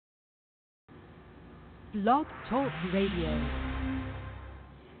Blog Talk Radio.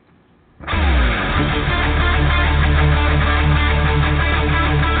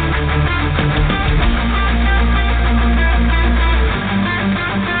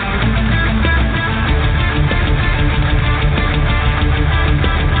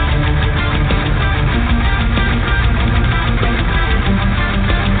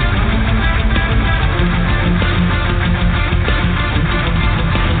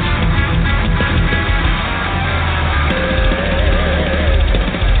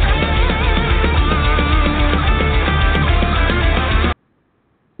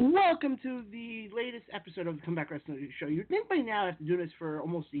 Welcome to the latest episode of the Comeback Wrestling Show. You'd think by now, after doing this for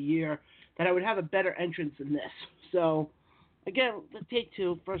almost a year, that I would have a better entrance than this. So, again, let's take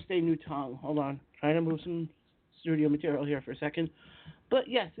two. First day, new tongue. Hold on. Trying to move some studio material here for a second. But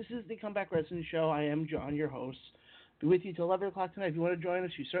yes, this is the Comeback Wrestling Show. I am John, your host. Be with you till 11 o'clock tonight. If you want to join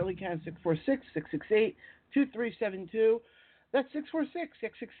us, you certainly can. 646-668-2372. That's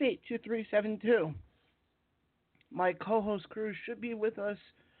 646-668-2372. My co-host Cruz should be with us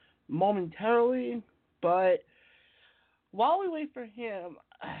momentarily, but while we wait for him,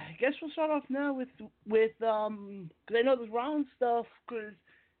 I guess we'll start off now with because I know there's Rollins stuff, because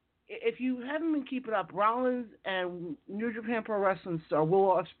if you haven't been keeping up, Rollins and New Japan Pro Wrestling star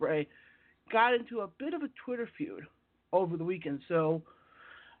Will Ospreay got into a bit of a Twitter feud over the weekend, so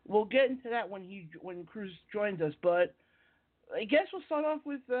we'll get into that when Cruz joins us, but I guess we'll start off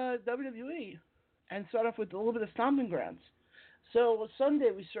with WWE and start off with a little bit of Stomping Grounds. So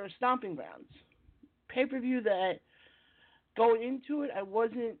Sunday we saw Stomping Grounds, pay-per-view that going into it I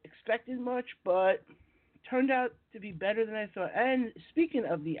wasn't expecting much, but turned out to be better than I thought. And speaking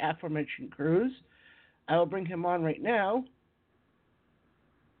of the aforementioned Cruz, I will bring him on right now.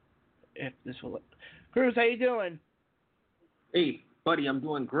 If this will, Cruz, how you doing? Hey, buddy, I'm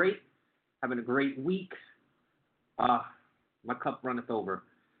doing great. Having a great week. My cup runneth over.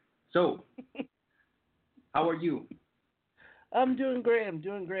 So, how are you? I'm doing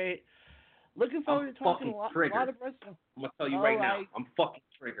great. Looking forward to talking a lot of wrestling. I'm going to tell you right now, I'm fucking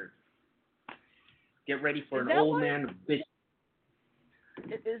triggered. Get ready for an old man bitch.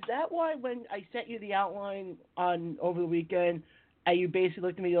 Is that why when I sent you the outline on over the weekend, and you basically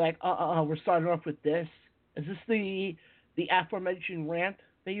looked at me like, we're starting off with this? Is this the aforementioned rant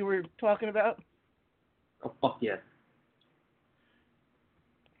that you were talking about? Oh, fuck yeah.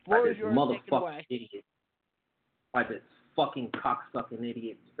 Floor is yours, take it away. Idiot. By this fucking cocksucking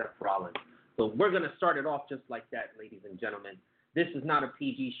idiot, Seth Rollins. So we're going to start it off just like that, ladies and gentlemen. This is not a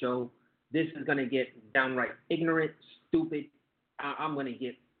PG show. This is going to get downright ignorant, stupid. I'm going to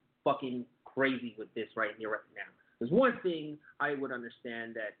get fucking crazy with this right here, right now. There's one thing I would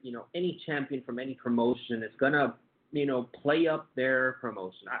understand that, any champion from any promotion is going to, play up their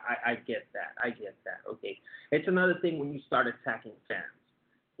promotion. I get that. Okay. It's another thing when you start attacking fans.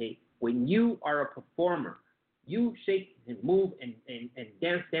 Okay. When you are a performer, you shake and move and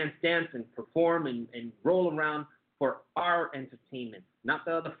dance and perform and roll around for our entertainment, not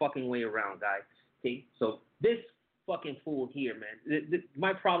the other fucking way around, guys. Okay, so this fucking fool here, man,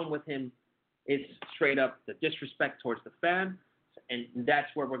 my problem with him is straight up the disrespect towards the fan, and that's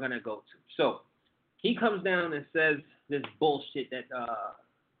where we're going to go to. So he comes down and says this bullshit that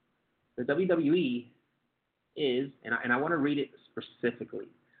the WWE is, and I want to read it specifically.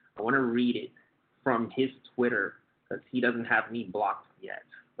 I want to read it from his Twitter, because he doesn't have me blocked yet.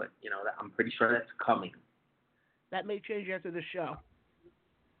 But, I'm pretty sure that's coming. That may change after the show.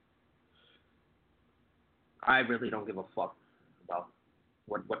 I really don't give a fuck about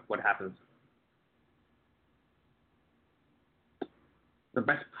what happens. The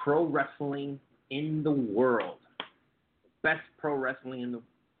best pro wrestling in the world. Best pro wrestling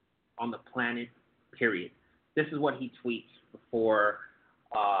on the planet, period. This is what he tweets before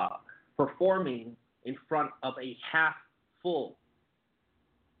performing in front of a half-full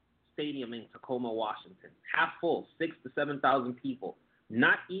stadium in Tacoma, Washington. Half full, 6,000 to 7,000 people.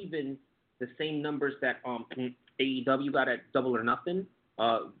 Not even the same numbers that AEW got at Double or Nothing,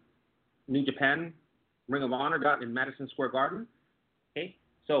 New Japan, Ring of Honor got in Madison Square Garden. Okay,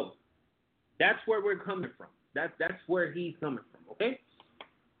 so that's where we're coming from. That's where he's coming from. Okay.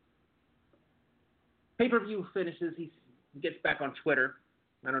 Pay-per-view finishes. He gets back on Twitter.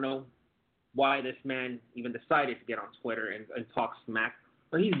 I don't know why this man even decided to get on Twitter and talk smack.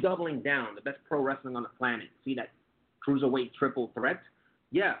 But he's doubling down. The best pro wrestling on the planet. See that cruiserweight triple threat?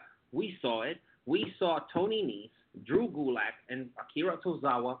 Yeah, we saw it. We saw Tony Nese, Drew Gulak, and Akira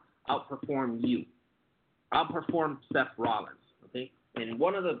Tozawa outperform you. Outperform Seth Rollins. Okay? And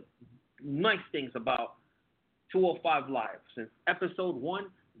one of the nice things about 205 Live, since episode 1,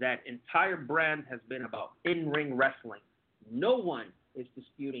 that entire brand has been about in-ring wrestling. No one is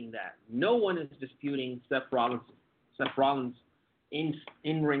disputing that. No one is disputing Seth Rollins'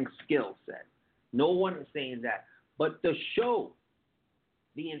 in-ring skill set. No one is saying that. But the show,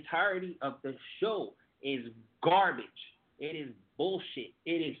 the entirety of the show is garbage. It is bullshit.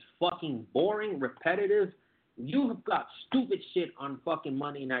 It is fucking boring, repetitive. You've got stupid shit on fucking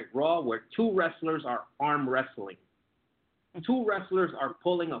Monday Night Raw where two wrestlers are arm wrestling. Two wrestlers are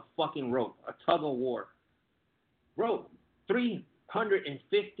pulling a fucking rope, a tug of war. Bro, $350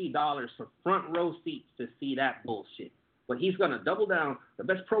 for front row seats to see that bullshit. But he's going to double down, the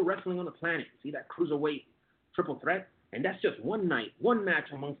best pro wrestling on the planet. See that cruiserweight triple threat? And that's just one night, one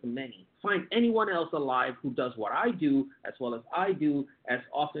match amongst the many. Find anyone else alive who does what I do as well as I do as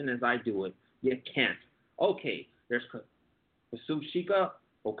often as I do it. You can't. Okay, there's Kazuchika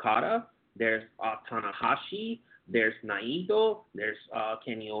Okada, there's Tanahashi, there's Naito, there's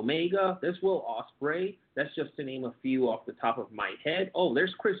Kenny Omega, there's Will Ospreay. That's just to name a few off the top of my head. Oh,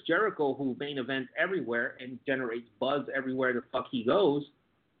 there's Chris Jericho, who main events everywhere and generates buzz everywhere the fuck he goes.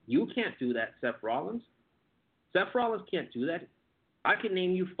 You can't do that, Seth Rollins. Seth Rollins can't do that. I can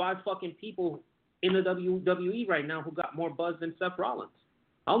name you 5 fucking people in the WWE right now who got more buzz than Seth Rollins.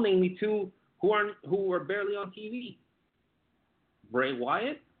 I'll name you 2 who are barely on TV. Bray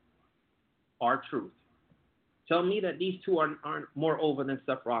Wyatt, R-Truth. Tell me that these 2 aren't more over than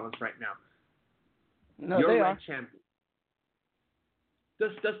Seth Rollins right now. No, You're they a are. champion.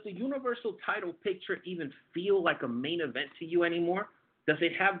 Does the Universal title picture even feel like a main event to you anymore? Does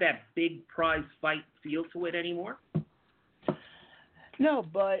it have that big prize fight feel to it anymore? No,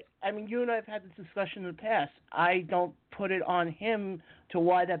 but, I mean, you and I have had this discussion in the past. I don't put it on him to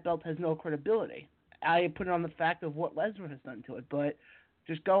why that belt has no credibility. I put it on the fact of what Lesnar has done to it, but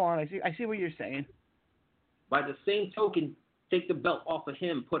just go on. I see what you're saying. By the same token, take the belt off of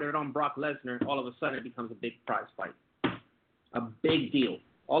him, put it on Brock Lesnar, all of a sudden it becomes a big prize fight. A big deal.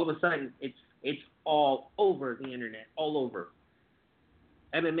 All of a sudden, it's all over the internet, all over.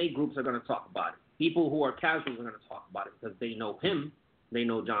 MMA groups are going to talk about it. People who are casuals are going to talk about it because they know him. They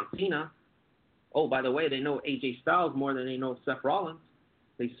know John Cena. Oh, by the way, they know AJ Styles more than they know Seth Rollins.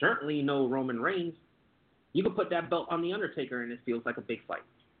 They certainly know Roman Reigns. You can put that belt on The Undertaker and it feels like a big fight.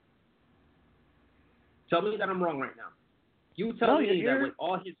 Tell me that I'm wrong right now. You tell me that with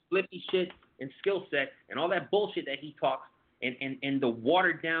all his flippy shit and skill set and all that bullshit that he talks and the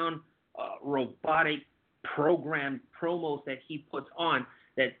watered down robotic programmed promos that he puts on,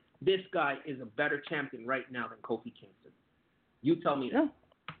 that this guy is a better champion right now than Kofi Kingston. You tell me that.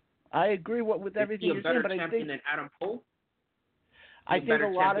 I agree with everything you're saying, but I think... Is he a better champion than Adam Cole? I think a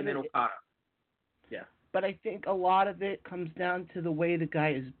lot of it... Okada? Yeah. But I think a lot of it comes down to the way the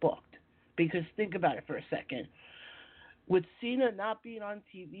guy is booked. Because think about it for a second. With Cena not being on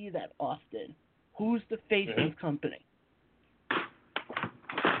TV that often, who's the face of this company?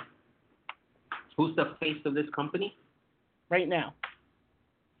 Who's the face of this company? Right now.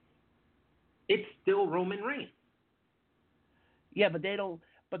 It's still Roman Reigns. Yeah, but they don't.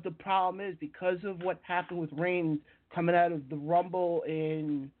 But the problem is because of what happened with Reigns coming out of the Rumble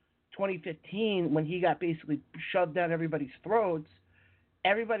in 2015, when he got basically shoved down everybody's throats,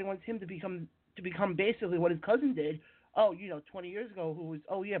 everybody wants him to become basically what his cousin did. 20 years ago, who was,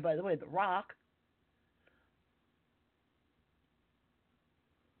 by the way, The Rock.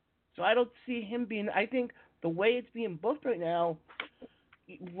 So I don't see him being. I think the way it's being booked right now,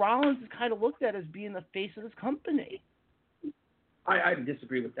 Rollins is kind of looked at as being the face of this company. I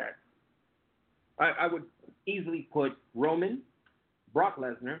disagree with that. I would easily put Roman, Brock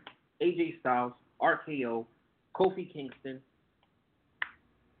Lesnar, AJ Styles, RKO, Kofi Kingston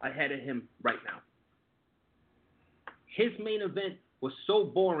ahead of him right now. His main event was so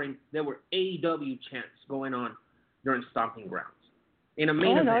boring, there were AEW chants going on during Stomping Grounds. In a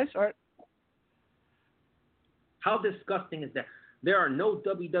main event. Nice. How disgusting is that? There are no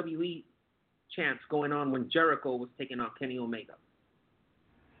WWE chants going on when Jericho was taking on Kenny Omega.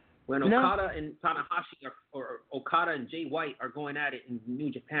 When Okada and Tanahashi or Okada and Jay White are going at it in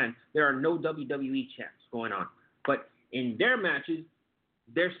New Japan, there are no WWE chants going on. But in their matches,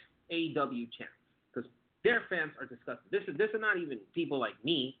 there's AEW chants because their fans are disgusted. This is not even people like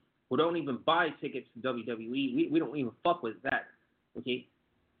me who don't even buy tickets to WWE. We don't even fuck with that. Okay,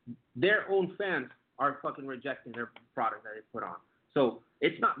 their own fans are fucking rejecting their product that they put on. So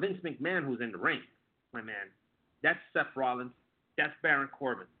it's not Vince McMahon who's in the ring, my man. That's Seth Rollins. That's Baron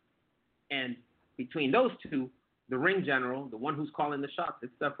Corbin. And between those two, the ring general, the one who's calling the shots,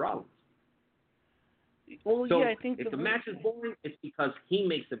 it's Seth Rollins. Well, so yeah, I think if the match is boring, it's because he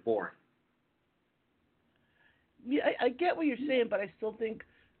makes it boring. Yeah, I get what you're saying, but I still think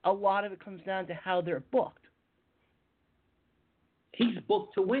a lot of it comes down to how they're booked. He's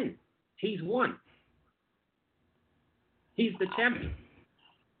booked to win. He's won. He's the champion.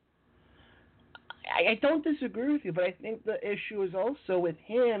 I don't disagree with you, but I think the issue is also with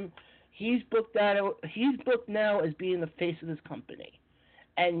him. He's booked out. He's booked now as being the face of this company,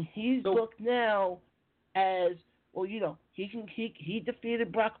 and he's booked now as well. He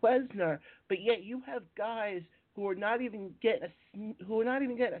defeated Brock Lesnar, but yet you have guys who are not even getting a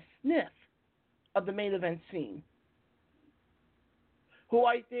sniff of the main event scene. Who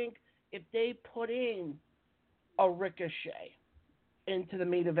I think if they put in a Ricochet into the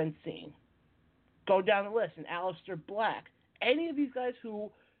main event scene, go down the list, and Aleister Black, any of these guys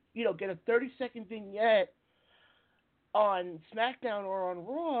who, get a 30-second vignette on SmackDown or on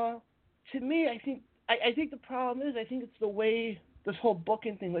Raw, to me, I think the problem is, I think it's the way this whole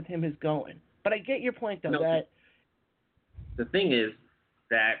booking thing with him is going. But I get your point, though, that... The thing is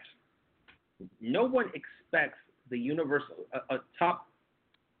that no one expects the a top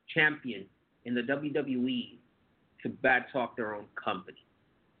champion in the WWE to bad talk their own company.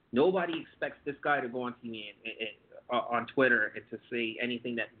 Nobody expects this guy to go on TV on Twitter and to say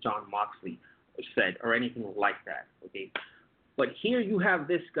anything that Jon Moxley said or anything like that. Okay, but here you have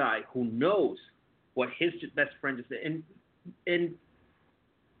this guy who knows what his best friend is, and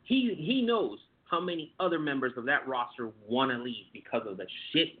he knows how many other members of that roster want to leave because of the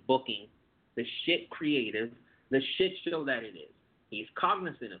shit booking, the shit creative, the shit show that it is. He's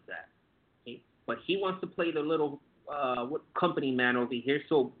cognizant of that, okay? But he wants to play the little company man over here.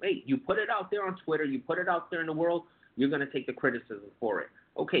 So, hey, you put it out there on Twitter, you put it out there in the world, you're going to take the criticism for it.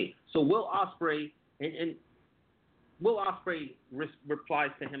 Okay, so Will Ospreay, and Will Ospreay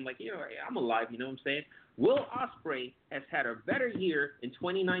replies to him like, hey, I'm alive, you know what I'm saying? Will Ospreay has had a better year in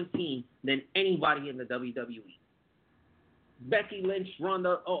 2019 than anybody in the WWE. Becky Lynch,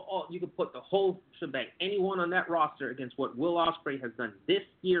 Ronda, you could put the whole shebang, anyone on that roster against what Will Ospreay has done this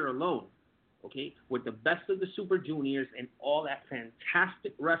year alone, okay, with the best of the Super Juniors and all that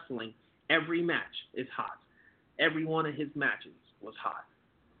fantastic wrestling. Every match is hot. Every one of his matches was hot.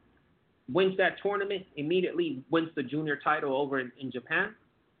 Wins that tournament, immediately wins the junior title over in Japan.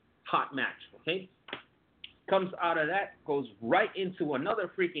 Hot match, okay? Comes out of that, goes right into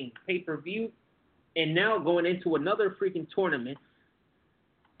another freaking pay-per-view, and now going into another freaking tournament.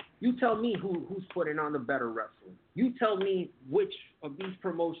 You tell me who's putting on the better wrestling. You tell me which of these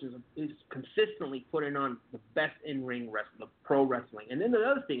promotions is consistently putting on the best in-ring wrestling, the pro wrestling. And then the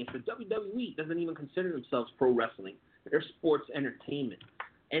other thing is the WWE doesn't even consider themselves pro wrestling. They're sports entertainment.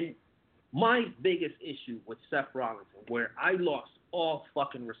 And my biggest issue with Seth Rollins, where I lost all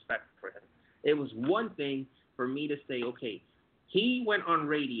fucking respect for him, it was one thing for me to say, okay, he went on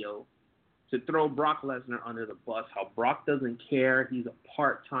radio to throw Brock Lesnar under the bus, how Brock doesn't care, he's a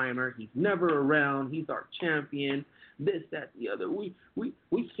part-timer, he's never around, he's our champion, this, that, the other. We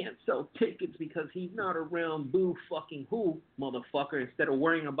can't sell tickets because he's not around, boo fucking who, motherfucker, instead of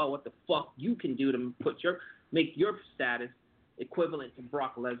worrying about what the fuck you can do to make your status equivalent to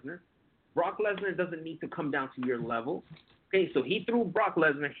Brock Lesnar. Brock Lesnar doesn't need to come down to your level. Okay, so he threw Brock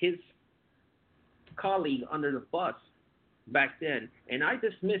Lesnar, his colleague, under the bus back then, and I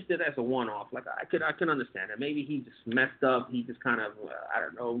dismissed it as a one-off. Like, I can understand it. Maybe he just messed up. He just kind of, I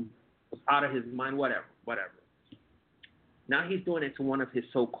don't know, was out of his mind, whatever. Now he's doing it to one of his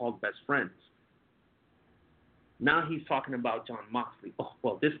so-called best friends. Now he's talking about Jon Moxley. Oh,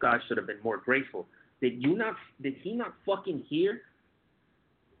 well, this guy should have been more grateful. Did he not fucking hear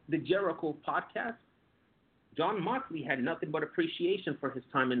the Jericho podcast? Jon Moxley had nothing but appreciation for his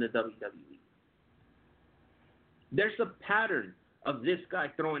time in the WWE. There's a pattern of this guy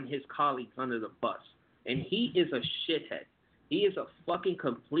throwing his colleagues under the bus, and he is a shithead. He is a fucking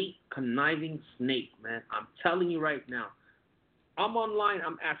complete conniving snake, man. I'm telling you right now. I'm online.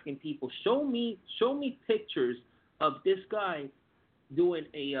 I'm asking people, show me pictures of this guy doing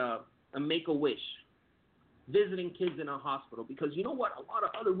a Make-A-Wish, visiting kids in a hospital. Because you know what? A lot of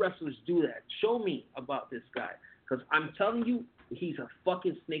other wrestlers do that. Show me about this guy. Because I'm telling you, he's a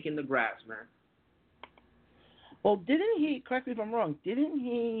fucking snake in the grass, man. Well, didn't he, correct me if I'm wrong, didn't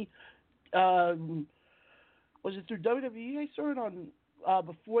he, was it through WWE? I saw it on,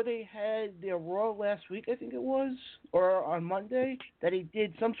 before they had their Raw last week, I think it was, or on Monday, that he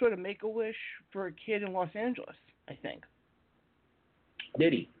did some sort of Make-A-Wish for a kid in Los Angeles, I think.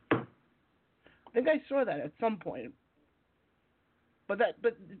 Did he? I think I saw that at some point. But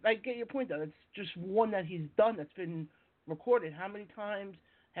I get your point, though. It's just one that he's done that's been recorded. How many times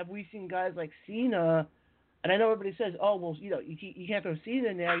have we seen guys like Cena? And I know everybody says, oh, well, you can't throw Cena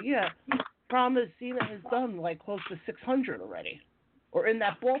in there. Yeah. Problem is, Cena has done like close to 600 already. or in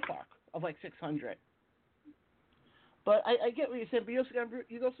that ballpark of like 600. But I get what you're saying, but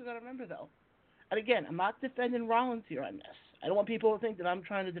you also got to remember though. And again, I'm not defending Rollins here on this. I don't want people to think that I'm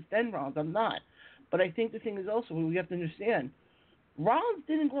trying to defend Rollins. I'm not. But I think the thing is also we have to understand Rollins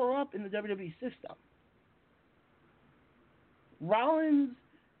didn't grow up in the WWE system. Rollins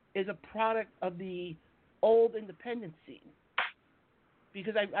is a product of the old independent scene.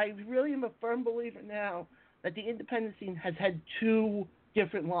 Because I really am a firm believer now that the independent scene has had two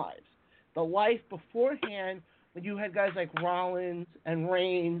different lives. The life beforehand, when you had guys like Rollins and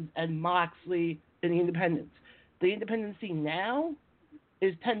Reigns and Moxley in the independents. The independent scene now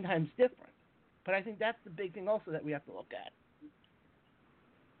is 10 times different. But I think that's the big thing also that we have to look at.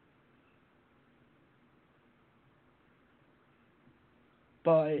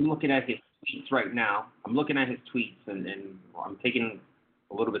 But I'm looking at his tweets right now. I'm looking at his tweets, and I'm taking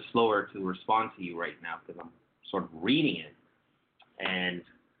a little bit slower to respond to you right now because I'm sort of reading it. And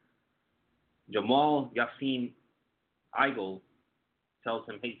Jamal Yassin Eigel tells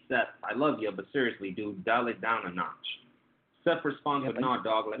him, "Hey, Seth, I love you, but seriously, dude, dial it down a notch." Seth responds with, "Nah,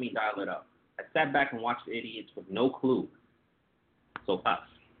 dog, let me dial it up. I sat back and watched the idiots with no clue." So us.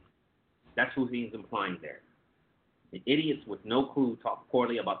 That's who he's implying there. The idiots with no clue talk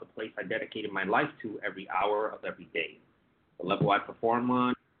poorly about the place I dedicated my life to every hour of every day. The level I perform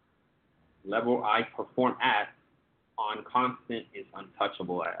at on constant is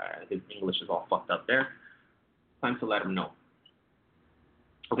untouchable. His English is all fucked up there. Time to let him know.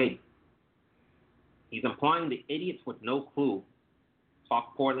 Okay. He's implying the idiots with no clue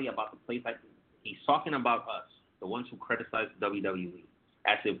talk poorly about the place he's talking about us, the ones who criticize WWE,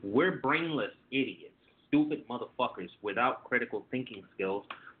 as if we're brainless idiots, stupid motherfuckers without critical thinking skills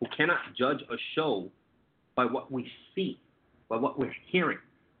who cannot judge a show by what we see, by what we're hearing,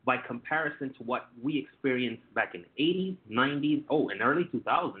 by comparison to what we experienced back in the 80s, 90s, and early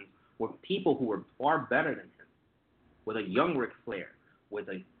 2000s with people who were far better than him, with a young Ric Flair, with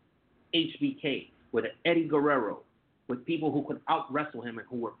a HBK, with an Eddie Guerrero, with people who could out-wrestle him and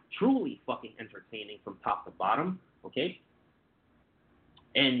who were truly fucking entertaining from top to bottom, okay?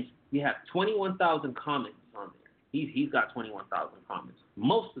 And you have 21,000 comments on there. He's got 21,000 comments.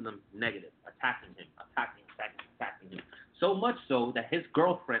 Most of them negative, attacking him. So much so that his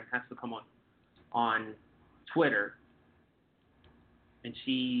girlfriend has to come on Twitter, and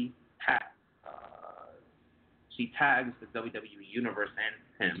she tags the WWE Universe and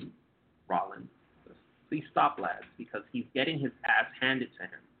him, Rollins. Please stop, lads, because he's getting his ass handed to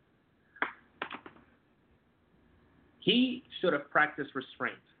him. He should have practiced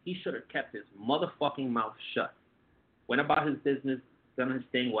restraint. He should have kept his motherfucking mouth shut. Went about his business, done his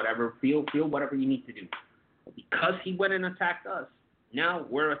thing, whatever. Feel whatever you need to do. But because he went and attacked us, now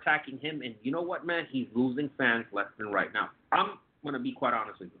we're attacking him. And you know what, man? He's losing fans left and right. Now, I'm going to be quite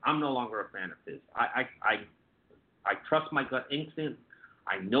honest with you. I'm no longer a fan of his. I trust my gut instinct.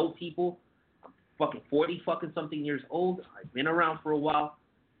 I know people. I'm fucking 40 fucking something years old. I've been around for a while.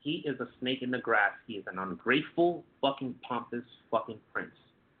 He is a snake in the grass. He is an ungrateful, fucking pompous fucking prince.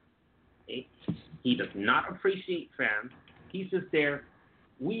 Okay? He does not appreciate fans. He's just there.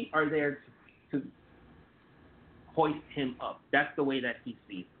 We are there to hoist him up. That's the way that he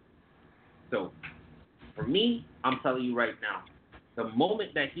sees it. So, for me, I'm telling you right now, the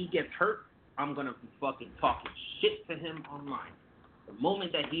moment that he gets hurt, I'm going to be fucking talking shit to him online. The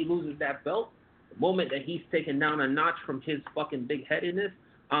moment that he loses that belt, the moment that he's taken down a notch from his fucking big-headedness,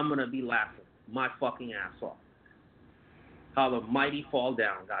 I'm going to be laughing my fucking ass off. How the mighty fall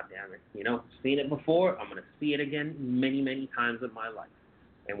down, goddammit. You know, seen it before. I'm going to see it again many, many times in my life.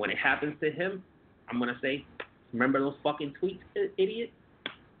 And when it happens to him, I'm going to say, remember those fucking tweets, idiot?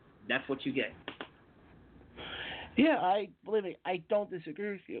 That's what you get. Yeah, believe me, I don't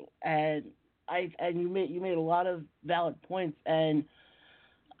disagree with you. And you made a lot of valid points, and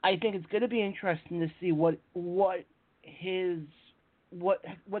I think it's going to be interesting to see what's going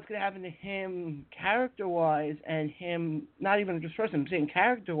to happen to him character-wise, and him, not even just person, I'm saying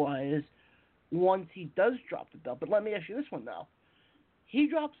character-wise, once he does drop the belt. But let me ask you this one, though. He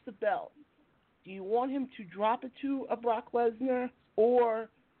drops the belt. Do you want him to drop it to a Brock Lesnar, or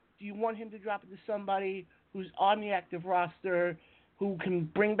do you want him to drop it to somebody who's on the active roster, who can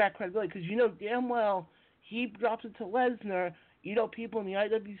bring back credibility? Because you know damn well he drops it to Lesnar, you know people in the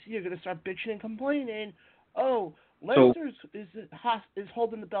IWC are going to start bitching and complaining, oh, Lesnar is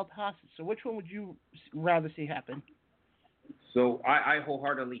holding the belt hostage. So which one would you rather see happen? So I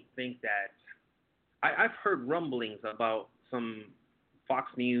wholeheartedly think that I've heard rumblings about some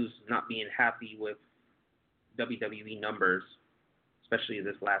Fox News not being happy with WWE numbers, especially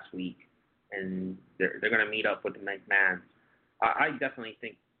this last week, and they're going to meet up with the McMahons. I definitely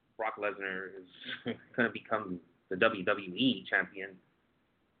think Brock Lesnar is going to become the WWE champion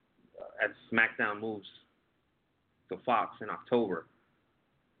as SmackDown moves to Fox in October.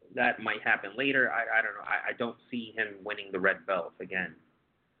 That might happen later. I don't know. I don't see him winning the red belt again.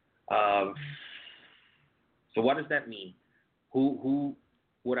 So what does that mean? Who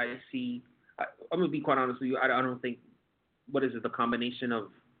would I see? I'm going to be quite honest with you. I don't think, what is it, the combination of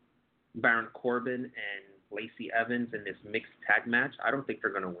Baron Corbin and Lacey Evans in this mixed tag match, I don't think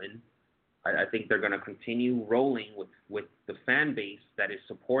they're going to win. I think they're going to continue rolling with the fan base that is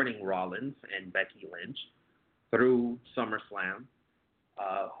supporting Rollins and Becky Lynch through SummerSlam.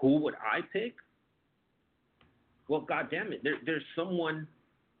 Who would I pick? Well, God damn it, there's someone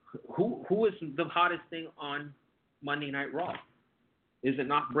who is the hottest thing on Monday Night Raw. Is it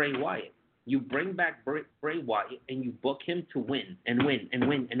not Bray Wyatt? You bring back Bray Wyatt and you book him to win and win and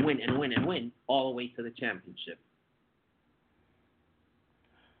win and win and win and win all the way to the championship.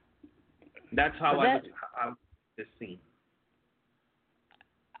 That's how I would this scene.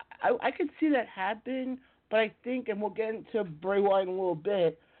 I could see that happen, but I think, and we'll get into Bray Wyatt in a little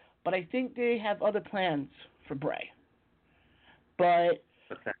bit, but I think they have other plans for Bray. But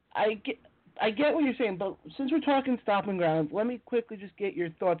okay. I get what you're saying, but since we're talking stomping grounds, let me quickly just get your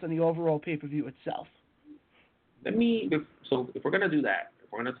thoughts on the overall pay-per-view itself. If we're going to do that,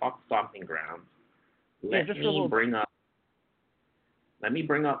 if we're going to talk stomping grounds, let me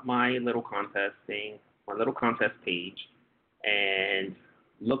bring up my little contest thing, my little contest page, and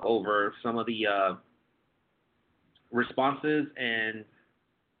look over some of the responses and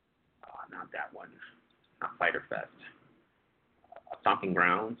not that one, not Fyter Fest, stomping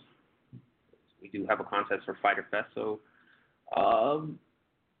grounds. We do have a contest for Fyter Fest, so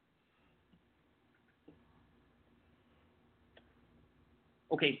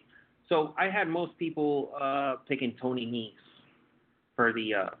okay. So I had most people picking Tony Nese for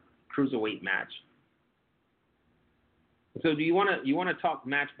the cruiserweight match. So do you want to talk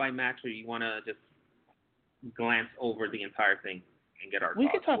match by match, or you want to just glance over the entire thing and get our We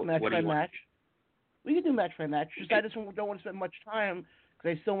thoughts? could talk match by match. We could do match by match. Okay. Just I just don't want to spend much time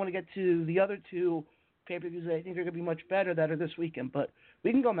because I still want to get to the other two pay-per-views that I think are going to be much better that are this weekend. But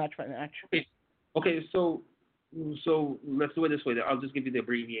we can go match by match. Okay. So let's do it this way. I'll just give you the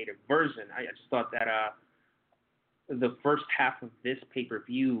abbreviated version. I just thought that the first half of this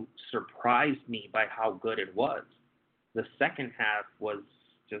pay-per-view surprised me by how good it was. The second half was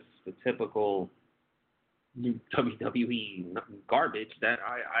just the typical WWE garbage that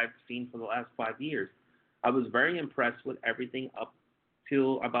I've seen for the last 5 years. I was very impressed with everything up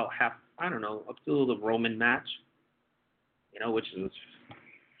till about up till the Roman match, which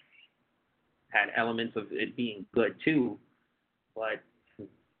had elements of it being good too, but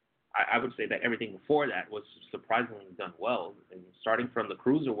I would say that everything before that was surprisingly done well. And starting from the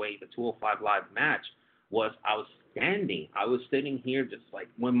Cruiserweight, the 205 Live match was outstanding. I was sitting here just like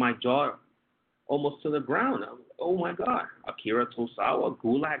when my jaw almost to the ground. Oh my God. Akira Tozawa,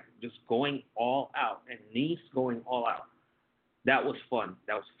 Gulak just going all out, and Nese going all out. That was fun.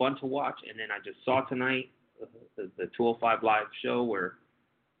 That was fun to watch. And then I just saw tonight the 205 Live show where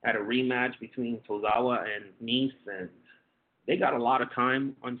I had a rematch between Tozawa and Nese, and they got a lot of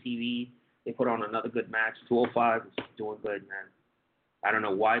time on TV. They put on another good match. 205 is doing good, man. I don't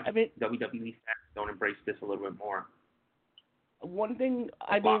know why WWE fans don't embrace this a little bit more. One thing,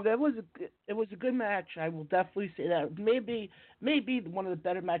 it was a good match. I will definitely say that. Maybe one of the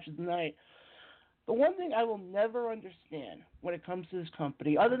better matches of the night. The one thing I will never understand when it comes to this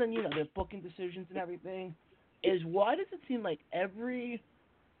company, other than their booking decisions and everything, is why does it seem like every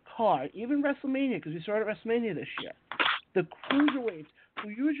card, even WrestleMania, because we started WrestleMania this year, the cruiserweights who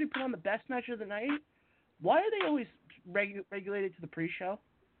usually put on the best match of the night, why are they always regulated to the pre-show?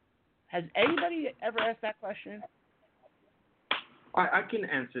 Has anybody ever asked that question? I can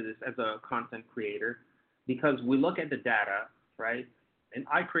answer this as a content creator because we look at the data, right? And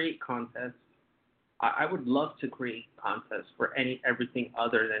I create contests. I would love to create contests for everything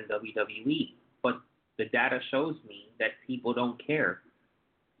other than WWE, but the data shows me that people don't care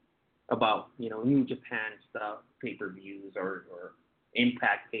about New Japan stuff, pay-per-views, or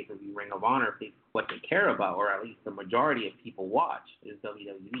Impact pay-per-view, Ring of Honor. What they care about, or at least the majority of people watch, is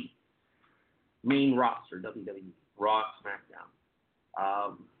WWE. Main roster, WWE, Raw, SmackDown.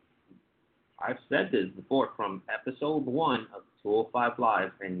 I've said this before from episode 1 of 205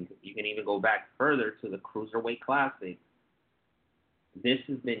 Live, and you can even go back further to the Cruiserweight Classic. This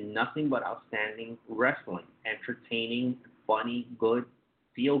has been nothing but outstanding wrestling, entertaining, funny, good,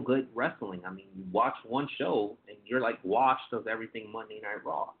 feel-good wrestling. I mean, you watch one show, and you're like washed of everything Monday Night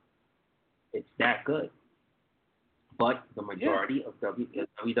Raw. It's that good. But the majority of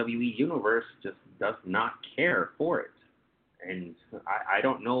WWE Universe just does not care for it. And I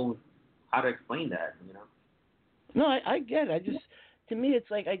don't know how to explain that, you know? No, I get it. To me, it's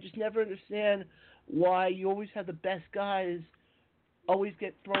like I just never understand why you always have the best guys always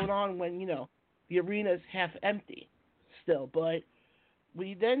get thrown on when, the arena's half empty still. But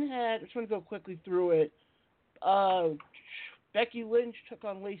we then had, I just want to go quickly through it. Becky Lynch took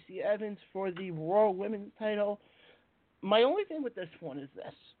on Lacey Evans for the Raw Women's title. My only thing with this one is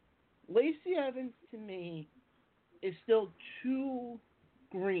this. Lacey Evans, to me, is still too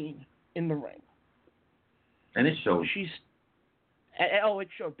green in the ring. And it shows. It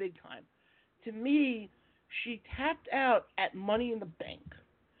showed big time. To me, she tapped out at Money in the Bank.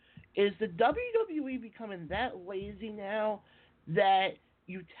 Is the WWE becoming that lazy now that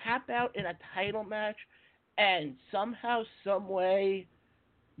you tap out in a title match and somehow, some way,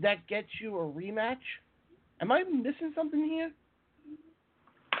 that gets you a rematch? Am I missing something here?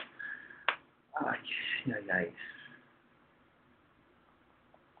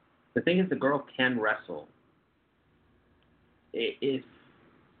 The thing is, the girl can wrestle. If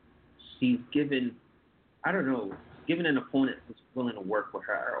she's given, I don't know, given an opponent who's willing to work with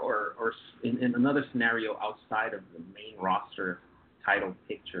her, or in another scenario outside of the main roster title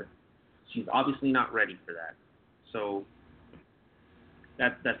picture, she's obviously not ready for that. So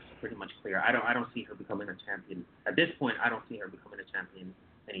that's pretty much clear. I don't see her becoming a champion at this point. I don't see her becoming a champion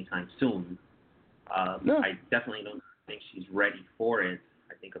anytime soon. No. I definitely don't think she's ready for it.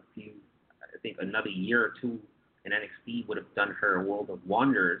 I think another year or two in NXT would have done her a world of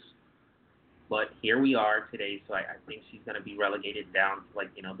wonders. But here we are today, so I think she's going to be relegated down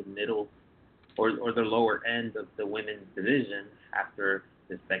to the middle or the lower end of the women's division after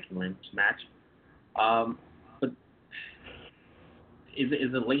this Becky Lynch match. But is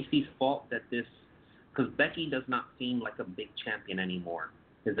it Lacey's fault that this? Because Becky does not seem like a big champion anymore.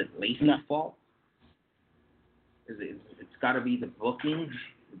 Is it Lacey's fault? It's got to be the booking,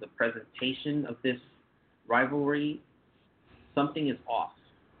 the presentation of this rivalry. Something is off.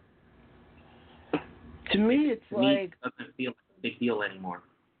 To me, it doesn't feel like a big deal anymore.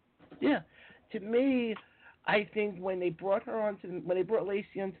 Yeah, to me, I think when they brought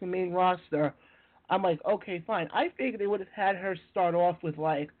Lacey onto the main roster, I'm like, okay, fine. I figured they would have had her start off with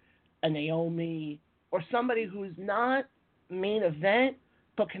like a Naomi or somebody who's not main event,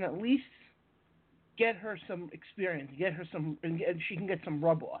 but can at least get her some experience, and she can get some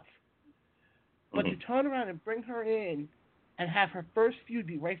rub off. But to turn around and bring her in and have her first feud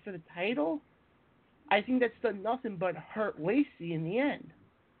be right for the title, I think that's done nothing but hurt Lacey in the end.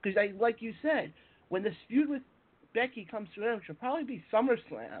 Because, like you said, when this feud with Becky comes to an end, which will probably be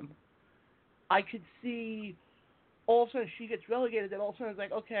SummerSlam, I could see all of a sudden she gets relegated, then all of a sudden it's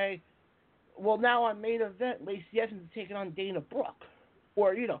like, okay, well, now on main event, Lacey Evans is taking on Dana Brooke.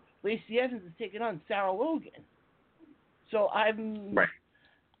 Or, Lacey Evans is taking on Sarah Logan. So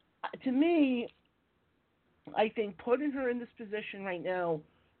to me, I think putting her in this position right now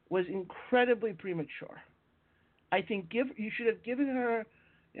was incredibly premature. I think you should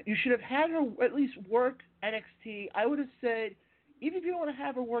have had her at least work NXT. I would have said, even if you don't want to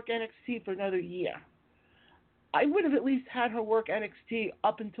have her work NXT for another year, I would have at least had her work NXT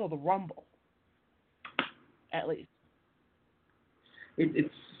up until the Rumble. At least.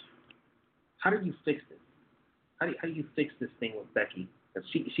 It's how do you fix this? How do you fix this thing with Becky? Because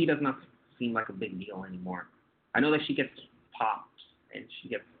she does not seem like a big deal anymore. I know that she gets pops and she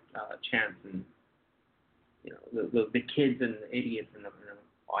gets chants, and the kids and the idiots in the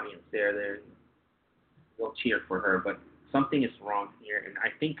audience they'll cheer for her, but something is wrong here, and I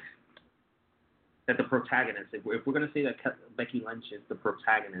think that the protagonist, if we're going to say that Becky Lynch is the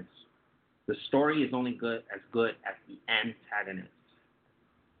protagonist, the story is only good as the antagonist.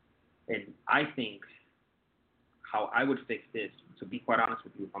 And I think how I would fix this, to be quite honest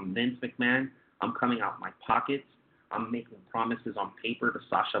with you, if I'm Vince McMahon, I'm coming out my pockets, I'm making promises on paper to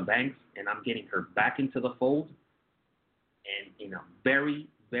Sasha Banks, and I'm getting her back into the fold, and in a very,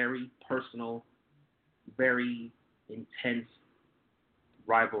 very personal, very intense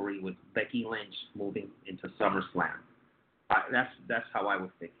rivalry with Becky Lynch moving into SummerSlam. That's how I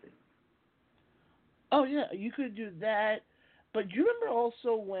would fix it. Oh, yeah, you could do that. But do you remember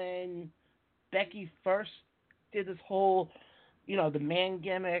also when Becky first did this whole, the man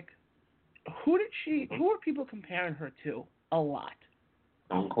gimmick? Who were people comparing her to a lot?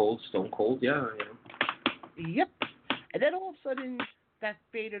 Stone Cold, yeah. Yep. And then all of a sudden, that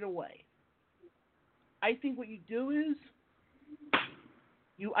faded away. I think what you do is,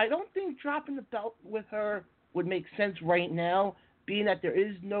 I don't think dropping the belt with her would make sense right now, being that there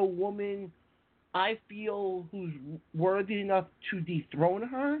is no woman I feel who's worthy enough to dethrone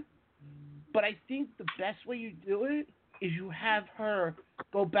her. But I think the best way you do it is you have her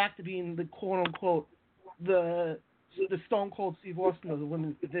go back to being the quote unquote the Stone Cold Steve Austin of the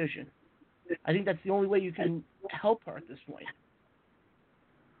women's division. I think that's the only way you can help her at this point.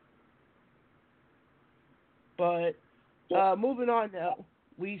 But moving on now,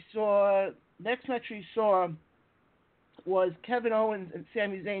 we saw next match we saw was Kevin Owens and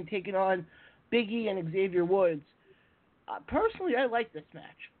Sami Zayn taking on Big E and Xavier Woods. Personally, I like this match.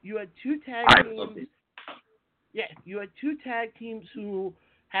 You had two tag teams. Yeah, you had two tag teams who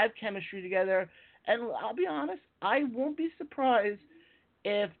have chemistry together, and I'll be honest, I won't be surprised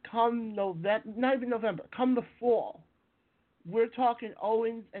if come November, not even November, come the fall, we're talking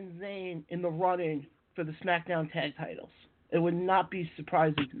Owens and Zayn in the running for the SmackDown tag titles. It would not be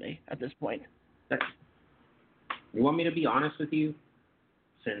surprising to me at this point. You want me to be honest with you?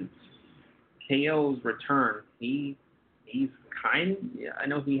 Since KO's return, he's I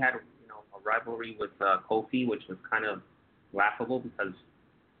know he had a rivalry with Kofi, which was kind of laughable because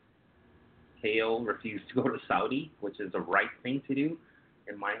KO refused to go to Saudi, which is the right thing to do,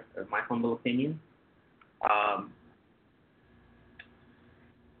 in my humble opinion.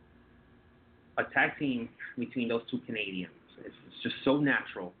 A tag team between those two Canadians, it's just so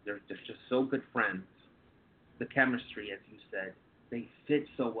natural. They're just so good friends. The chemistry, as you said, they fit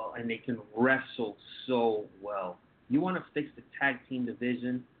so well, and they can wrestle so well. You want to fix the tag team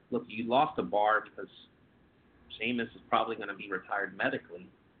division? Look, you lost a bar because Sheamus is probably going to be retired medically.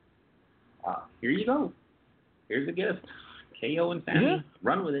 Here you go. Here's a gift. KO and Sami,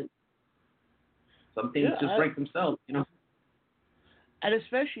 run with it. Some things just break themselves, And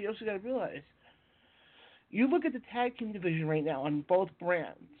especially, you also got to realize, you look at the tag team division right now on both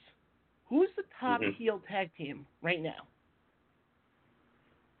brands. Who's the top heel tag team right now?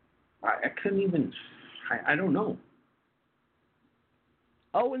 I couldn't even. I don't know.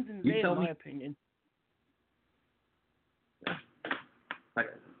 Owens and Zayn, in my opinion. Like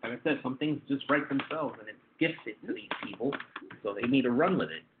I said, some things just break themselves, and it's gifted to these people, so they need to run with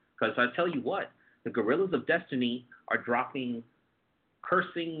it. Because I tell you what, the Gorillas of Destiny are dropping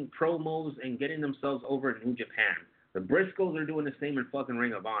cursing promos and getting themselves over in New Japan. The Briscoes are doing the same in fucking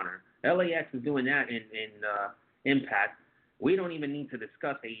Ring of Honor. LAX is doing that in Impact. We don't even need to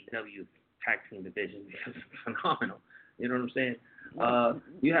discuss AEW tag team division because it's phenomenal. You know what I'm saying?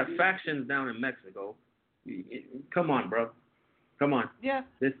 You have factions down in Mexico. Come on, bro. Come on. Yeah.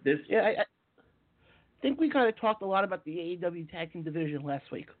 Yeah, I think we kind of talked a lot about the AEW tag team division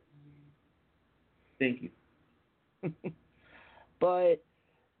last week. Thank you. But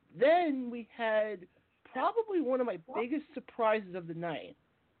then we had probably one of my biggest surprises of the night.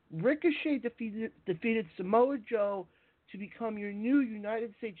 Ricochet defeated Samoa Joe to become your new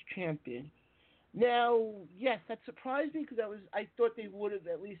United States champion. Now, yes, that surprised me because I thought they would have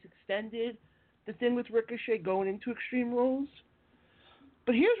at least extended the thing with Ricochet going into Extreme Rules.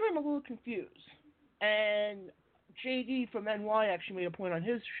 But here's where I'm a little confused. And JD from NY actually made a point on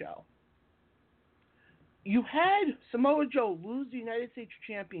his show. You had Samoa Joe lose the United States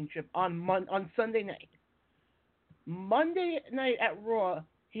Championship on Sunday night. Monday night at Raw,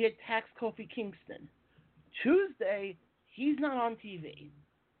 he attacks Kofi Kingston. Tuesday, he's not on TV.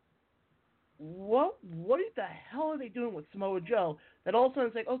 What the hell are they doing with Samoa Joe? That all of a sudden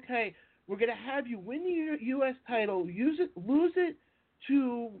it's like, okay, we're going to have you win the U.S. title, lose it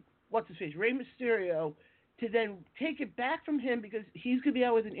to, what's-his-face, Rey Mysterio, to then take it back from him because he's going to be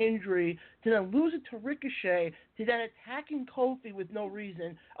out with an injury, to then lose it to Ricochet, to then attacking Kofi with no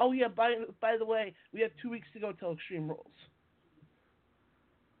reason. Oh, yeah, by the way, we have 2 weeks to go till Extreme Rules.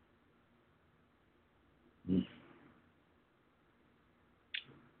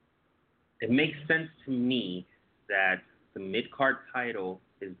 It makes sense to me that the mid-card title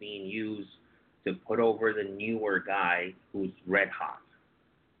is being used to put over the newer guy who's red hot.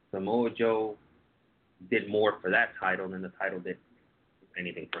 Samoa Joe did more for that title than the title did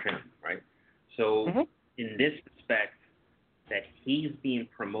anything for him, right? So in this respect, that he's being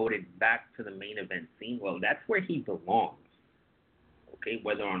promoted back to the main event scene, well, that's where he belongs. Okay,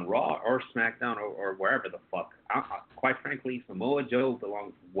 whether on Raw or SmackDown or wherever the fuck. Quite frankly, Samoa Joe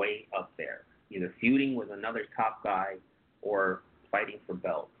belongs way up there, either feuding with another top guy or fighting for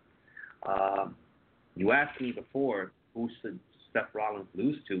belts. You asked me before, who should Seth Rollins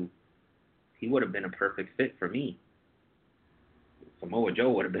lose to? He would have been a perfect fit for me. Samoa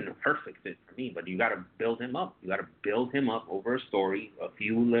Joe would have been a perfect fit for me, but you got to build him up. You got to build him up over a story, a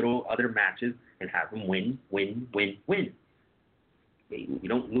few little other matches, and have him win. You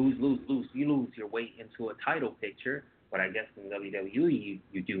don't lose. You lose your way into a title picture, but I guess in WWE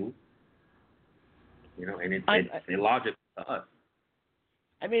you do. And it's illogical to us.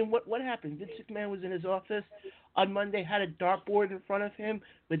 I mean, what happened? Vince McMahon was in his office on Monday, had a dartboard in front of him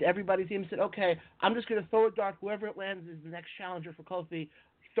with everybody's name, and said, okay, I'm just going to throw a dart. Whoever it lands is the next challenger for Kofi. He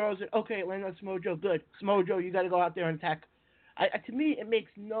throws it. Okay, it landed on Samoa Joe. Good. Samoa Joe, you got to go out there and attack. To me, it makes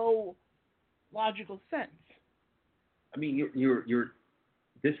no logical sense. I mean, you're.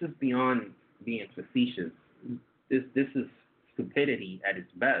 This is beyond being facetious. This is stupidity at its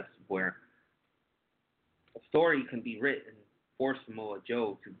best, where a story can be written for Samoa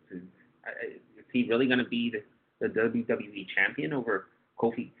Joe to is he really going to be the WWE champion over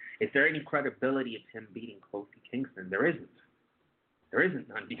Kofi? Is there any credibility of him beating Kofi Kingston? There isn't. There isn't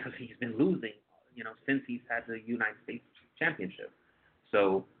none, because he's been losing, since he's had the United States Championship.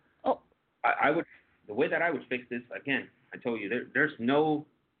 So, I would, the way that I would fix this, again, I told you, there's no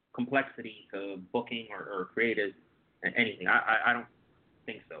complexity to booking or creative anything. I don't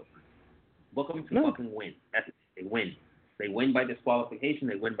think so. Book them to fucking win. They win. They win by disqualification.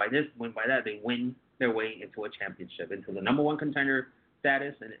 They win by this, win by that. They win their way into a championship, into the number one contender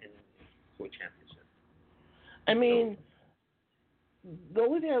status, and into a championship. I mean, the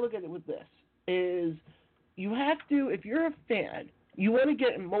only thing I look at it with this is you have to, if you're a fan, you want to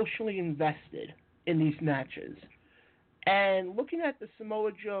get emotionally invested in these matches. And looking at the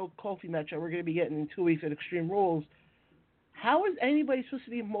Samoa Joe Kofi match that we're going to be getting in 2 weeks at Extreme Rules, how is anybody supposed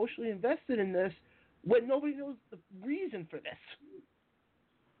to be emotionally invested in this when nobody knows the reason for this?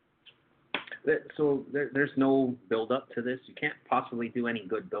 So there's no build-up to this. You can't possibly do any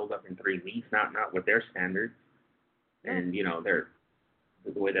good build-up in 3 weeks, not with their standards. And,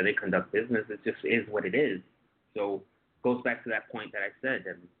 the way that they conduct business, it just is what it is. So it goes back to that point that I said,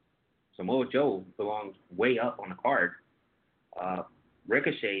 that Samoa Joe belongs way up on the card.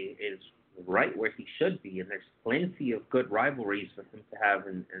 Ricochet is right where he should be, and there's plenty of good rivalries for him to have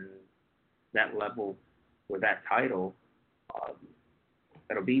in that level with that title.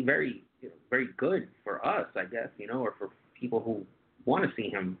 That'll be very, very good for us, I guess, or for people who want to see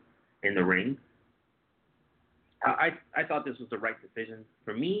him in the ring. I thought this was the right decision.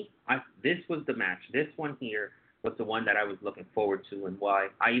 For me, this was the match. This one here was the one that I was looking forward to, and why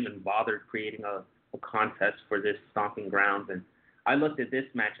I even bothered creating a contest for this Stomping Grounds. And I looked at this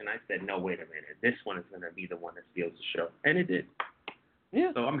match and I said, no, wait a minute. This one is going to be the one that steals the show. And it did.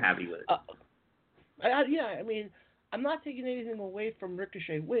 Yeah. So I'm happy with it. I mean, I'm not taking anything away from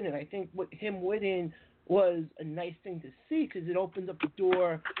Ricochet winning. I think him winning was a nice thing to see, because it opens up the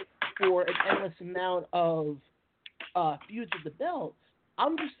door for an endless amount of feuds with the belts.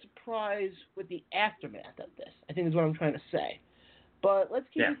 I'm just surprised with the aftermath of this, I think is what I'm trying to say. But let's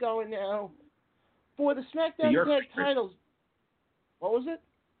keep it going now. For the SmackDown Tag Titles, what was it?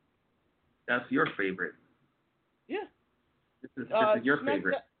 That's your favorite. Yeah. This is your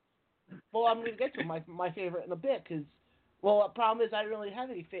favorite. Well, I'm going to get to my favorite in a bit, because, the problem is I don't really have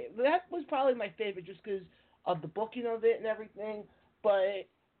any favorite. That was probably my favorite just because of the booking of it and everything, but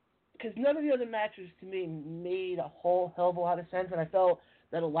because none of the other matches to me made a whole hell of a lot of sense, and I felt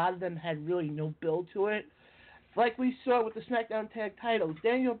that a lot of them had really no build to it. Like we saw with the SmackDown Tag Titles,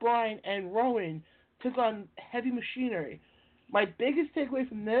 Daniel Bryan and Rowan took on Heavy Machinery. My biggest takeaway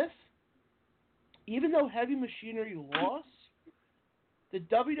from this, even though Heavy Machinery lost, the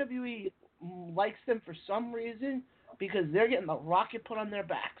WWE likes them for some reason, because they're getting the rocket put on their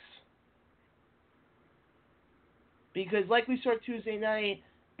backs. Because like we saw Tuesday night,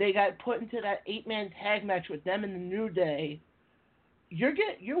 they got put into that 8-man tag match with them in the New Day.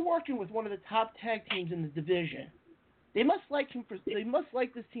 You're working with one of the top tag teams in the division. They must like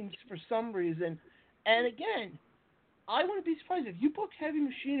this team for some reason. And again, I wouldn't be surprised if you book Heavy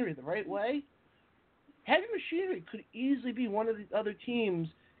Machinery the right way. Heavy Machinery could easily be one of the other teams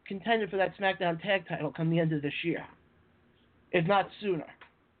contending for that SmackDown Tag Title come the end of this year, if not sooner.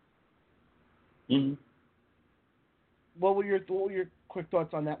 Mm-hmm. What were your quick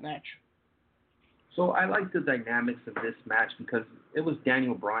thoughts on that match? So I like the dynamics of this match because it was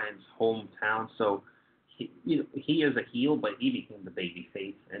Daniel Bryan's hometown. So he is a heel, but he became the baby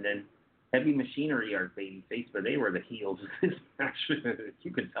face. And then Heavy Machinery are baby face, but they were the heels of this match.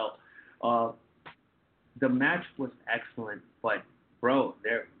 You could tell. The match was excellent, but bro,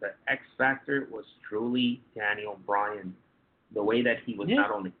 the X factor was truly Daniel Bryan. The way that he was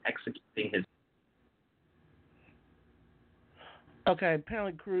not only executing his. Okay,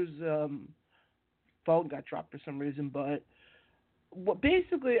 apparently Cruz's phone got dropped for some reason, but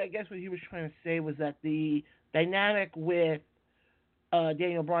basically, I guess what he was trying to say was that the dynamic with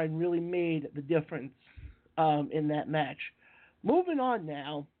Daniel Bryan really made the difference in that match. Moving on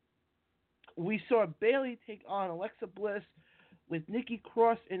now, we saw Bayley take on Alexa Bliss with Nikki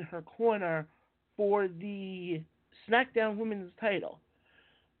Cross in her corner for the SmackDown Women's title.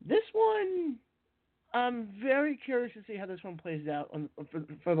 This one, I'm very curious to see how this one plays out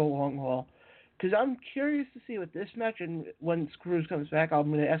for the long haul. Because I'm curious to see with this match, and when Cruz comes back, I'm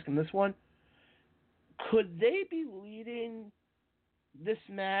going to ask him this one. Could they be leading this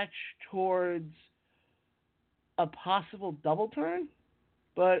match towards a possible double turn?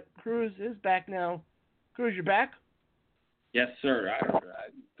 But Cruz is back now. Cruz, you're back? Yes, sir. I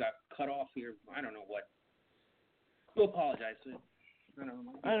got cut off here. I don't know what. I apologize. I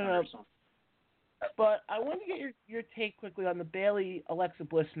don't know. But I want to get your take quickly on the Bayley-Alexa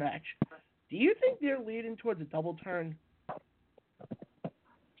Bliss match. Do you think they're leading towards a double turn?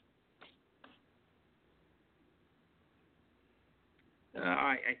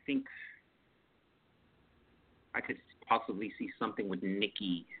 I think I could possibly see something with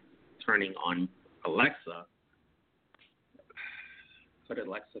Nikki turning on Alexa. Could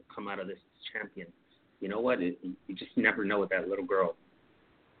Alexa come out of this champion? You know what? You just never know with that little girl.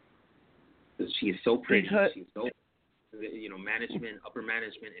 She is so pretty. She's so, management, upper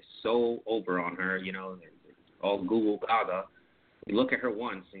management is so over on her. All Google Gaga. You look at her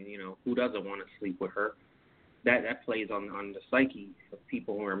once, and who doesn't want to sleep with her? That plays on the psyche of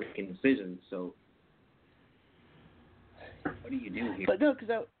people who are making decisions. So, what do you do here? But no,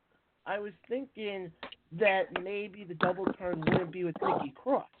 because I was thinking that maybe the double turn wouldn't be with Nikki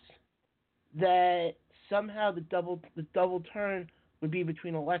Cross. That somehow the double turn would be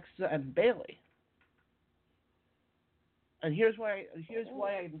between Alexa and Bayley. And here's why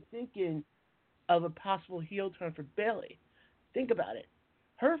I'm thinking of a possible heel turn for Bayley. Think about it.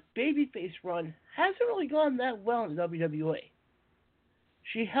 Her babyface run hasn't really gone that well in WWE.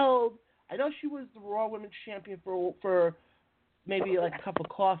 I know she was the Raw Women's Champion for maybe like a cup of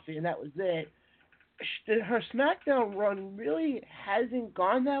coffee, and that was it. Her SmackDown run really hasn't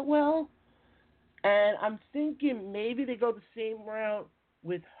gone that well. And I'm thinking maybe they go the same route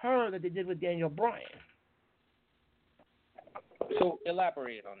with her that they did with Daniel Bryan. So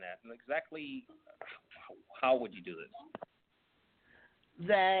elaborate on that. Exactly how would you do this?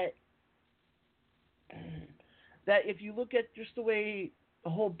 That if you look at just the way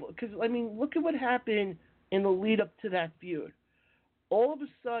the whole... Because, look at what happened in the lead up to that feud. All of a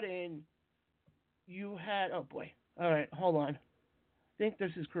sudden, you had... Oh, boy. All right, hold on. I think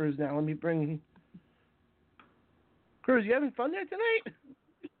this is Cruz now. Let me bring... Cruz, you having fun there tonight?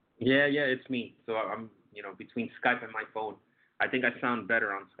 Yeah, it's me. So I'm, between Skype and my phone. I think I sound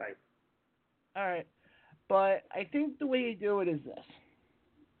better on Skype. All right. But I think the way you do it is this.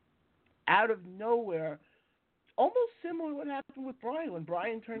 Out of nowhere, almost similar to what happened with Bryan when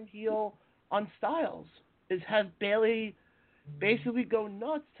Bryan turned heel on Styles, is have Bayley basically go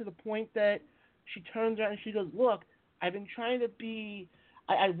nuts to the point that she turns around and she goes, look, I've been trying to be,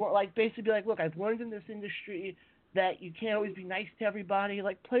 basically be like, look, I've learned in this industry that you can't always be nice to everybody.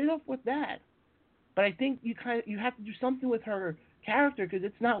 Play it off with that. But I think you have to do something with her character because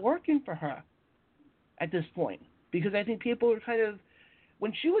it's not working for her at this point. Because I think people are kind of,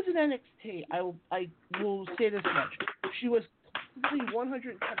 when she was in NXT, I will say this much, she was completely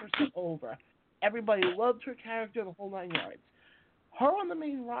 110% over. Everybody loved her character, the whole 9 yards. Her on the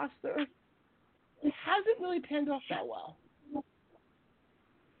main roster, it hasn't really panned off that well.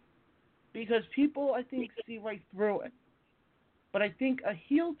 Because people, I think, see right through it. But I think a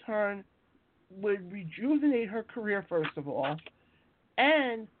heel turn would rejuvenate her career, first of all,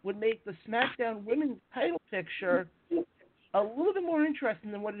 and would make the SmackDown Women's title picture a little bit more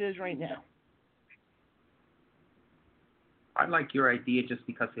interesting than what it is right now. I like your idea just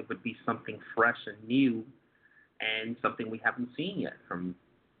because it would be something fresh and new and something we haven't seen yet from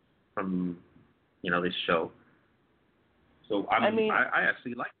this show. So I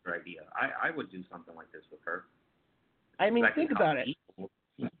actually like your idea. I would do something like this with her. Think about it.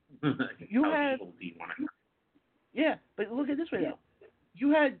 You had, yeah, but look at it this way though.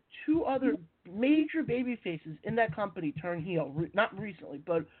 You had two other major baby faces in that company turn heel, not recently,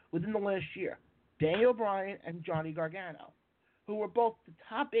 but within the last year. Daniel Bryan and Johnny Gargano, who were both the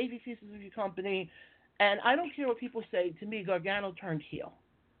top baby faces of your company. And I don't care what people say. To me, Gargano turned heel.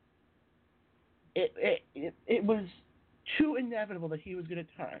 It was too inevitable that he was going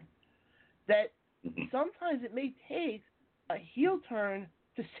to turn. That sometimes it may take a heel turn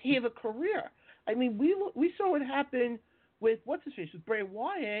to save a career. We saw what happened with what's-his-face, with Bray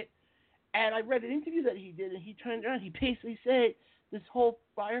Wyatt, and I read an interview that he did, and he turned around. He basically said this whole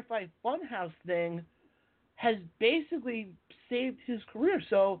Firefly Funhouse thing has basically saved his career.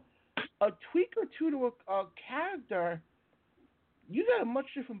 So a tweak or two to a character, you got a much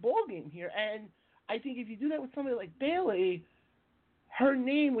different ballgame here. And I think if you do that with somebody like Bayley, her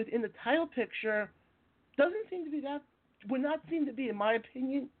name within the title picture would not seem to be, in my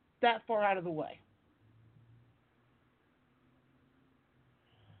opinion, that far out of the way.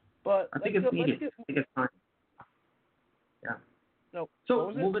 But I think it's needed. I think it's time. Yeah.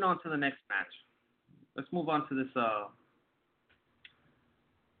 So moving on to the next match. Let's move on to this.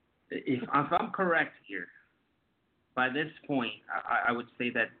 If I'm correct here, by this point, I would say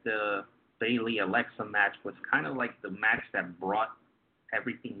that the Bayley Alexa match was kind of like the match that brought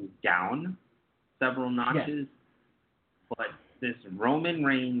everything down several notches. Yes. But this Roman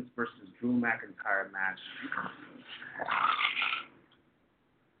Reigns versus Drew McIntyre match,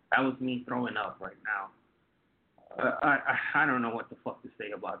 that was me throwing up right now. I don't know what the fuck to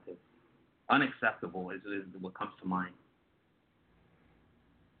say about this. Unacceptable is what comes to mind.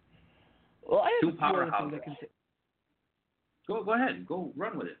 Well, I have two powerhouses. Go ahead. Go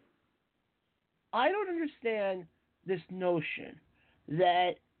run with it. I don't understand this notion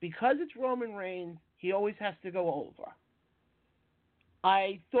that because it's Roman Reigns, he always has to go over.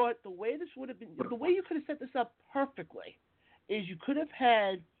 I thought the way you could have set this up perfectly is you could have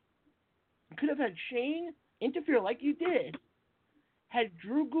had Shane interfere like you did, had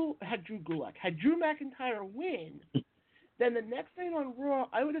Drew McIntyre win. Then the next night on Raw,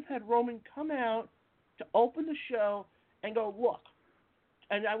 I would have had Roman come out to open the show and go, look.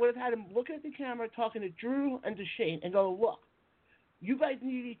 And I would have had him looking at the camera, talking to Drew and to Shane, and go, look, you guys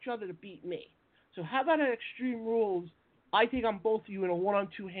need each other to beat me. So how about at Extreme Rules, I take on both of you in a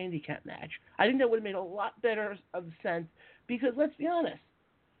 1-on-2 handicap match. I think that would have made a lot better of sense because, let's be honest,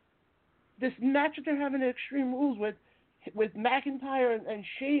 this match that they're having at Extreme Rules with McIntyre and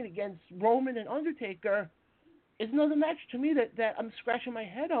Shane against Roman and Undertaker is another match to me that I'm scratching my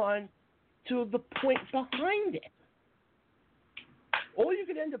head on to the point behind it. All you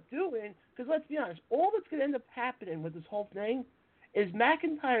could end up doing, because let's be honest, all that's going to end up happening with this whole thing is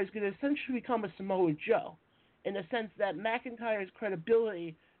McIntyre is going to essentially become a Samoa Joe in the sense that McIntyre's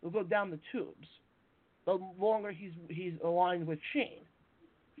credibility will go down the tubes the longer he's aligned with Shane.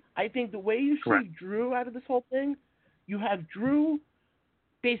 I think the way you see Drew out of this whole thing, you have Drew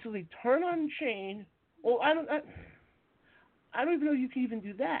basically turn on Shane. Well, I don't even know if you can even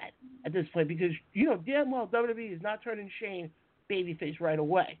do that at this point because you know damn well WWE is not turning Shane babyface right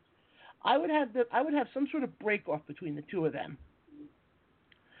away. I would have some sort of break off between the two of them,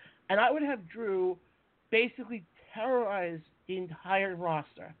 and I would have Drew basically terrorize the entire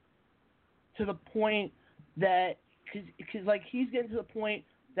roster to the point that because like he's getting to the point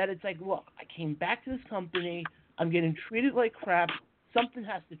that it's like, look, I came back to this company, I'm getting treated like crap, something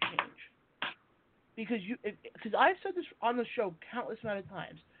has to change. Because I've said this on the show countless amount of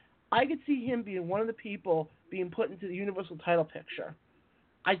times. I could see him being one of the people being put into the Universal title picture.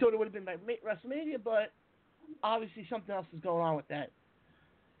 I thought it would have been by WrestleMania, but obviously something else is going on with that.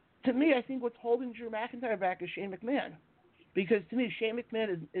 To me, I think what's holding Drew McIntyre back is Shane McMahon. Because to me, Shane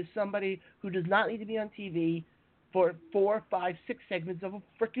McMahon is somebody who does not need to be on TV for 4, 5, 6 segments of a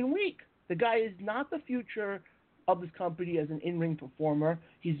freaking week. The guy is not the future of this company as an in-ring performer.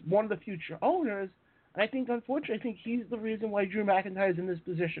 He's one of the future owners. And I think, unfortunately, he's the reason why Drew McIntyre is in this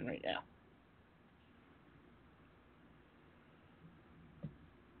position right now.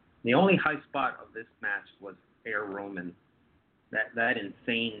 The only high spot of this match was Air Roman. That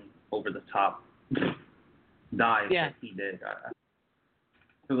insane over-the-top dive that he did.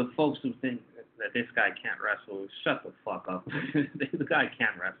 For the folks who think that this guy can't wrestle, shut the fuck up. The guy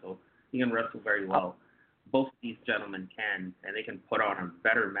can't wrestle. He can wrestle very well. Both of these gentlemen can, and they can put on a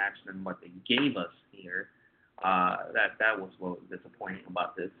better match than what they gave us here. That was what was disappointing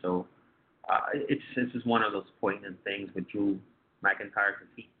about this. So this is one of those poignant things with Drew McIntyre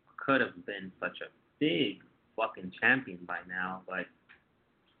because he could have been such a big fucking champion by now, but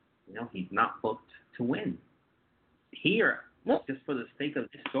you know he's not booked to win. Here, just for the sake of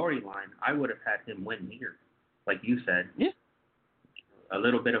this storyline, I would have had him win here, like you said. Yeah. A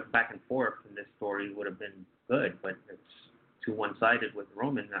little bit of back and forth in this story would have been good, but it's too one-sided with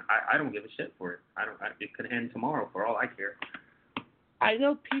Roman. I don't give a shit for it. It could end tomorrow for all I care. I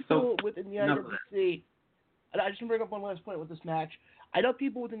know people within the IWC, and I just want to bring up one last point with this match. I know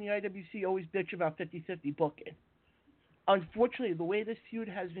people within the IWC always bitch about 50-50 booking. Unfortunately, the way this feud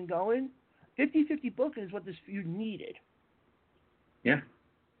has been going, 50-50 booking is what this feud needed. Yeah.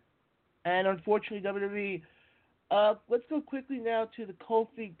 And unfortunately, WWE... let's go quickly now to the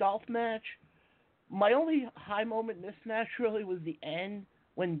Kofi Dolph match. My only high moment in this match really was the end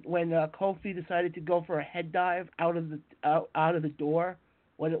when Kofi decided to go for a head dive out of the door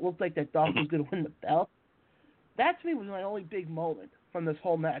when it looked like that Dolph was going to win the belt. That to me was my only big moment from this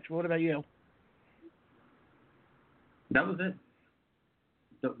whole match. What about you? That was it.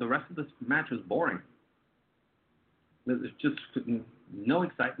 the rest of this match was boring. There's just no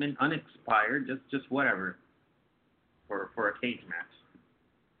excitement, uninspired, just whatever for a cage match.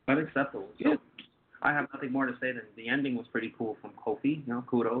 Unacceptable. So I have nothing more to say than the ending was pretty cool from Kofi.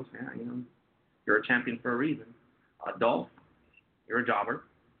 Kudos. Yeah, you're a champion for a reason. Dolph, you're a jobber.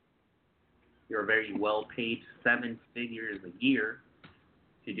 You're very well paid, 7 figures a year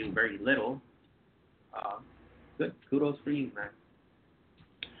to do very little. Good. Kudos for you, man.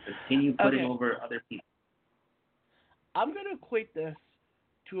 Continue putting over other people. I'm going to equate this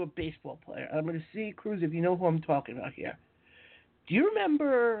to a baseball player. I'm going to see, Cruz, if you know who I'm talking about here. Do you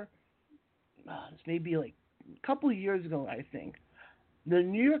remember, this may be like a couple of years ago, I think, the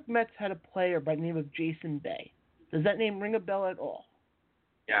New York Mets had a player by the name of Jason Bay. Does that name ring a bell at all?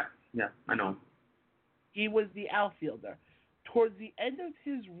 Yeah, I know. He was the outfielder. Towards the end of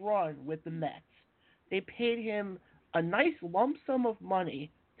his run with the Mets, they paid him a nice lump sum of money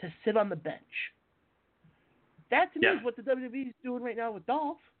to sit on the bench. That to me is what the WWE is doing right now with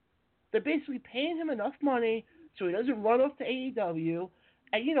Dolph. They're basically paying him enough money so he doesn't run off to AEW.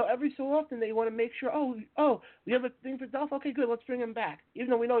 And, every so often they want to make sure, we have a thing for Dolph. Okay, good, let's bring him back. Even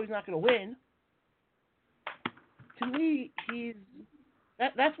though we know he's not going to win. To me,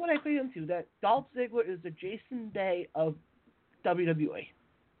 that's what I pay him to, that Dolph Ziggler is the Jason Day of WWE.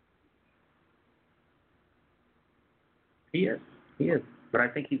 He is. But I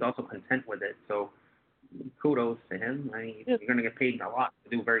think he's also content with it, so kudos to him. I mean, you're going to get paid a lot to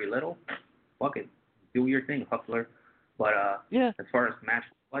do very little. Fuck it. Do your thing, hustler. But as far as match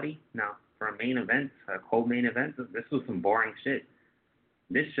quality, now, for a main event, a co-main event, this was some boring shit.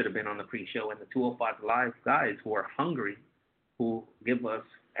 This should have been on the pre-show, and the 205 Live guys who are hungry, who give us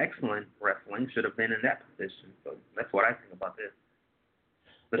excellent wrestling, should have been in that position. So that's what I think about this.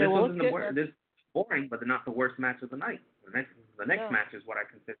 But this wasn't this boring, but not the worst match of the night. The next match is what I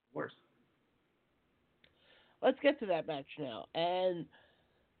consider worse. Let's get to that match now. And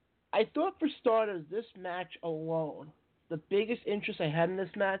I thought, for starters, this match alone, the biggest interest I had in this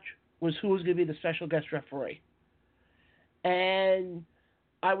match was who was going to be the special guest referee. And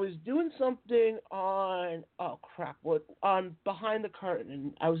I was doing something on Behind the Curtain,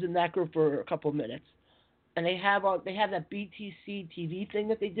 and I was in that group for a couple of minutes. And they have that BTC TV thing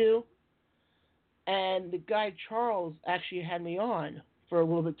that they do. And the guy Charles actually had me on for a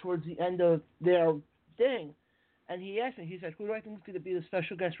little bit towards the end of their thing. And he asked me, he said, who do I think is going to be the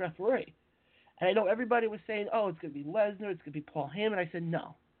special guest referee? And I know everybody was saying, it's going to be Lesnar, it's going to be Paul Heyman. I said,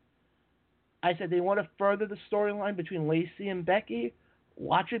 no. I said, they want to further the storyline between Lacey and Becky.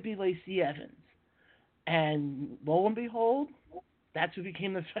 Watch it be Lacey Evans. And lo and behold, that's who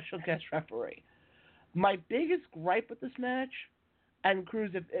became the special guest referee. My biggest gripe with this match, and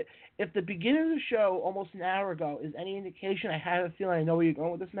Cruz, if the beginning of the show almost an hour ago is any indication, I have a feeling I know where you're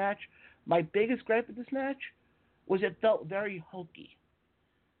going with this match. My biggest gripe with this match was it felt very hokey.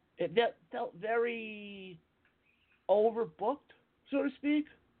 It felt very overbooked, so to speak.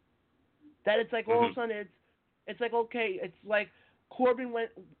 That it's like all of a sudden it's like, okay, it's like Corbin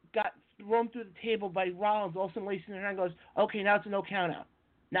got thrown through the table by Rollins. All of a sudden Lacey in her hand goes, okay, now it's a no count out.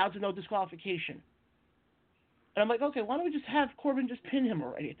 Now it's a no disqualification. And I'm like, okay, why don't we just have Corbin just pin him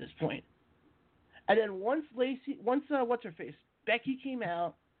already at this point? And then once what's her face, Becky came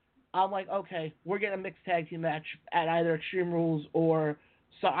out, I'm like, okay, we're getting a mixed tag team match at either Extreme Rules or.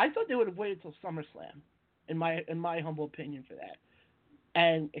 So I thought they would have waited till SummerSlam, in my humble opinion, for that,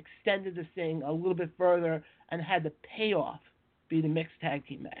 and extended this thing a little bit further and had the payoff be the mixed tag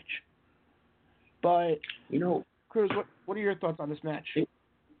team match. But Cruz, what are your thoughts on this match?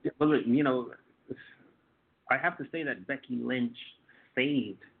 I have to say that Becky Lynch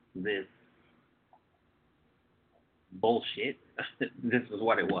saved this bullshit. This is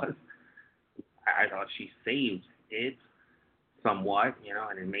what it was. I thought she saved it somewhat,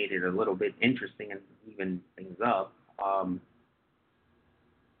 and it made it a little bit interesting and even things up.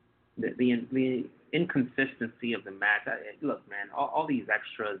 The inconsistency of the match. Look, man, all these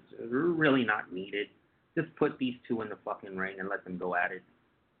extras are really not needed. Just put these two in the fucking ring and let them go at it.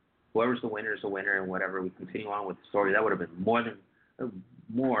 Whoever's the winner is the winner, and whatever, we continue on with the story. That would have been more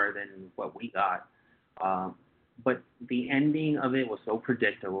than what we got. But the ending of it was so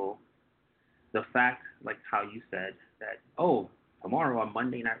predictable. The fact, like how you said, that, tomorrow on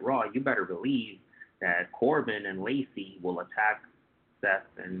Monday Night Raw, you better believe that Corbin and Lacey will attack Seth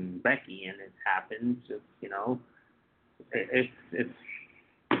and Becky, and it happens. Just, it's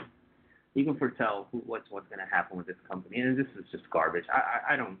you can foretell what's going to happen with this company, and this is just garbage.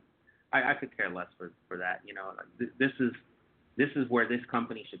 I could care less for that. This is where this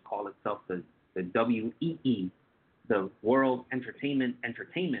company should call itself the WEE, the World Entertainment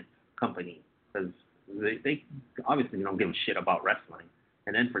Company, because they obviously don't give a shit about wrestling.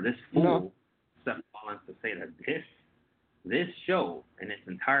 And then for this fool, Seth Rollins, to say that this show in its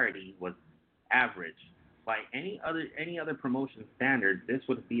entirety was average by any other promotion standard, this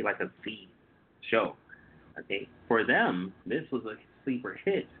would be like a C show. Okay, for them, this was a sleeper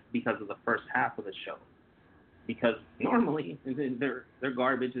hit because of the first half of the show. Because normally their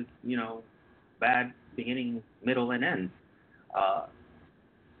garbage is bad beginning, middle, and end.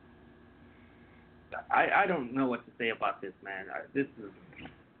 I don't know what to say about this, man.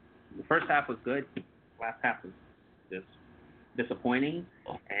 The first half was good, last half was just disappointing,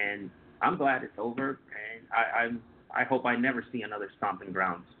 and I'm glad it's over. And I hope I never see another Stomping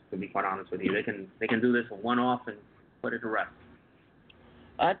Grounds. To be quite honest with you, they can do this a one-off and put it to rest.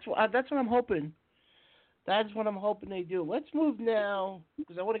 That's what I'm hoping. That's what I'm hoping they do. Let's move now,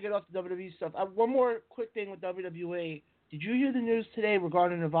 because I want to get off the WWE stuff. One more quick thing with WWE. Did you hear the news today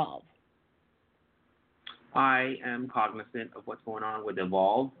regarding Evolve? I am cognizant of what's going on with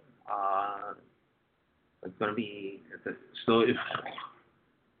Evolve. It's going to be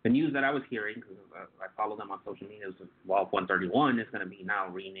the news that I was hearing, because I follow them on social media, is Evolve 131 is going to be now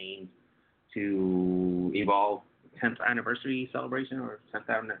renamed to Evolve 10th Anniversary Celebration or 10th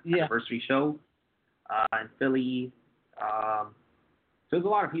Anniversary Show in Philly. So there's a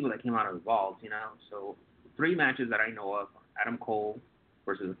lot of people that came out of Evolve, So 3 matches that I know of: Adam Cole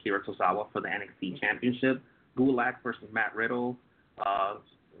versus Akira Tozawa for the NXT Championship, Gulak versus Matt Riddle.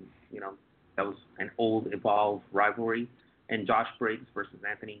 That was an old Evolve rivalry. And Josh Briggs versus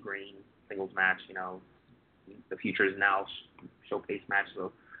Anthony Green, singles match. The Future is Now showcase match.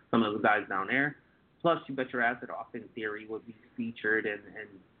 So some of the guys down there. Plus, you bet your ass that Austin Theory would be featured, and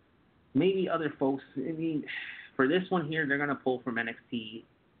maybe other folks. I mean, for this one here, they're gonna pull from NXT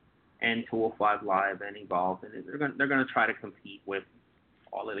and 205 Live and Evolve, and they're gonna try to compete with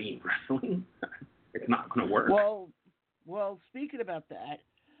All Elite Wrestling. It's not gonna work. Well, speaking about that.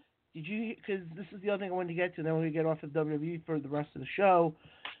 Did you? Because this is the other thing I wanted to get to. Then when we get off of WWE for the rest of the show,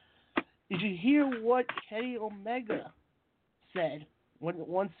 did you hear what Kenny Omega said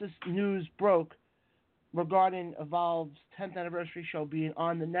once this news broke regarding Evolve's 10th anniversary show being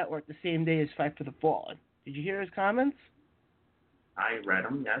on the network the same day as Fight for the Fallen? Did you hear his comments? I read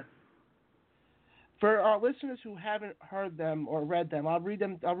them. Yes. For our listeners who haven't heard them or read them, I'll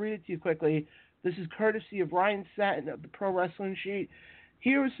read it to you quickly. This is courtesy of Ryan Satin of the Pro Wrestling Sheet.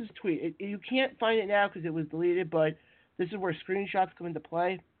 Here is his tweet. You can't find it now because it was deleted, but this is where screenshots come into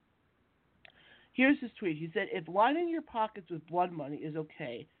play. Here's his tweet. He said, "If lining your pockets with blood money is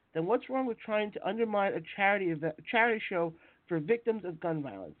okay, then what's wrong with trying to undermine a charity show for victims of gun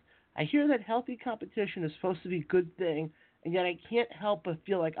violence? I hear that healthy competition is supposed to be a good thing, and yet I can't help but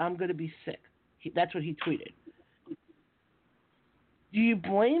feel like I'm going to be sick." That's what he tweeted. Do you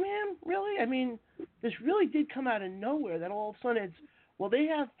blame him, really? I mean, this really did come out of nowhere, that all of a sudden it's, well, they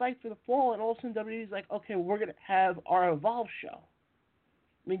have Fight for the Fall, and all of a sudden WWE's like, okay, we're going to have our Evolve show.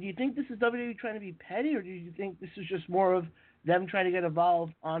 I mean, do you think this is WWE trying to be petty, or do you think this is just more of them trying to get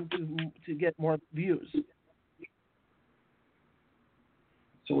Evolve on to get more views?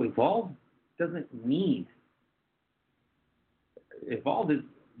 So Evolve doesn't need. Evolve is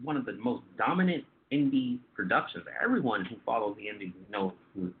one of the most dominant indie productions. Everyone who follows the indie knows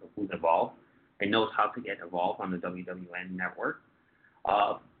who's Evolve and knows how to get Evolve on the WWN network.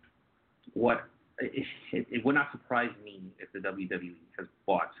 It would not surprise me if the WWE has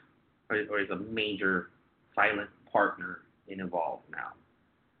bought or is a major silent partner in Evolve now.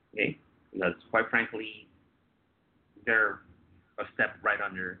 Okay? Because quite frankly, they're a step right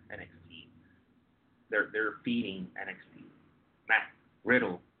under NXT. They're feeding NXT. Matt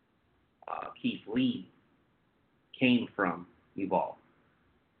Riddle, Keith Lee came from Evolve.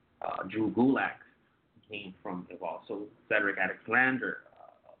 Drew Gulak came from Evolve. So Cedric Alexander,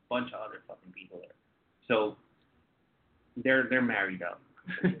 a bunch of other fucking people there. So they're married up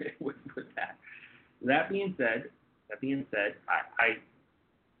with that. That being said, I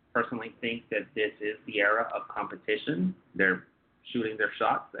personally think that this is the era of competition. They're shooting their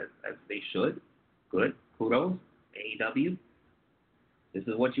shots as they should. Good. Kudos. AEW. This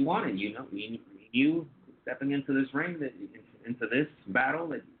is what you wanted. You stepping into this ring, into this battle,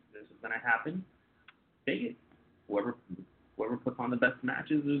 that this is going to happen. Take it. Whoever puts on the best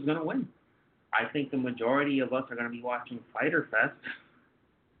matches is going to win. I think the majority of us are going to be watching Fyter Fest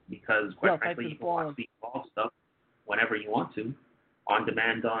because, quite frankly, you can watch the Evolve stuff whenever you want to, on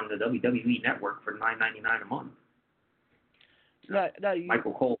demand on the WWE Network for $9.99 a month.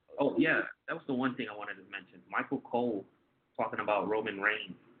 Michael Cole. Oh yeah, that was the one thing I wanted to mention. Michael Cole talking about Roman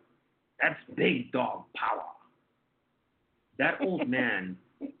Reigns. That's big dog power. that old man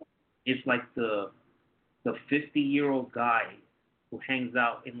is like the 50-year-old guy who hangs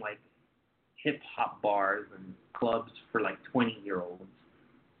out in like hip hop bars and clubs for like 20-year-olds.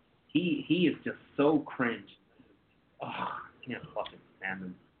 He is just so cringe. Oh, I can't fucking stand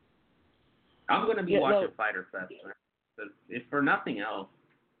him. I'm gonna be watching Fyter Fest, because if for nothing else,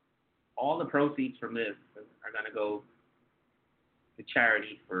 all the proceeds from this are gonna go to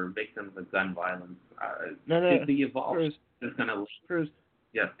charity for victims of gun violence. The Evolve is gonna. Cruz,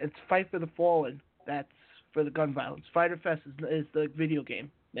 yes, it's Fight for the Fallen. That's for the gun violence. Fyter Fest is the video game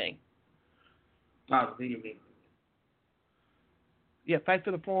thing. Oh, the video game. Yeah, Fight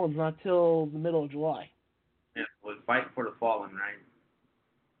for the Fallen's not till the middle of July. Yeah, it was Fight for the Fallen, right?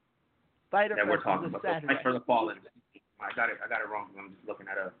 Fyter that Fest we're talking is about. Saturday. Fight for the Fallen. I got it wrong. I'm just looking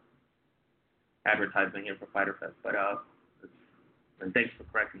at a advertisement here for Fyter Fest. But and thanks for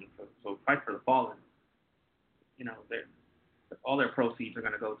correcting me. So Fight for the Fallen, you know, all their proceeds are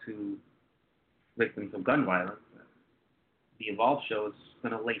going to go to victims of gun violence. The Evolve show is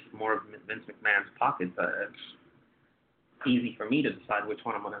going to lace more of Vince McMahon's pockets. It's easy for me to decide which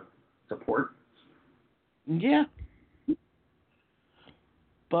one I'm going to support. Yeah.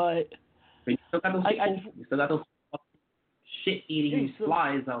 But you still got those people. You still got those shit-eating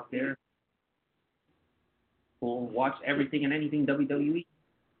flies out there who'll watch everything and anything WWE.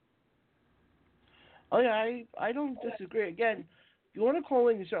 Oh, yeah, I don't disagree. Again, if you want to call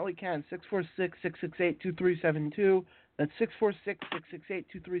in, you certainly can. 646-668-2372. That's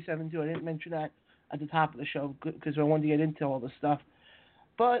 646-668-2372. I didn't mention that at the top of the show because I wanted to get into all this stuff.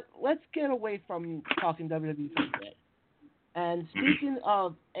 But let's get away from talking WWE for a bit. And speaking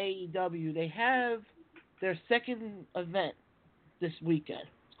of AEW, they have their second event this weekend.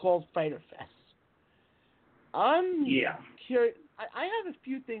 It's called Fyter Fest. I'm curious. I have a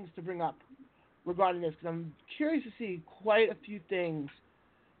few things to bring up regarding this because I'm curious to see quite a few things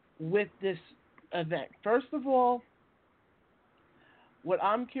with this event. First of all, what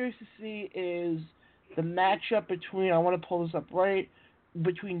I'm curious to see is the matchup between, I want to pull this up right,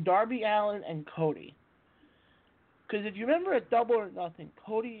 between Darby Allin and Cody. Because if you remember at Double or Nothing,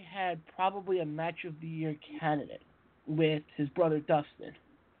 Cody had probably a Match of the Year candidate with his brother Dustin.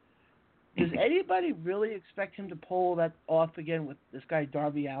 Does anybody really expect him to pull that off again with this guy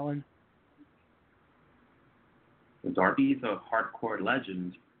Darby Allin? Darby's a hardcore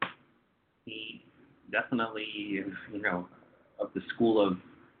legend. He definitely is, you know, of the school of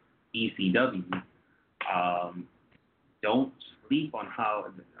ECW. Don't sleep on how,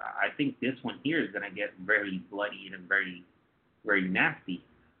 I think this one here is going to get very bloody and very, very nasty.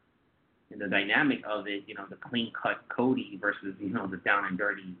 And the dynamic of it, you know, the clean-cut Cody versus, you know, the down and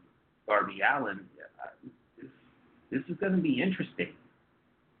dirty Darby Allin, this is going to be interesting.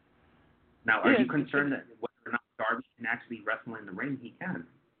 Now, are you concerned that whether or not Darby can actually wrestle in the ring? He can.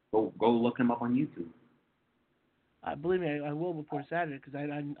 Go look him up on YouTube. Believe me, I will before Saturday because I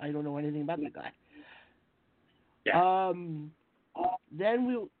don't know anything about that guy. Yeah. Then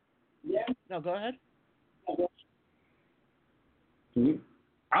we'll. Yeah. No, go ahead. You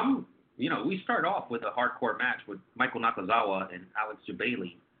know, we start off with a hardcore match with Michael Nakazawa and Alex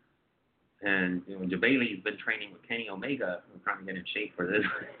Jabali. And, you know, Jabali's been training with Kenny Omega. I'm trying to get in shape for this.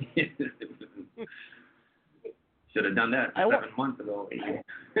 Should have done that 7 months ago.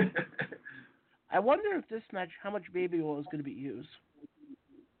 I wonder if this match, how much baby oil is going to be used.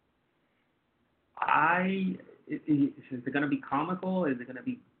 Is it going to be comical? Is it going to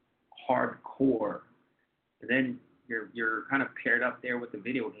be hardcore? And then you're kind of paired up there with the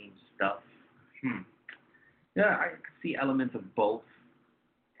video game stuff. Yeah, I see elements of both.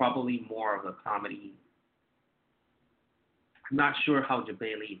 Probably more of a comedy. I'm not sure how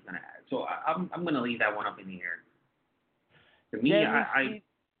Jabali is going to act. So I'm going to leave that one up in the air. To me, I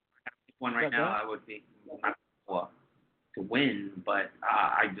one right now, I would be not to win, but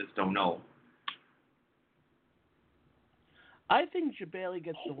I just don't know. I think Jabali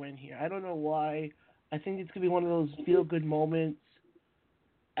gets the win here. I don't know why. I think it's going to be one of those feel-good moments.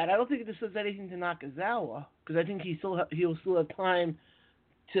 And I don't think this does anything to Nakazawa, because I think he'll still have time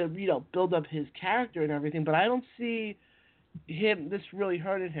to, you know, build up his character and everything. But I don't see this really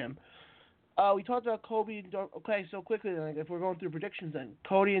hurting him. We talked about Kobe and Darby. Okay, so quickly, then, if we're going through predictions then.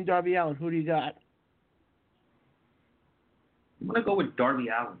 Cody and Darby Allin, who do you got? I'm going to go with Darby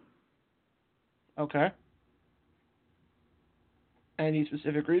Allin. Okay. Any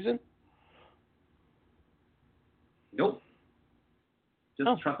specific reason? Nope.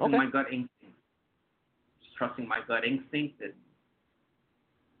 Just trusting my gut instinct. Just trusting my gut instinct that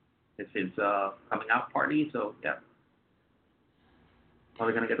it's his coming out party, so yeah.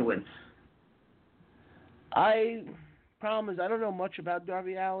 Probably going to get the win. problem is I don't know much about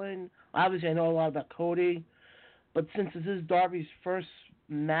Darby Allin. Obviously, I know a lot about Cody, but since this is Darby's first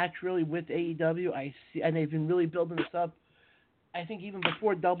match really with AEW, I see, and they've been really building this up. I think even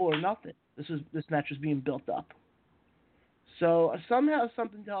before Double or Nothing, this match was being built up. So somehow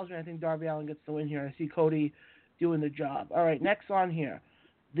something tells me I think Darby Allin gets the win here. I see Cody doing the job. All right, next on here,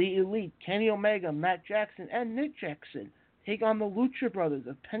 the Elite, Kenny Omega, Matt Jackson, and Nick Jackson take on the Lucha Brothers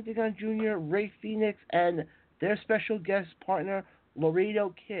of Pentagon Jr., Ray Phoenix, and their special guest partner,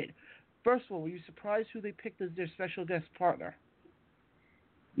 Laredo Kid. First of all, were you surprised who they picked as their special guest partner?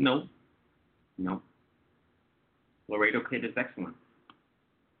 No. Laredo Kid is excellent.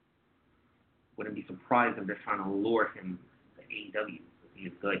 Wouldn't be surprised if they're trying to lure him to AEW. He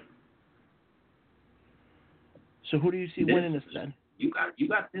is good. So who do you see winning this then? You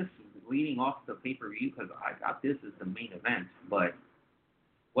got this leading off the pay-per-view because I got this as the main event, but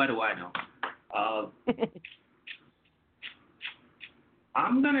what do I know?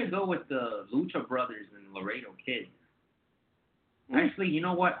 I'm going to go with the Lucha Brothers and Laredo Kid. Actually, you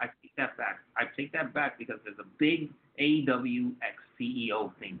know what? I take that back. I take that back because there's a big AEW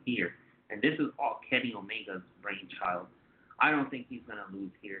ex-CEO thing here, and this is all Kenny Omega's brainchild. I don't think he's going to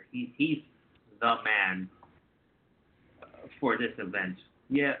lose here. He's the man for this event.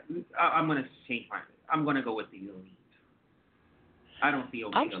 Yeah, I'm going to change I'm going to go with the Elite. I don't see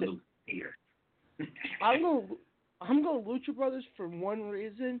Omega lose here. I'm going Lucha Brothers for one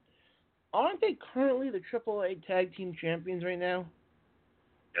reason. Aren't they currently the AAA Tag Team Champions right now?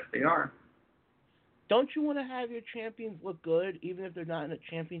 Yes, they are. Don't you want to have your champions look good, even if they're not in a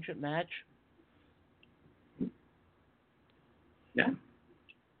championship match? Yeah.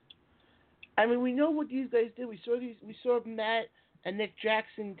 I mean, we know what these guys did. We saw Matt and Nick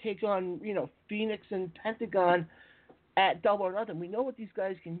Jackson take on, Phoenix and Pentagon at Double or Nothing. We know what these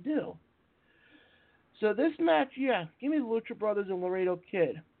guys can do. So this match, give me the Lucha Brothers and Laredo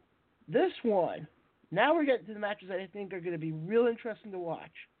Kid. This one, now we're getting to the matches that I think are going to be real interesting to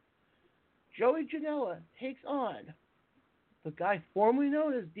watch. Joey Janela takes on the guy formerly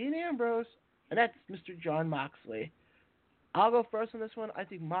known as Dean Ambrose, and that's Mr. Jon Moxley. I'll go first on this one. I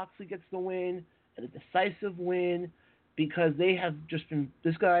think Moxley gets the win, and a decisive win, because they have just been.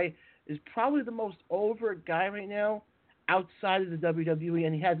 This guy is probably the most over guy right now outside of the WWE,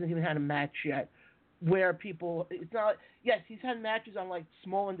 and he hasn't even had a match yet. Where people, it's not. Yes, he's had matches on like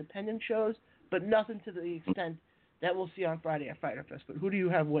small independent shows, but nothing to the extent that we'll see on Friday at Fyter Fest. But who do you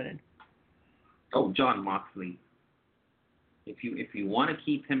have winning? Oh, Jon Moxley. If you want to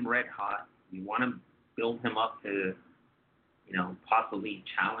keep him red hot, you want to build him up to, possibly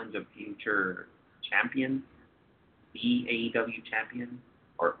challenge a future champion, be AEW champion,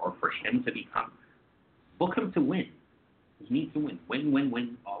 or for him to become, book him to win. He needs to win.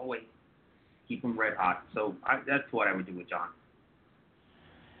 Win, all the way. Keep him red hot. So that's what I would do with Jon.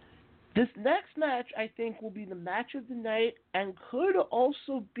 This next match, I think, will be the match of the night and could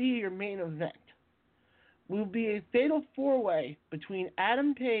also be your main event. Will be a fatal four-way between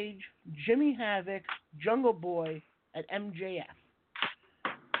Adam Page, Jimmy Havoc, Jungle Boy, and MJF.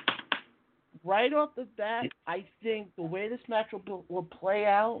 Right off the bat, I think the way this match will play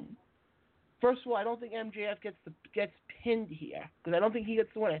out. First of all, I don't think MJF gets pinned here because I don't think he gets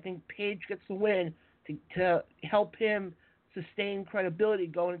the win. I think Page gets the win to help him sustain credibility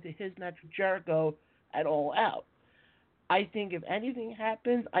going into his match with Jericho at All Out. I think if anything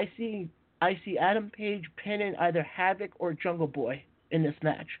happens, I see Adam Page pinning either Havoc or Jungle Boy in this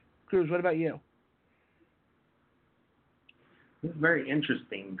match. Cruz, what about you? It's very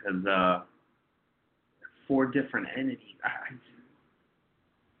interesting because 4 different entities.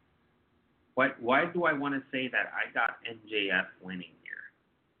 Why do I want to say that I got MJF winning here?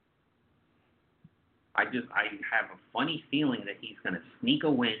 I have a funny feeling that he's going to sneak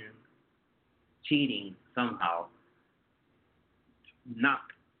a win, cheating somehow, not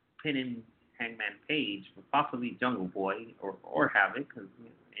pinning Hangman Page, but possibly Jungle Boy or Havoc, because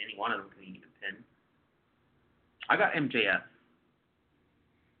any one of them can get a pin. I got MJF.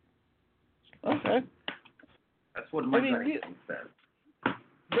 Okay. That's what my gut says.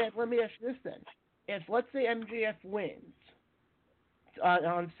 Then let me ask you this then. If, let's say, MJF wins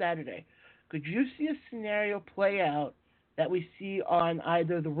on Saturday, could you see a scenario play out that we see on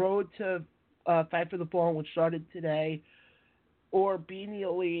either the road to Fight for the Fallen, which started today, or Being the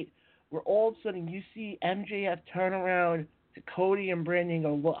Elite, where all of a sudden you see MJF turn around to Cody and Brandon and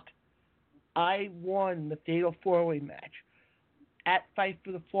go, look, I won the Fatal 4-Way match. At Fight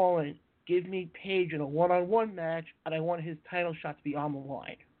for the Fallen, give me Page in a one-on-one match, and I want his title shot to be on the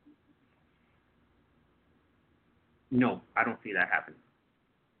line. No, I don't see that happening.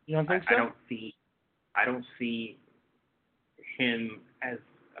 You don't think so? I don't see him as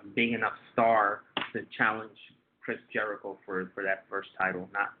a big enough star to challenge Chris Jericho for that first title.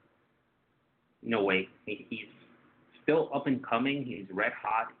 No way. He's still up and coming. He's red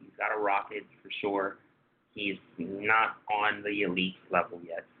hot. He's got a rocket for sure. He's not on the elite level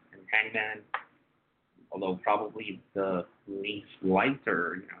yet. And Hangman, although probably the least liked,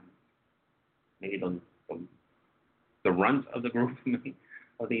 or maybe the runt of the group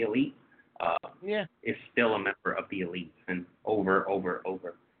of the elite, is still a member of the elite, and over.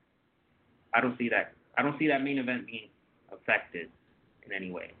 I don't see that main event being affected in any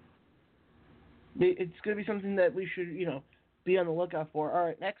way. It's going to be something that we should, be on the lookout for. All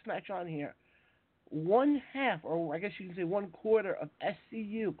right, next match on here. One half, or I guess you can say 1/4 of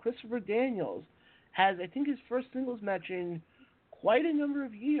SCU, Christopher Daniels, has, I think, his first singles match in quite a number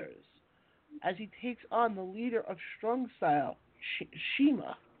of years as he takes on the leader of Strong Style,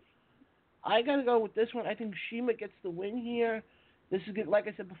 Shima. I got to go with this one. I think Shima gets the win here. This is good. Like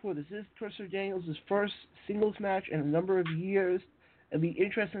I said before, this is Christopher Daniels' first singles match in a number of years. It'll be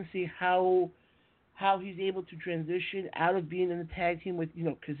interesting to see how he's able to transition out of being in the tag team with,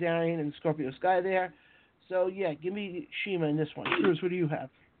 Kazarian and Scorpio Sky there. So, yeah, give me Shima in this one. Bruce, what do you have?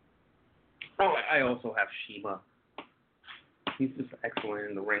 Oh, I also have Shima. He's just excellent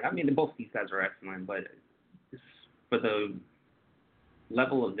in the ring. I mean, both these guys are excellent, but for the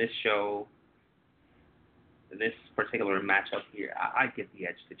level of this show, this particular matchup here, I give the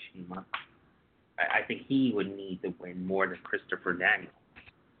edge to Shima. I think he would need the win more than Christopher Daniels.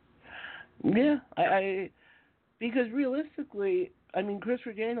 Yeah, because realistically, I mean,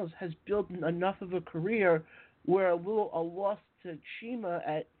 Christopher Daniels has built enough of a career where a loss to Shima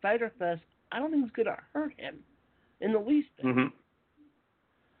at Fyter Fest, I don't think it's going to hurt him in the least bit. Mm-hmm.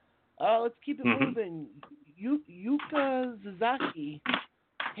 Let's keep it moving. Yuka Sasaki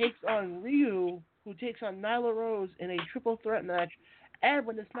takes on Ryu, who takes on Nyla Rose in a triple threat match. And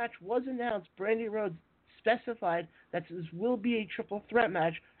when this match was announced, Brandy Rhodes specified that this will be a triple threat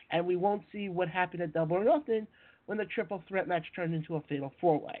match, and we won't see what happened at Double or Nothing when the triple threat match turned into a fatal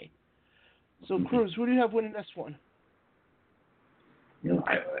four-way. So, Cruz, who do you have winning this one?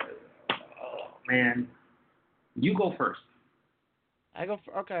 Man, you go first. I go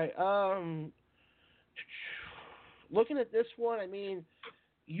for, okay. Looking at this one, I mean,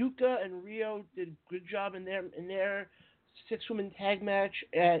 Yuka and Rio did a good job in their six-woman tag match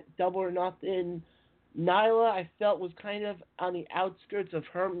at Double or Nothing. Nyla, I felt, was kind of on the outskirts of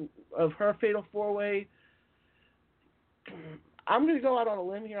her fatal four-way. I'm going to go out on a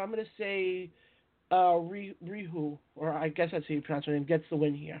limb here. I'm going to say Rihu, or I guess that's how you pronounce her name, gets the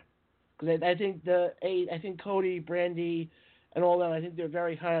win here. Because I think Cody, Brandy, and all that, I think they're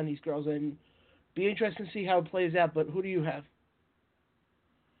very high on these girls, and be interesting to see how it plays out. But who do you have?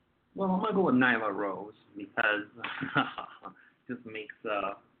 Well, I'm going to go with Nyla Rose because it just makes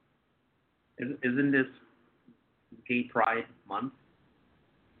isn't this Gay Pride Month?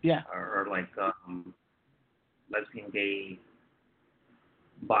 Yeah. Or like lesbian, gay,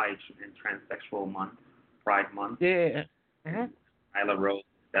 bi, and transsexual month, Pride Month. Yeah. Mm-hmm. Nyla Rose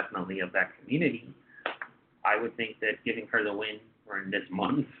is definitely of that community. I would think that giving her the win in this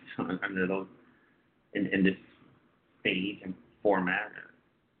month, under those, in this stage and format,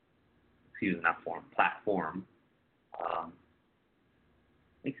 platform,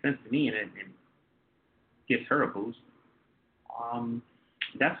 makes sense to me, and it gives her a boost.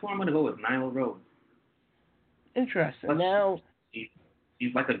 That's why I'm going to go with Nyla Rose. Interesting. But now,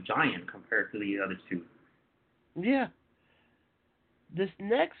 she's like a giant compared to the other two. Yeah. This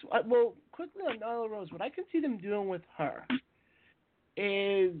next, well, quickly on Nyla Rose, what I can see them doing with her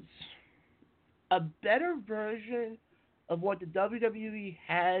is a better version of what the WWE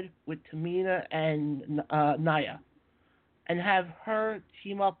had with Tamina and Nia, and have her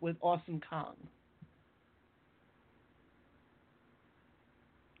team up with Awesome Kong.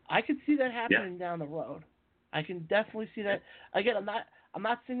 I could see that happening down the road. I can definitely see that. Again, I'm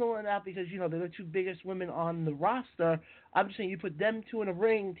not singling it out because they're the two biggest women on the roster. I'm just saying you put them two in a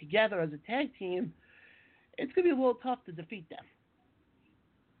ring together as a tag team, it's gonna be a little tough to defeat them.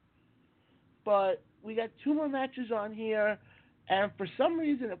 But we got two more matches on here, and for some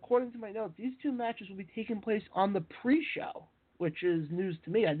reason, according to my notes, these two matches will be taking place on the pre-show, which is news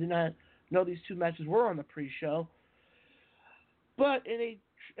to me. I did not know these two matches were on the pre-show. But in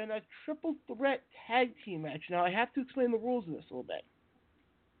a triple threat tag team match, now I have to explain the rules of this a little bit.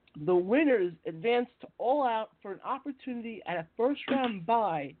 The winners advance to All Out for an opportunity at a first-round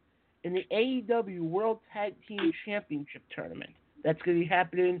bye in the AEW World Tag Team Championship Tournament. That's going to be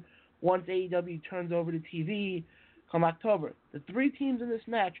happening once AEW turns over to TV come October. The three teams in this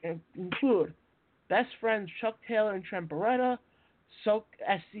match include best friends Chuck Taylor and Trent Beretta, So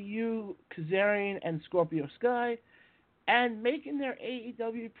SCU, Kazarian, and Scorpio Sky, and making their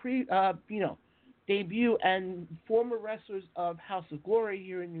AEW debut and former wrestlers of House of Glory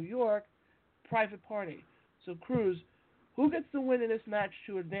here in New York, Private Party. So Cruz, who gets the win in this match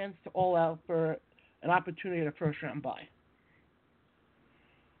to advance to All Out for an opportunity at a first round bye?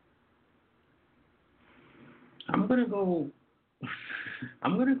 I'm gonna go.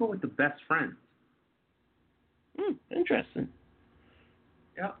 I'm gonna go with the Best Friends. Interesting.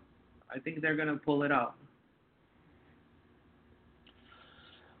 Yeah, I think they're gonna pull it out.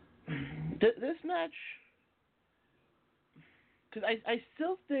 This match, because I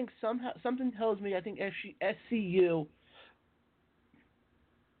still think somehow something tells me I think SCU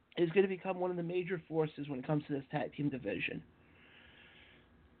is going to become one of the major forces when it comes to this tag team division.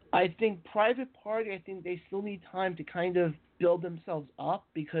 I think Private Party, I think they still need time to kind of build themselves up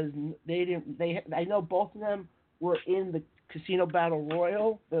because I know both of them were in the Casino Battle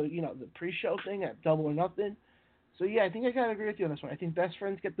Royal, the pre-show thing at Double or Nothing. So yeah, I think I gotta agree with you on this one. I think Best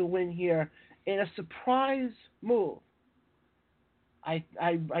Friends get the win here in a surprise move. I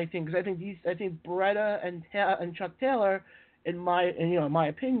think Beretta and Chuck Taylor, in my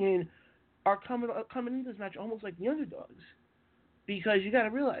opinion, are coming into this match almost like the underdogs, because you got to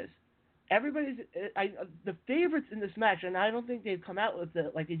realize the favorites in this match, and I don't think they've come out with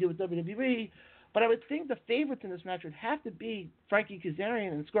it like they do with WWE, but I would think the favorites in this match would have to be Frankie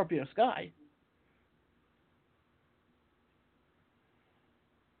Kazarian and Scorpio Sky.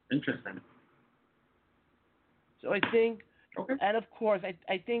 Interesting. So I think, okay. And of course,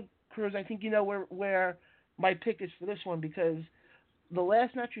 I think, Cruz, I think you know where my pick is for this one, because the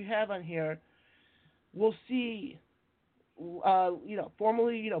last match you have on here, we'll see,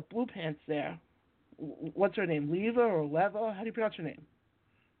 formerly, Blue Pants there. What's her name? Leva or Leva? How do you pronounce her name?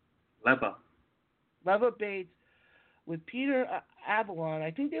 Leva. Leva Bates with Peter Avalon.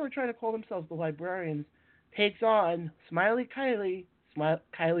 I think they were trying to call themselves the Librarians. Takes on Smiley Kylie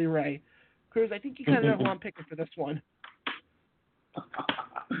Ray. Cruz, I think you kind of know who I'm picking for this one.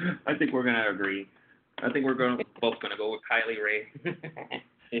 I think we're gonna agree. I think we're both gonna go with Kylie Ray.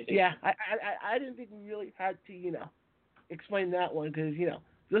 Yeah, I didn't think we really had to explain that one, because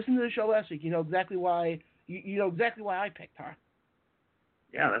listen to the show last week. You know exactly why. You know exactly why I picked her.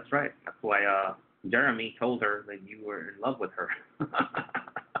 Yeah, that's right. That's why Jeremy told her that you were in love with her.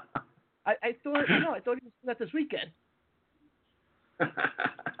 I thought he was doing that this weekend.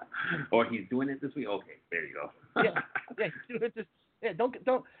 Or he's doing it this week. Okay, there you go. yeah, he's doing it this. Yeah, don't.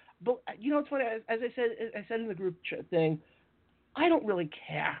 But it's funny. As I said in the group chat thing, I don't really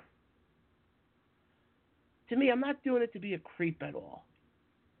care. To me, I'm not doing it to be a creep at all.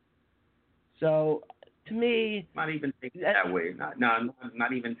 So, to me, not even taking it that way.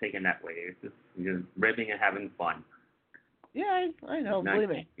 Not even taking that way. It's just ribbing and having fun. Yeah, I know.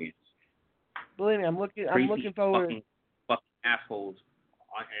 Believe me, I'm looking forward. Fucking assholes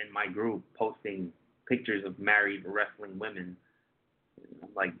in my group posting pictures of married wrestling women. I'm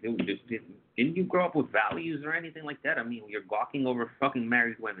like, dude, didn't you grow up with values or anything like that? I mean, you're gawking over fucking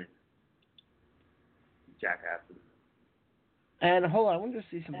married women. Jackasses. And hold on, I want to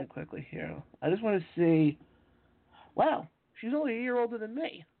see something quickly here. I just want to see. Wow, she's only a year older than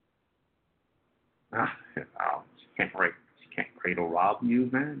me. Oh, she can't cradle rob you,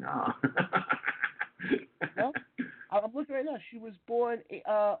 man. Oh. Well, I'm looking right now. She was born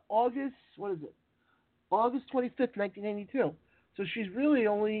August 25th, 1992. So she's really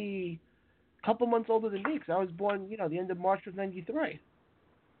only a couple months older than me, because I was born, the end of March of 93.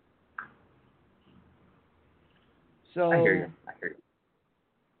 So, I hear you.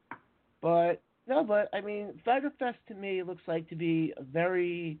 But I mean, Fyter Fest to me looks like to be a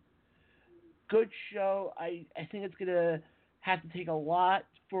very good show. I think it's going to have to take a lot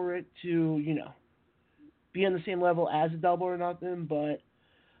for it to, be on the same level as a Double or Nothing, but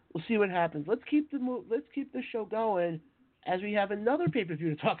we'll see what happens. Let's keep the show going, as we have another pay-per-view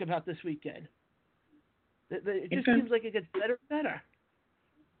to talk about this weekend. It just seems like it gets better and better.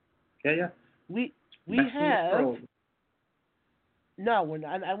 Yeah. We have. No, we're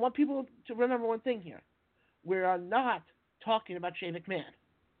not. I want people to remember one thing here. We are not talking about Shane McMahon.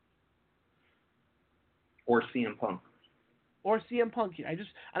 Or CM Punk here.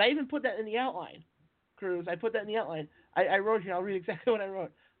 I even put that in the outline, Cruz. I put that in the outline. I wrote here. I'll read exactly what I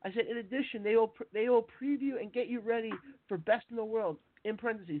wrote. I said, in addition, they will preview and get you ready for Best in the World, in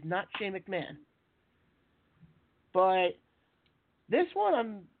parentheses, not Shane McMahon. But this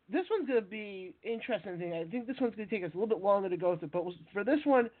one's going to be interesting. I think this one's going to take us a little bit longer to go through. But for this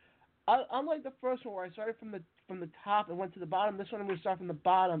one, unlike the first one where I started from the top and went to the bottom, this one I'm going to start from the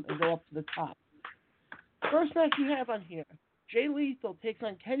bottom and go up to the top. First match you have on here, Jay Lethal takes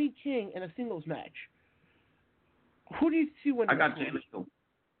on Kenny King in a singles match. Who do you see winning? I got Jay Lethal.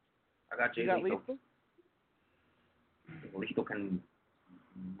 You got Lethal? Lethal can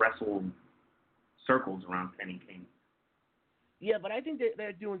wrestle circles around Kenny King. Yeah, but I think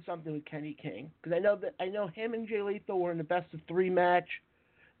they're doing something with Kenny King because I know him and Jay Lethal were in the best of 3 match.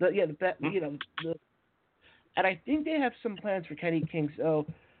 And I think they have some plans for Kenny King. So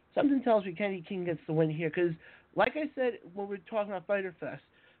something tells me Kenny King gets the win here because, like I said when we were talking about Fyter Fest,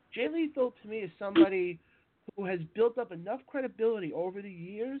 Jay Lethal to me is somebody who has built up enough credibility over the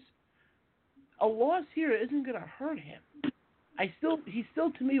years. A loss here isn't going to hurt him. He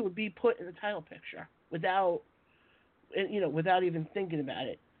still to me would be put in the title picture without even thinking about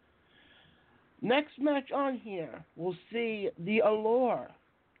it. Next match on here, we'll see the Allure,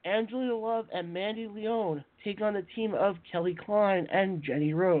 Angelina Love and Mandy Leone take on the team of Kelly Klein and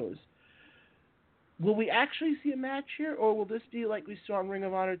Jenny Rose. Will we actually see a match here, or will this be like we saw on Ring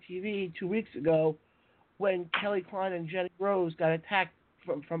of Honor TV 2 weeks ago when Kelly Klein and Jenny Rose got attacked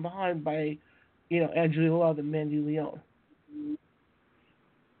from behind by, Angelina Love and Mandy Leone?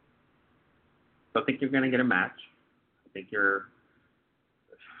 I think you're going to get a match. I think you're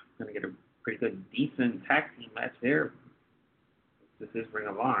going to get a pretty good, decent tag team match there. This is Ring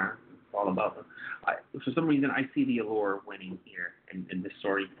of Honor. It's all about them. For some reason, I see the Allure winning here, and this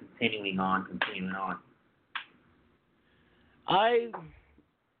story continuing on. I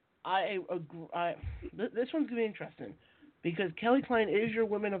agree. This one's gonna be interesting because Kelly Klein is your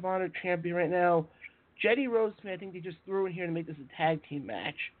Women of Honor champion right now. Jenny Rose, I think they just threw in here to make this a tag team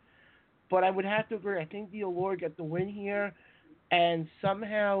match. But I would have to agree. I think the Allure get the win here, and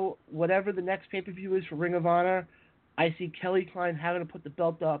somehow whatever the next pay-per-view is for Ring of Honor, I see Kelly Klein having to put the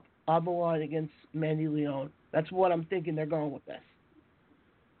belt up on the line against Mandy Leone. That's what I'm thinking they're going with this.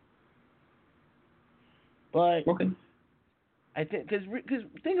 But okay. I think because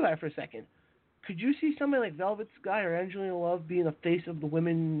think about it for a second. Could you see somebody like Velvet Sky or Angelina Love being the face of the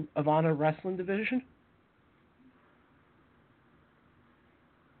Women of Honor wrestling division?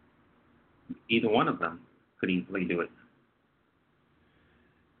 Either one of them could easily do it.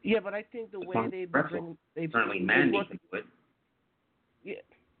 Yeah, but I think the way they've been bringing... Certainly Mandy can do it. Yeah,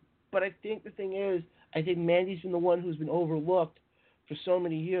 but I think the thing is, I think Mandy's been the one who's been overlooked for so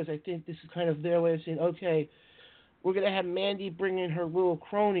many years. I think this is kind of their way of saying, okay, we're going to have Mandy bring in her little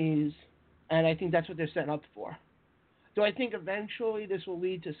cronies, and I think that's what they're setting up for. Do I think eventually this will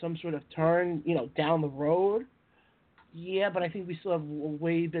lead to some sort of turn, down the road? Yeah, but I think we still have a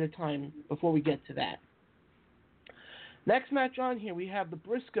way bit of time before we get to that. Next match on here, we have the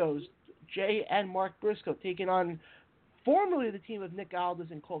Briscoes, Jay and Mark Briscoe, taking on formerly the team of Nick Aldis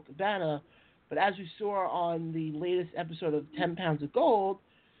and Colt Cabana, but as we saw on the latest episode of 10 Pounds of Gold,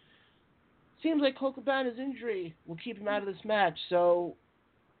 seems like Colt Cabana's injury will keep him out of this match. So,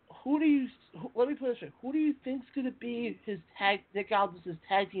 let me put it this way: who do you think's going to be Nick Aldis'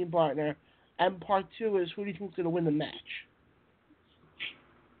 tag team partner? And part 2 is, who do you think's going to win the match?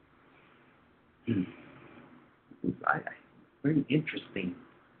 Very interesting.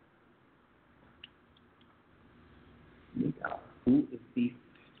 Who is the...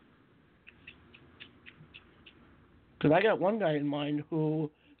 Because I got one guy in mind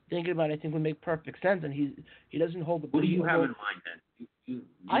who, thinking about it, I think would make perfect sense, and he doesn't hold the... Who do you have in mind, then?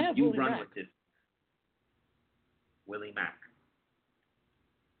 I have Willie run Mack. with this. Willie Mack.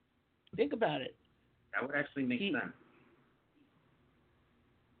 Think about it. That would actually make sense.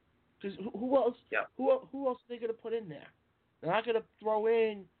 Because who else? Yeah. Who else are they going to put in there? They're not going to throw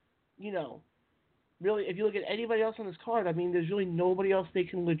in, really. If you look at anybody else on this card, I mean, there's really nobody else they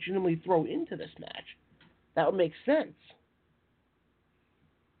can legitimately throw into this match. That would make sense.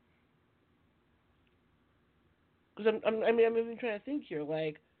 Because I'm even trying to think here.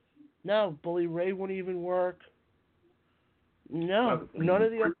 Like, no, Bully Ray wouldn't even work. No, none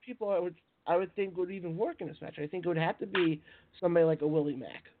of the other people I would think would even work in this match. I think it would have to be somebody like a Willie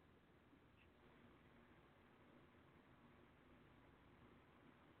Mack.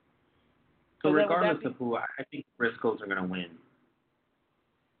 So regardless of who, I think Briscoes are going to win.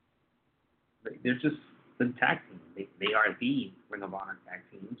 They're just the tag team. They are the Ring of Honor tag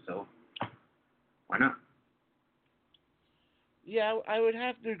team, so why not? Yeah, I would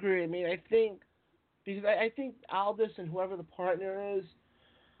have to agree. I mean, I think Aldis and whoever the partner is,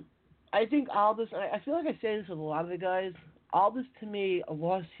 I think Aldis, and I feel like I say this with a lot of the guys, Aldis to me, a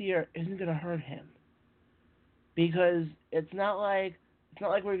loss here isn't going to hurt him. Because it's not like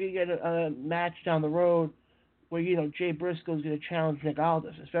we're going to get a match down the road where, Jay Briscoe's going to challenge Nick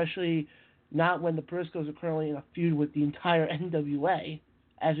Aldis, especially not when the Briscoes are currently in a feud with the entire NWA,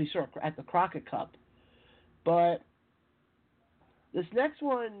 as we saw at the Crockett Cup. But This next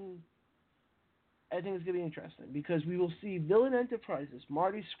one, I think, is going to be interesting because we will see Villain Enterprises,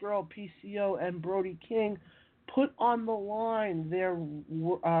 Marty Scurll, PCO, and Brody King put on the line their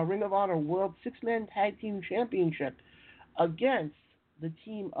Ring of Honor World Six-Man Tag Team Championship against the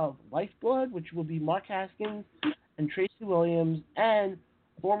team of Lifeblood, which will be Mark Haskins and Tracy Williams, and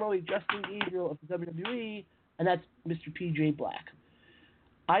formerly Justin Gabriel of the WWE, and that's Mr. PJ Black.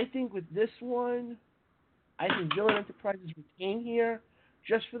 I think with this one, I think Villain Enterprises retain here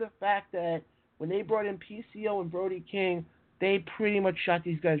just for the fact that when they brought in PCO and Brody King, they pretty much shot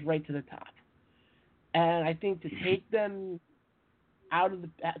these guys right to the top. And I think to take them to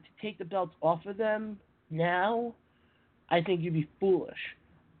take the belts off of them now, I think you'd be foolish.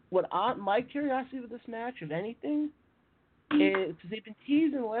 My curiosity with this match, if anything, is because they've been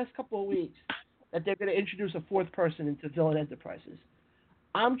teased in the last couple of weeks that they're going to introduce a fourth person into Villain Enterprises.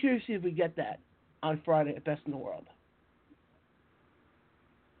 I'm curious to see if we get that on Friday at Best in the World.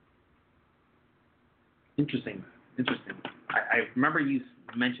 Interesting. I remember you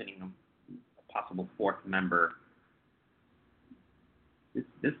mentioning a possible fourth member. This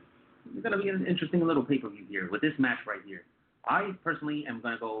is going to be an interesting little pay-per-view here with this match right here. I personally am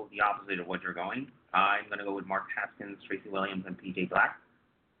going to go the opposite of what you're going. I'm going to go with Mark Haskins, Tracy Williams, and PJ Black.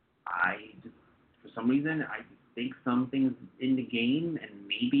 For some reason, I think something's in the game, and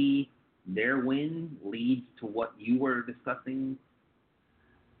maybe their win leads to what you were discussing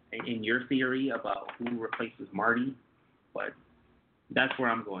in your theory about who replaces Marty. But that's where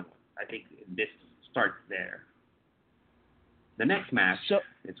I'm going with. I think this starts there. The next match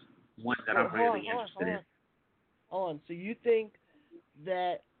is one that I'm really interested in. Hold on. So you think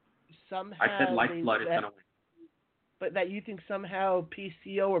that somehow I said Lifeblood is going to win. But that you think somehow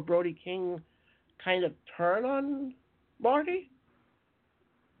PCO or Brody King kind of turn on Marty?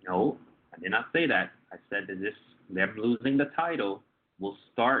 No, I did not say that. I said that them losing the title will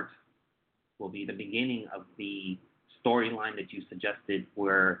be the beginning of the storyline that you suggested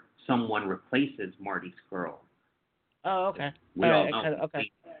where someone replaces Marty Scurll. Oh, okay. We all know.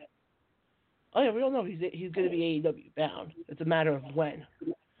 Okay. Oh, yeah, we all know he's going to be AEW bound. It's a matter of when.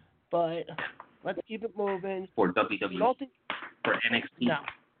 But let's keep it moving. For WWE. For NXT.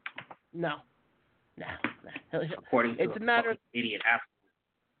 No. According to it's a matter of idiot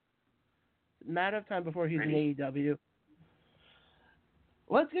matter of time before he's in AEW.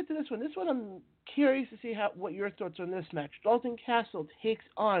 Let's get to this one. This one I'm curious to see what your thoughts on this match. Dalton Castle takes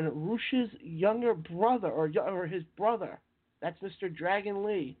on Rush's younger brother, or his brother. That's Mr. Dragon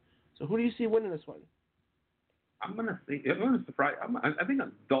Lee. So who do you see winning this one? I'm going to surprise. I think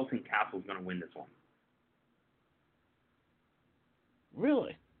Dalton Castle's going to win this one.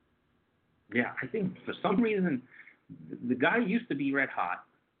 Really? Yeah, I think for some reason the guy used to be red hot.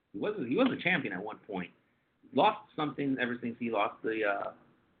 He was a champion at one point. Lost something ever since he lost the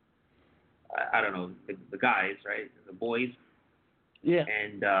I don't know, the guys, right? The boys. Yeah.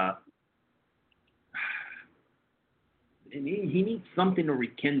 And he needs something to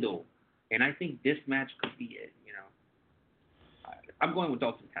rekindle, and I think this match could be it. I'm going with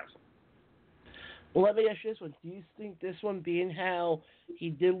Dalton Castle. Well, let me ask you this one. Do you think this one, being how he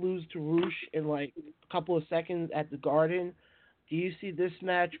did lose to Rush in like a couple of seconds at the Garden, do you see this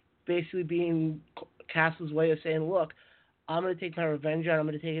match basically being Castle's way of saying, look, I'm going to take my revenge out, I'm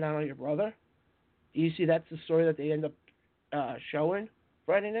going to take it out on your brother? Do you see that's the story that they end up showing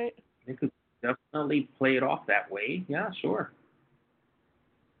Friday night? They could definitely play it off that way. Yeah, sure.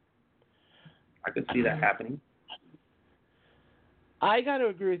 I could see that happening. I got to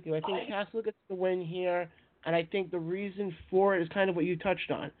agree with you. I think Castle gets the win here, and I think the reason for it is kind of what you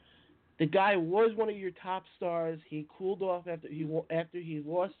touched on. The guy was one of your top stars. He cooled off after he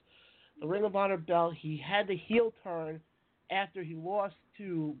lost the Ring of Honor belt. He had the heel turn after he lost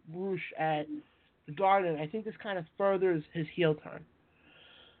to Rush at the Garden. I think this kind of furthers his heel turn.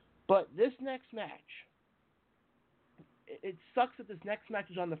 But this next match, it sucks that this next match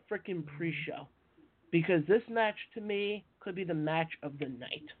is on the freaking pre-show. Because this match, to me, could be the match of the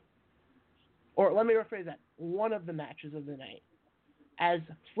night. Or let me rephrase that. One of the matches of the night. As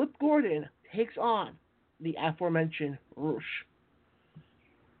Flip Gordon takes on the aforementioned Rush.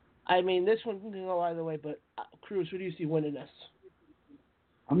 I mean, this one can go either way, but Cruz, who do you see winning this?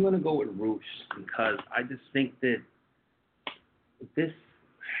 I'm going to go with Rush because I just think that this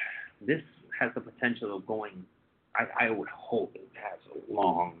has the potential of going, I would hope it has a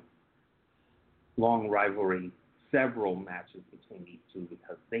long rivalry, several matches between these two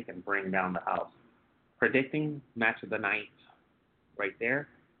because they can bring down the house. Predicting match of the night right there,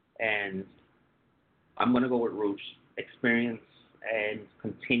 and I'm going to go with Rush. Experience and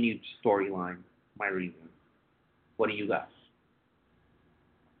continued storyline, my reason. What do you got?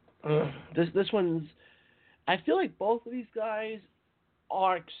 This one's. I feel like both of these guys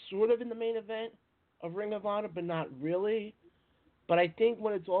are sort of in the main event of Ring of Honor, but not really. But I think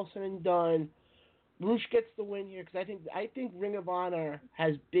when it's all said and done, Roosh gets the win here because I think Ring of Honor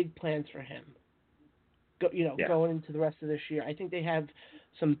has big plans for him. Yeah. Going into the rest of this year, I think they have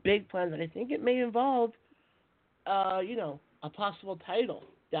some big plans, and I think it may involve, a possible title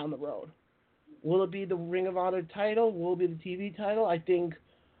down the road. Will it be the Ring of Honor title? Will it be the TV title? I think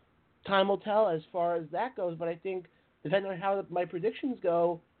time will tell as far as that goes, but I think depending on how my predictions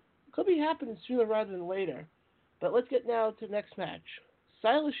go, could be happening sooner rather than later. But let's get now to the next match.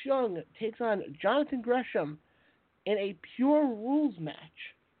 Silas Young takes on Jonathan Gresham in a pure rules match.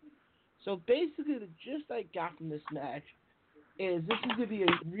 So basically, the gist I got from this match is this is going to be a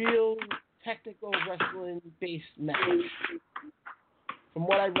real technical wrestling-based match. From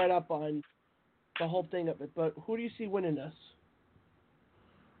what I read up on the whole thing of it, but who do you see winning this?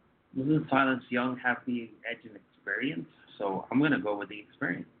 Doesn't Silence Young have the edge and experience? So I'm going to go with the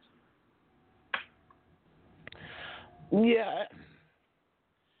experience. Yeah,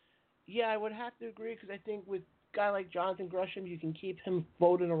 I would have to agree because I think with a guy like Jonathan Gresham, you can keep him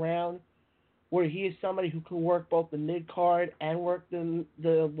floating around where he is somebody who can work both the mid card and work the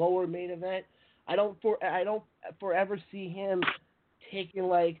lower main event. I don't forever see him taking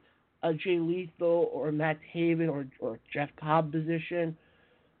like a Jay Lethal or Matt Taven or Jeff Cobb position.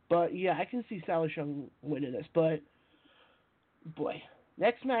 But yeah, I can see Silas Young winning this. But boy,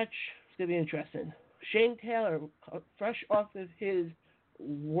 next match is gonna be interesting. Shane Taylor, fresh off of his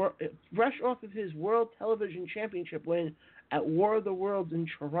World Television Championship win at War of the Worlds in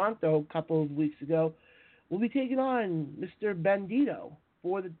Toronto a couple of weeks ago, will be taking on Mr. Bandito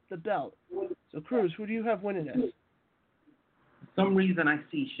for the belt. So, Cruz, who do you have winning this? For some reason, I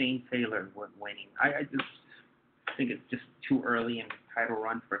see Shane Taylor winning. I just think it's just too early in the title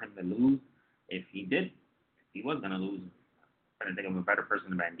run for him to lose. If he was going to lose, I'm trying to think of a better person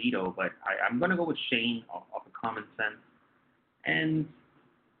than Bandito, but I'm going to go with Shane off of common sense. And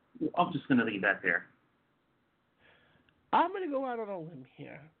I'm just going to leave that there. I'm going to go out on a limb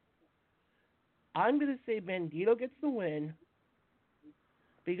here. I'm going to say Bandito gets the win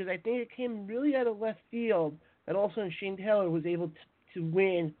because I think it came really out of left field that also Shane Taylor was able to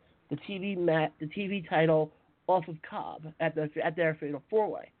win the TV title off of Cobb at their Fatal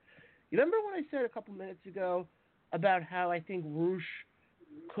 4-Way. You remember when I said a couple minutes ago about how I think Roosh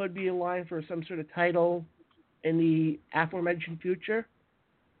could be in line for some sort of title in the aforementioned future?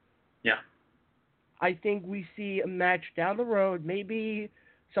 Yeah. I think we see a match down the road, maybe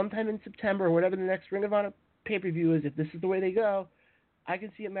sometime in September or whatever the next Ring of Honor pay-per-view is, if this is the way they go. I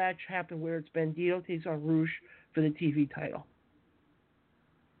can see a match happen where it's Bandito takes on Roosh for the TV title.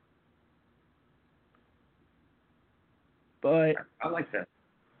 But I like that.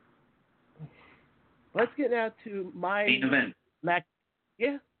 Let's get now to my main event match.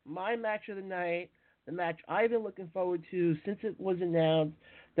 Yeah, my match of the night, the match I've been looking forward to since it was announced,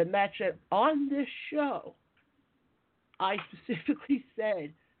 the match that on this show I specifically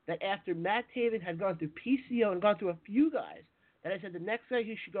said that after Matt Taven had gone through PCO and gone through a few guys, that I said the next guy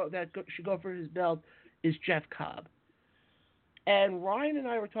who should go for his belt is Jeff Cobb. And Ryan and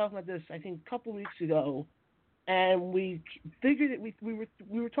I were talking about this, I think, a couple weeks ago, and we figured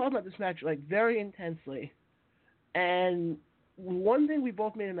we were talking about this match like very intensely. And one thing we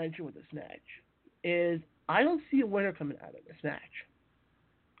both made a mention with this match is I don't see a winner coming out of this match.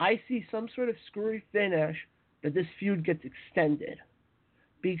 I see some sort of screwy finish that this feud gets extended.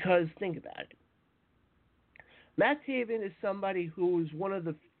 Because think about it. Matt Taven is somebody who is one of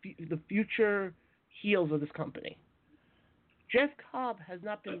the future heels of this company. Jeff Cobb has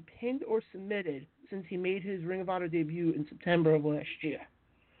not been pinned or submitted since he made his Ring of Honor debut in September of last year.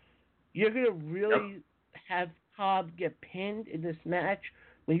 You're going to really have Cobb get pinned in this match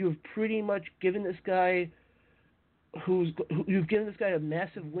when you've pretty much given this guy a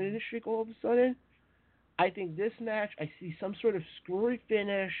massive winning streak all of a sudden? I think this match, I see some sort of screwy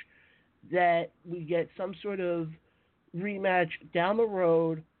finish that we get some sort of rematch down the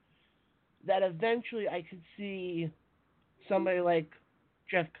road that eventually I could see somebody like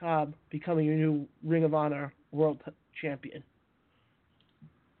Jeff Cobb becoming your new Ring of Honor World Champion.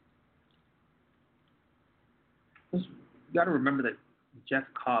 You got to remember that Jeff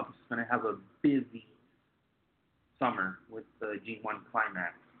Cobb is going to have a busy summer with the G1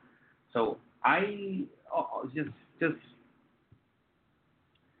 Climax. So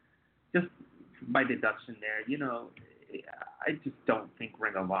just by deduction there, I just don't think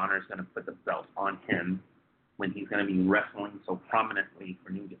Ring of Honor is going to put the belt on him when he's going to be wrestling so prominently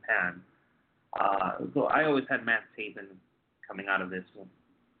for New Japan. So I always had Matt Taven coming out of this one.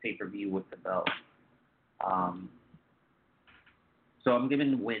 pay-per-view with the belt. So I'm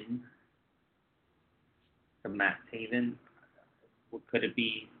giving the win to Matt Taven. Could it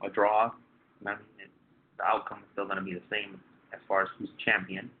be a draw? I mean, the outcome is still going to be the same as far as who's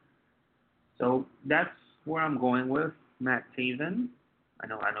champion. So that's where I'm going with Matt Taven. I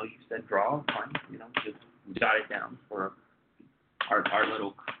know you said draw. Fine. Just jot it down for our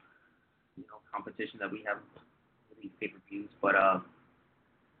little competition that we have with these pay-per-views. But I'm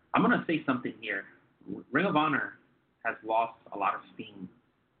going to say something here. Ring of Honor has lost a lot of steam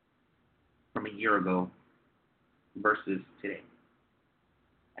from a year ago versus today.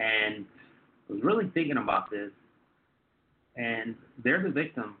 And I was really thinking about this, and they're the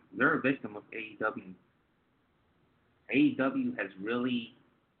victim. They're a victim of AEW. AEW has really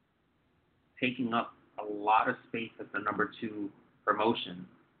taken up a lot of space as the number 2 promotion,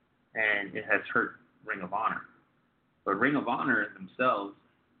 and it has hurt Ring of Honor. But Ring of Honor themselves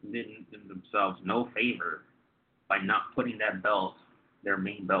didn't do themselves no favor by not putting that belt, their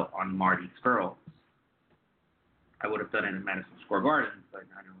main belt, on Marty Scurll. I would have done it in Madison Square Garden, but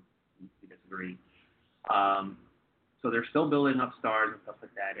I know we disagree. So they're still building up stars and stuff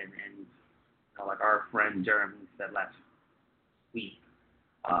like that, and like our friend Jeremy said last week,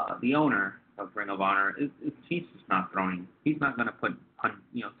 the owner of Ring of Honor he's just not throwing. He's not going to put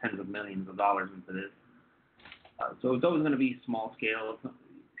tens of millions of dollars into this. So it's always going to be small scale. To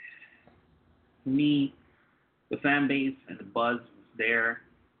me, the fan base and the buzz was there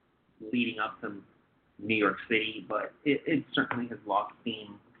leading up to New York City, but it certainly has lost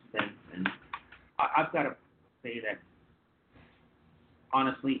steam since. And I've got to say that,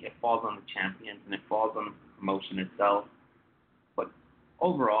 honestly, it falls on the champions and it falls on the promotion itself. But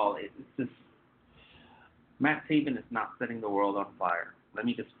overall, it's just Matt Taven is not setting the world on fire. Let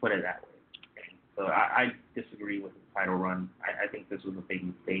me just put it that way. Okay? So I disagree with the title run. I think this was a big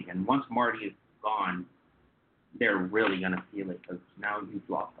mistake. And once Marty is gone, they're really going to feel it, because now you've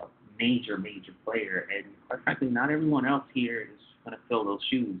lost a major player. And quite frankly, not everyone else here is going to fill those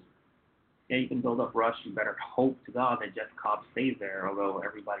shoes. Yeah, you can build up Rush. You better hope to God that Jeff Cobb stays there, although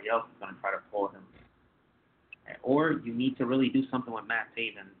everybody else is going to try to pull him. Or you need to really do something with Matt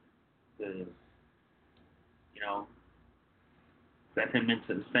Taven to,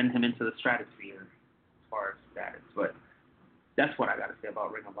 send him into the stratosphere as far as status. But that's what I got to say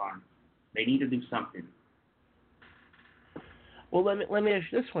about Ring of Honor. They need to do something. Well, let me ask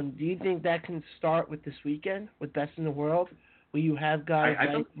you this one. Do you think that can start with this weekend, with Best in the World, where you have guys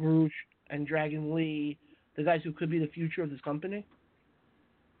like Roosh and Dragon Lee, the guys who could be the future of this company?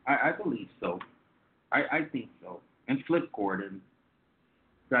 I believe so. I think so. And Flip Gordon,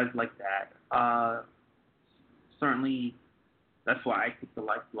 guys like that. Certainly, that's why I picked the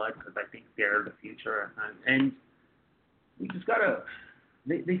Lifeblood, because I think they're the future. And we just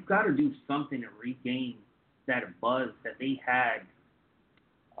they've got to do something to regain that buzz that they had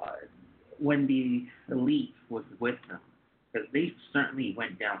when the Elite was with them, because they certainly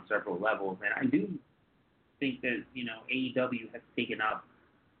went down several levels. And I do think that AEW has taken up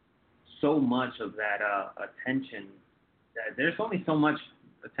so much of that attention that there's only so much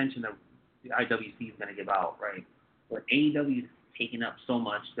attention that the IWC is going to give out, right? But AEW is taking up so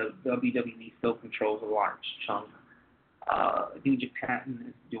much. The WWE still controls a large chunk. New Japan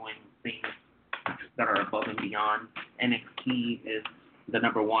is doing things that are above and beyond. NXT is the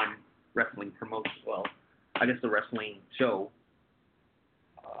number 1 wrestling promotion. Well, I guess the wrestling show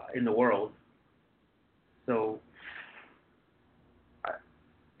in the world. So,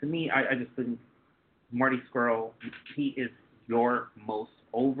 to me, I just think Marty Scurll, he is your most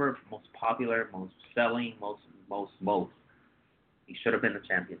over, most popular, most selling, most. He should have been the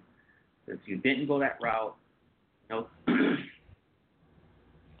champion. If you didn't go that route,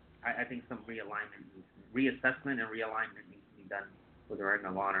 I think some reassessment and realignment needs to be done with the Ring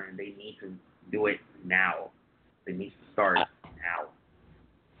of Honor, and they need to do it now. They need to start now.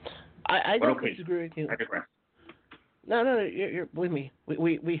 I don't disagree with you. I digress. No, you're believe me.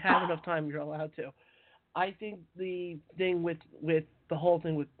 We have enough time. You're allowed to. I think the thing with the whole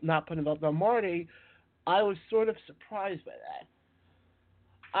thing with not putting the belt on Marty, I was sort of surprised by that.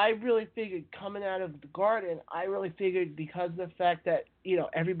 I really figured coming out of the Garden, because of the fact that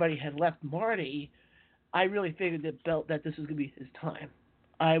everybody had left Marty, I really figured that this was going to be his time.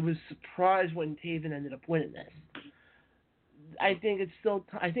 I was surprised when Taven ended up winning this. I think it's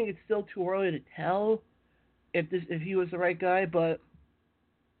still too early to tell if he was the right guy, but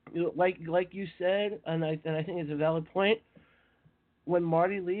like you said, and I think it's a valid point. When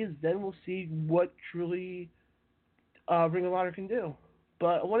Marty leaves, then we'll see what truly Ring of Honor can do.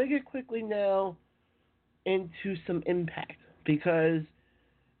 But I want to get quickly now into some Impact, because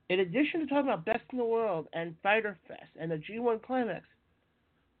In addition to talking about Best in the World and Fyter Fest and the G1 Climax,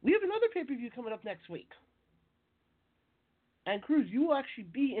 we have another pay-per-view coming up next week. And Cruz, you will actually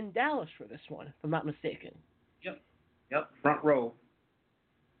be in Dallas for this one, if I'm not mistaken. Yep. Front row.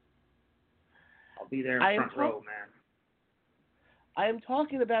 I'll be there in front row, man. I am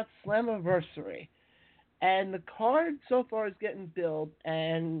talking about Slammiversary. And the card so far is getting built,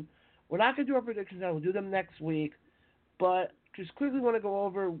 and we're not going to do our predictions now. We'll do them next week. But just quickly want to go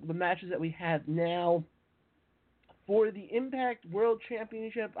over the matches that we have now. For the Impact World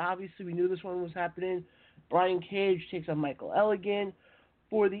Championship, obviously we knew this one was happening. Brian Cage takes on Michael Elgin.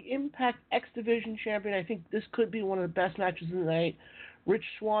 For the Impact X Division Champion, I think this could be one of the best matches of the night. Rich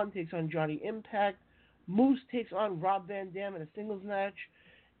Swann takes on Johnny Impact. Moose takes on Rob Van Dam in a singles match.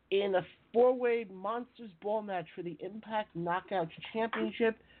 In a four-way Monsters Ball match for the Impact Knockouts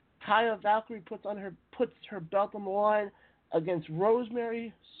Championship, Taya Valkyrie puts her belt on the line against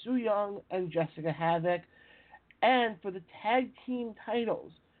Rosemary, Su Yung, and Jessica Havoc. And for the tag team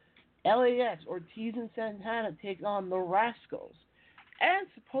titles, LAX, Ortiz and Santana take on the Rascals. And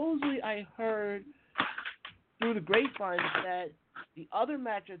supposedly I heard through the grapevine that the other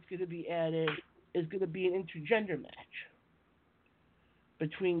match that's going to be added is going to be an intergender match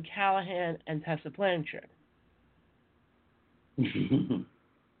between Callahan and Tessa Blanchard.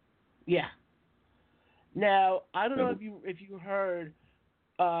 Yeah. Now, I don't know if you heard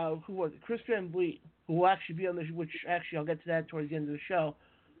who was it? Chris Van Vliet, who will actually be on the show, which actually I'll get to that towards the end of the show.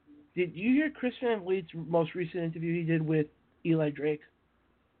 Did you hear Chris Van Vliet's most recent interview he did with Eli Drake?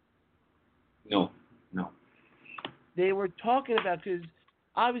 No. They were talking about, because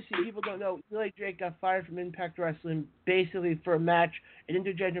obviously people don't know, Eli Drake got fired from Impact Wrestling basically for a match, an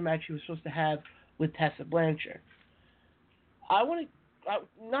intergender match he was supposed to have with Tessa Blanchard. I want to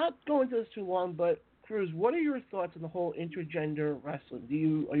not go into this too long, but Cruz, what are your thoughts on the whole intergender wrestling?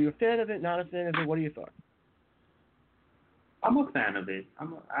 Are you a fan of it? Not a fan of it? What are your thoughts? I'm a fan of it.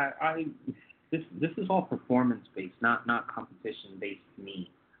 This is all performance based, not competition based to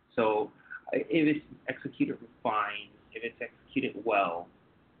me. So if it's executed fine, if it's executed well,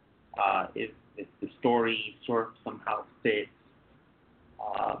 if the story sort of somehow fits,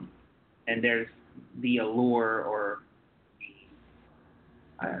 and there's the allure or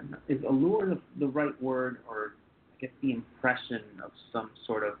is allure the right word, or I guess the impression of some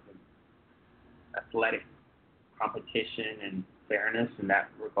sort of athletic competition and fairness in that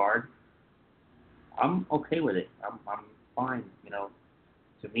regard, I'm okay with it. I'm fine.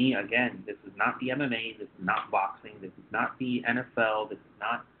 To me, again, this is not the MMA. This is not boxing. This is not the NFL. This is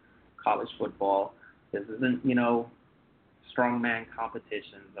not college football. This isn't strongman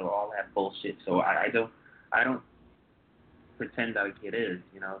competitions or all that bullshit. So I don't pretend like it is.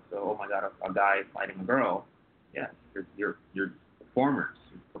 So oh my God, a guy fighting a girl. Yeah, you're performers.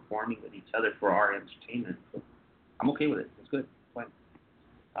 You're performing with each other for our entertainment. So I'm okay with it. It's good. It's fine.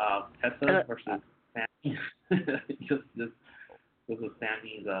 Tessa versus Sammy. just this was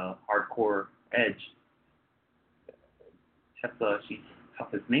Sammy's hardcore edge. Tessa, she's tough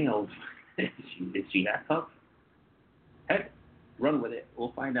as nails. Is she that tough? Heck, run with it.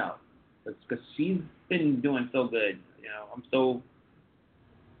 We'll find out. Because she's been doing so good. I'm so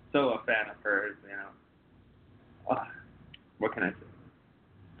a fan of hers. What can I say?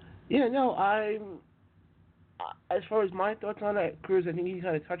 Yeah, no, as far as my thoughts on it, Cruz, I think you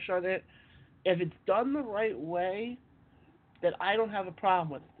kind of touched on it. If it's done the right way, then I don't have a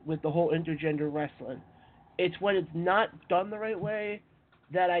problem with the whole intergender wrestling. It's when it's not done the right way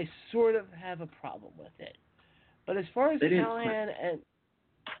that I sort of have a problem with it. But as far as Callahan and...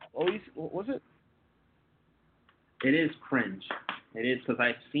 what was it? It is cringe. It is, because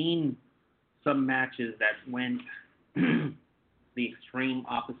I've seen some matches that went the extreme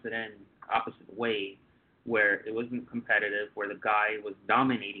opposite way, where it wasn't competitive, where the guy was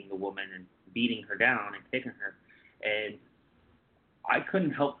dominating the woman and beating her down and kicking her, and I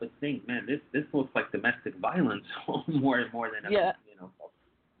couldn't help but think, man, this looks like domestic violence more than a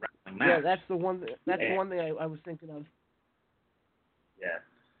wrestling match. Yeah, that's the one. The one thing I was thinking of. Yeah.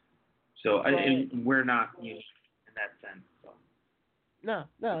 So we're not unique in that sense. So. No.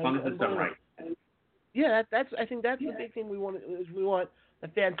 As long as it's done right. Yeah, I think that's the big thing we want the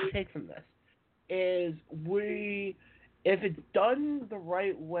fans to take from this is if it's done the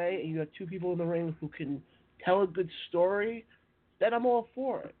right way and you have two people in the ring who can tell a good story, then I'm all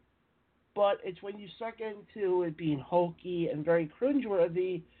for it. But it's when you start getting to it being hokey and very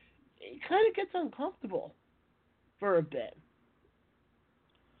cringeworthy, it kind of gets uncomfortable for a bit.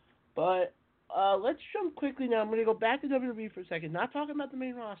 But let's jump quickly now. I'm going to go back to WWE for a second. Not talking about the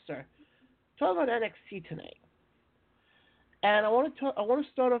main roster. Talking about NXT tonight. And I want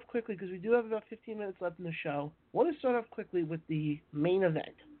to start off quickly because we do have about 15 minutes left in the show. I want to start off quickly with the main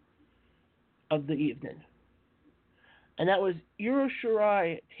event of the evening, and that was Io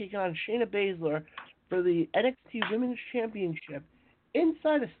Shirai taking on Shayna Baszler for the NXT Women's Championship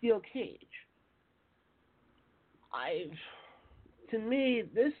inside a steel cage. To me,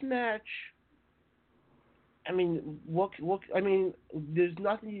 this match. I mean, there's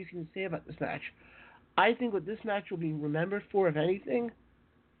nothing you can say about this match. I think what this match will be remembered for, if anything,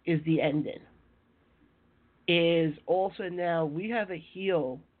 is the ending. Is also now we have a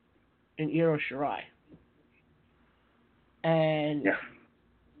heel in Io Shirai. And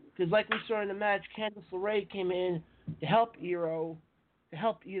because like we saw in the match, Candice LeRae came in to help Io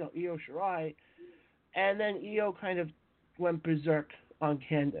Shirai, and then Io kind of went berserk on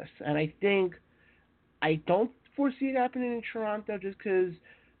Candice. And I don't foresee it happening in Toronto just because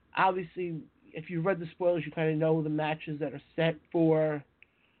obviously if you read the spoilers you kind of know the matches that are set for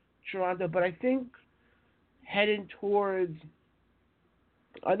Toronto. But I think heading towards,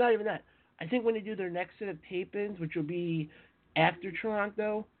 or not even that, I think when they do their next set of tape-ins, which will be after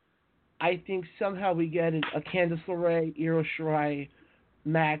Toronto, I think somehow we get a Candice LeRae, Io Shirai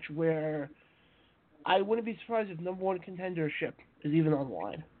match where I wouldn't be surprised if number one contendership is even on the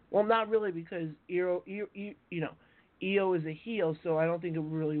line. Well, not really because Io is a heel, so I don't think it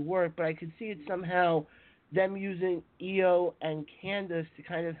would really work. But I could see it somehow them using Io and Candice to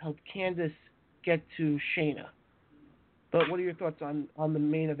kind of help Candice get to Shayna. But what are your thoughts on the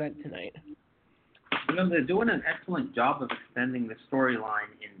main event tonight? They're doing an excellent job of extending the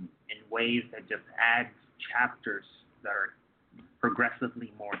storyline in ways that just adds chapters that are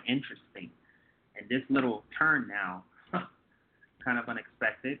progressively more interesting. And this little turn now, kind of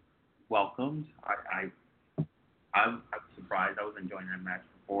unexpected, welcomed. I'm surprised. I was enjoying that match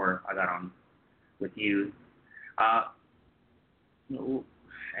before I got on with you.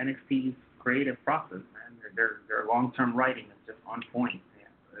 NXT's creative process, man. Their long-term writing is just on point. Yeah.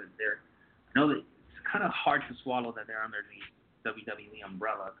 I know that it's kind of hard to swallow that they're under the WWE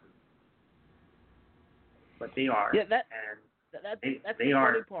umbrella, but they are. Yeah, that's they the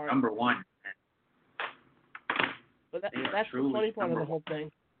are funny part. number one. But that's the funny part of the whole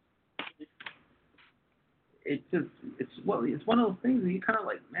thing. It's one of those things that you kind of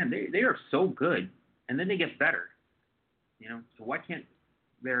like, man, they are so good, and then they get better. So why can't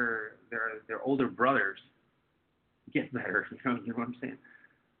their older brothers get better? You know what I'm saying?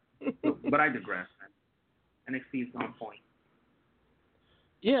 But I digress, man. NXT is on point.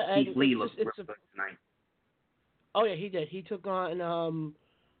 Yeah, and Keith Lee looked real good tonight. Oh yeah, he did. He took on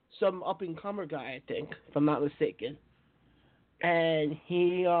some up and comer guy, I think, if I'm not mistaken. And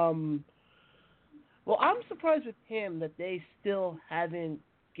he well, I'm surprised with him that they still haven't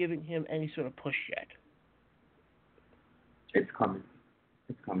given him any sort of push yet. It's coming. Oh,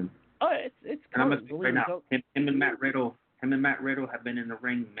 it's coming. And I'm gonna say right now, him and Matt Riddle have been in the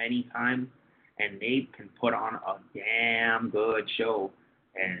ring many times, and they can put on a damn good show.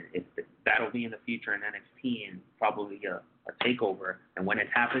 And that'll be in the future in NXT and probably a takeover. And when it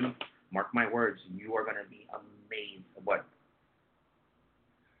happens, mark my words, you are gonna be amazed at what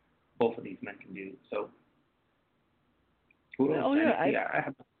both of these men can do. So, kudos to NXT. I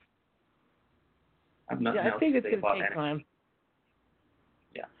have nothing else I think to it's say going about to take NXT. time.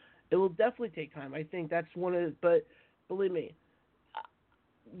 Yeah. It will definitely take time. I think that's one of but believe me,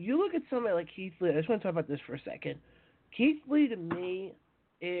 you look at somebody like Keith Lee. I just want to talk about this for a second. Keith Lee, to me,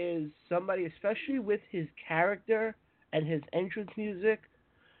 is somebody, especially with his character and his entrance music.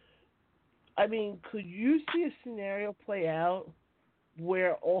 I mean, could you see a scenario play out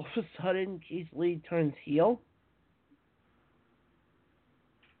where all of a sudden Keith Lee turns heel?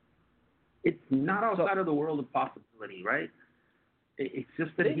 It's not outside of the world of possibility, right? It's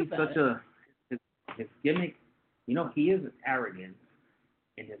just that he's such his gimmick. He is arrogant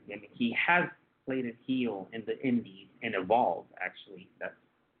in his gimmick. He has played a heel in the Indies and evolved. Actually, that's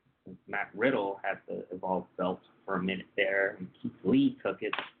Matt Riddle had the Evolve belt for a minute there, and Keith Lee took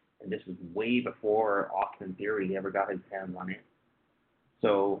it. And this was way before Austin Theory ever got his hands on it.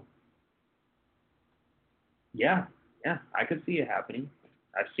 So, yeah, I could see it happening.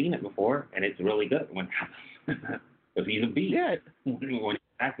 I've seen it before, and it's really good when it happens. Because he's a beast. Yeah. When he's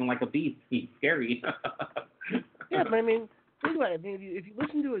acting like a beast, he's scary. Yeah, but I mean, think about it. I mean, if you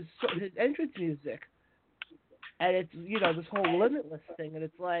listen to his entrance music, and it's, this whole Limitless thing, and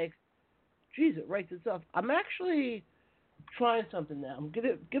it's like, geez, it writes itself. I'm actually trying something now. I'm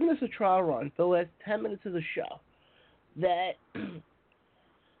giving this a trial run for the last 10 minutes of the show. That,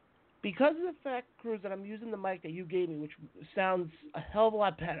 because of the fact, Cruz, that I'm using the mic that you gave me, which sounds a hell of a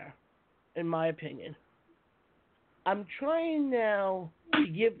lot better, in my opinion, I'm trying now to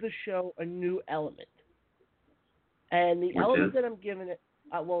give the show a new element. And the Which element is? that I'm giving it,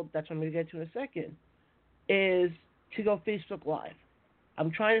 well, that's what I'm going to get to in a second, is to go Facebook Live.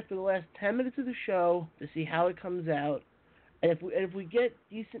 I'm trying for the last 10 minutes of the show to see how it comes out. And if we get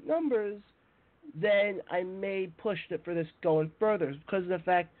decent numbers, then I may push it for this going further because of the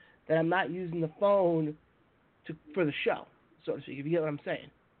fact that I'm not using the phone for the show, so to speak, if you get what I'm saying.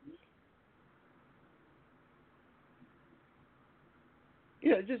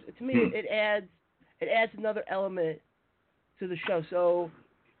 Just to me, it adds another element to the show. So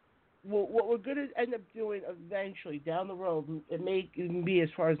what we're going to end up doing eventually down the road, it may even be as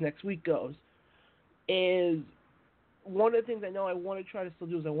far as next week goes, is one of the things I know I want to try to still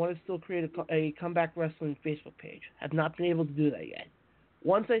do is I want to still create a Comeback Wrestling Facebook page. Have not been able to do that yet.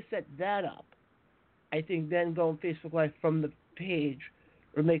 Once I set that up, I think then going Facebook Live from the page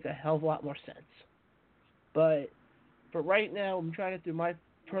would make a hell of a lot more sense. But for right now, I'm trying to do my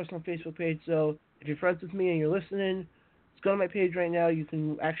personal Facebook page. So if you're friends with me and you're listening, just go to my page right now. You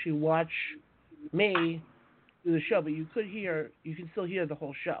can actually watch me do the show, but you can still hear the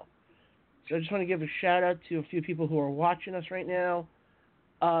whole show. So I just want to give a shout out to a few people who are watching us right now.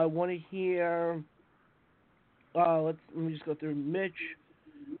 I want to hear. Let me just go through. Mitch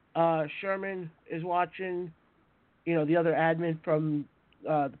Sherman is watching. The other admin from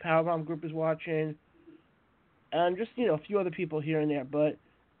the Powerbomb group is watching, and just a few other people here and there. But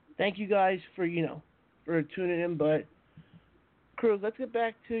thank you guys for for tuning in. But crew, let's get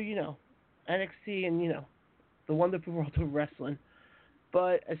back to NXT and the wonderful world of wrestling.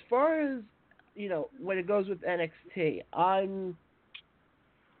 But as far as when it goes with NXT, I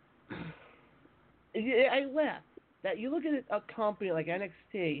laugh that you look at a company like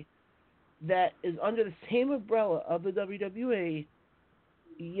NXT that is under the same umbrella of the WWE,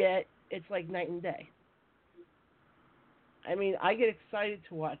 yet it's like night and day. I mean, I get excited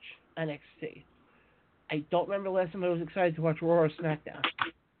to watch NXT. I don't remember the last time I was excited to watch Raw or SmackDown.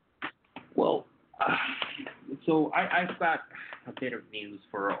 Well, so I've got a bit of news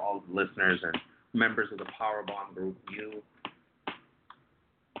for all the listeners and members of the Powerbomb group.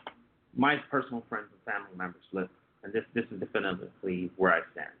 My personal friends and family members, listen, and this is definitively where I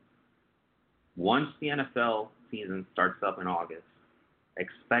stand. Once the NFL season starts up in August,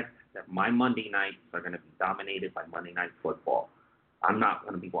 expect that my Monday nights are going to be dominated by Monday Night Football. I'm not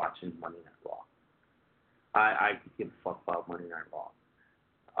going to be watching Monday Night Raw. I could give a fuck about Monday Night Raw.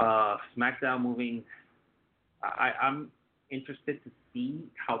 SmackDown moving, I'm interested to see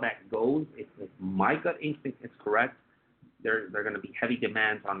how that goes. If my gut instinct is correct, there are going to be heavy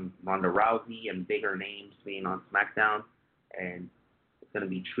demands on Ronda Rousey and bigger names being on SmackDown, and it's going to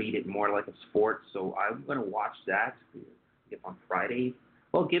be treated more like a sport. So I'm going to watch that if on Fridays.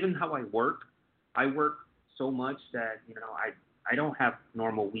 Well, given how I work so much that I don't have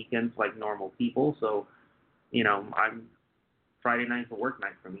normal weekends like normal people. So I'm Friday night's a work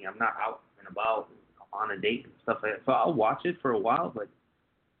night for me. I'm not out and about on a date and stuff like that. So I'll watch it for a while, but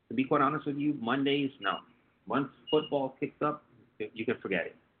to be quite honest with you, Mondays, no. Once football kicks up, you can forget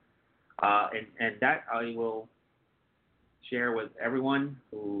it. And that I will share with everyone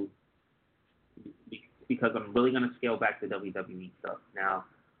because I'm really going to scale back the WWE stuff. Now,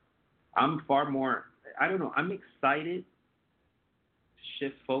 I'm far more, I'm excited to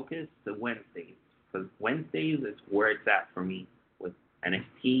shift focus to Wednesdays. Because Wednesdays is where it's at for me with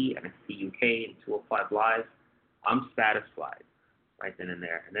NXT, NXT UK, and 205 Live. I'm satisfied right then and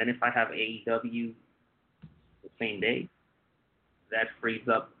there. And then if I have AEW the same day, that frees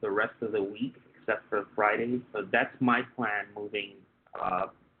up the rest of the week except for Fridays. So that's my plan moving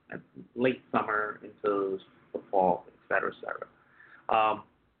late summer into the fall, et cetera, et cetera.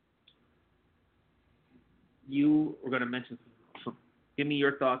 You were going to mention, give me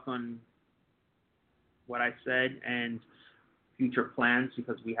your thoughts on what I said and future plans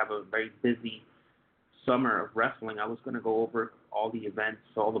because we have a very busy summer of wrestling. I was going to go over all the events,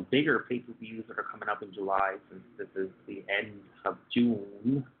 all the bigger pay-per-views that are coming up in July since this is the end of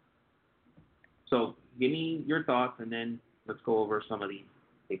June. So give me your thoughts and then let's go over some of these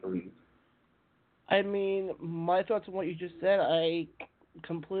pay-per-views. I mean, my thoughts on what you just said, I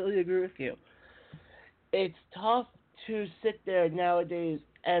completely agree with you. It's tough to sit there nowadays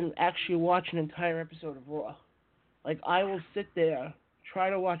and actually watch an entire episode of Raw. Like, I will sit there, try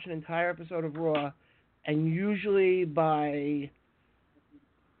to watch an entire episode of Raw, and usually not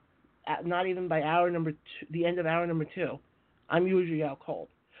even by the end of hour number 2, I'm usually out cold.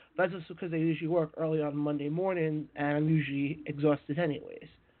 That's just because I usually work early on Monday morning, and I'm usually exhausted anyways.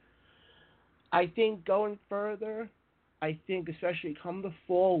 I think going further, especially come the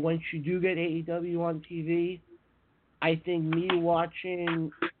fall, once you do get AEW on TV, I think me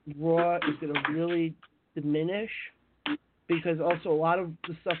watching Raw is going to really diminish because also a lot of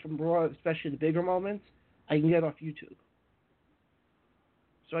the stuff from Raw, especially the bigger moments, I can get off YouTube.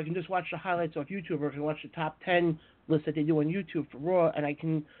 So I can just watch the highlights off YouTube, or I can watch the top 10 list that they do on YouTube for Raw, and I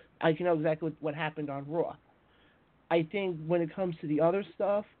can know exactly what happened on Raw. I think when it comes to the other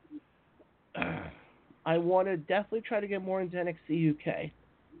stuff, I want to definitely try to get more into NXT UK,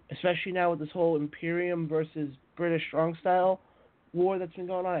 especially now with this whole Imperium versus British Strong Style war that's been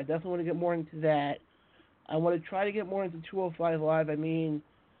going on. I definitely want to get more into that. I want to try to get more into 205 Live.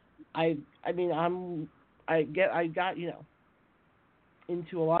 I got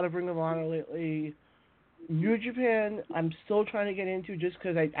into a lot of Ring of Honor lately. New Japan, I'm still trying to get into just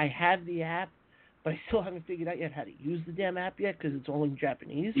because I have the app, but I still haven't figured out yet how to use the damn app yet because it's all in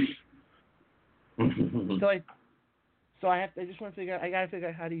Japanese. So I just want to figure out. I gotta figure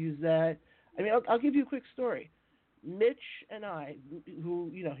out how to use that. I mean, I'll give you a quick story. Mitch and I,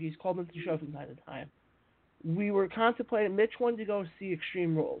 who he's called into the show from time to time, we were contemplating. Mitch wanted to go see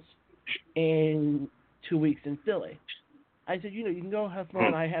Extreme Rules in 2 weeks in Philly. I said, you can go have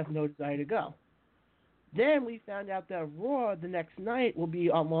fun. I have no desire to go. Then we found out that Raw the next night will be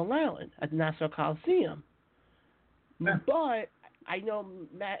on Long Island at the Nassau Coliseum. Yeah. But I know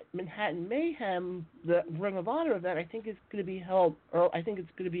Manhattan Mayhem, the Ring of Honor event, I think it's going to be held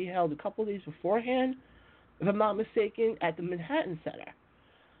a couple of days beforehand, if I'm not mistaken, at the Manhattan Center.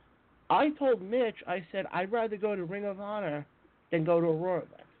 I told Mitch, I said, I'd rather go to Ring of Honor than go to a Raw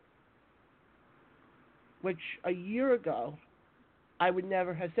event. Which a year ago, I would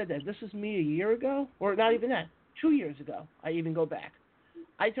never have said that. This was me a year ago, or not even that, 2 years ago. I even go back.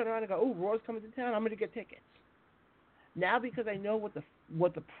 I turn around and go, oh, Raw's coming to town. I'm going to get tickets. Now, because I know what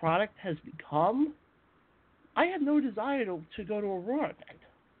the product has become, I have no desire to go to a Raw event.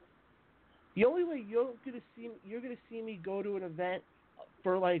 The only way you're gonna see me go to an event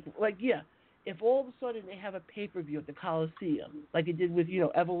for if all of a sudden they have a pay-per-view at the Coliseum, like it did with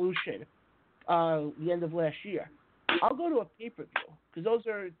Evolution, the end of last year, I'll go to a pay-per-view because those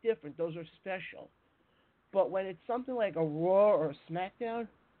are different, those are special. But when it's something like a Raw or a SmackDown,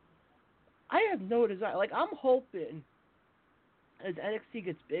 I have no desire. Like, I'm hoping as NXT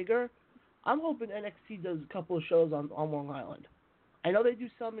gets bigger, I'm hoping NXT does a couple of shows on Long Island. I know they do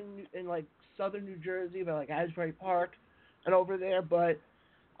some in like southern New Jersey, by like Asbury Park and over there, but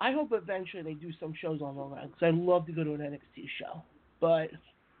I hope eventually they do some shows on Long Island because I'd love to go to an NXT show. But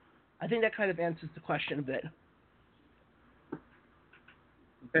I think that kind of answers the question a bit.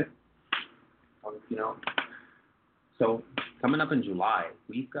 Okay. So coming up in July,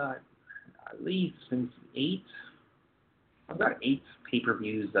 we've got at least I've got 8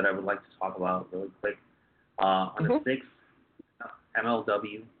 pay-per-views that I would like to talk about really quick. On the 6th,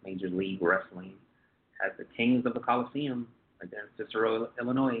 MLW, Major League Wrestling, has the Kings of the Coliseum against Cicero,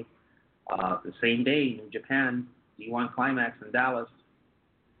 Illinois. The same day, New Japan, D1 Climax in Dallas.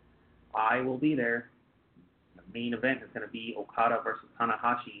 I will be there. The main event is going to be Okada versus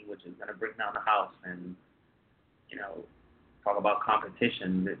Tanahashi, which is going to bring down the house and, talk about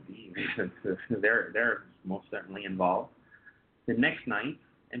competition. They're most certainly involved. The next night,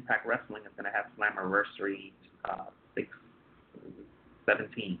 Impact Wrestling is going to have Slammiversary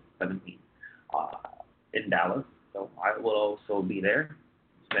 17 in Dallas. So I will also be there,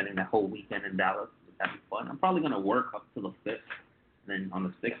 spending the whole weekend in Dallas, just having fun. I'm probably going to work up to the 5th, and then on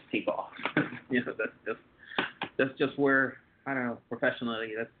the 6th take off. That's just where, I don't know,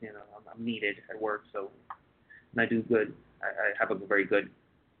 professionally, that's, I'm needed at work, so, and I do good. I have a very good,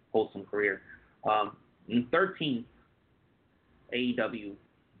 wholesome career. On 13th, AEW,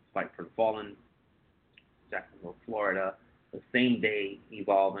 Fight for the Fallen, Jacksonville, Florida. The same day,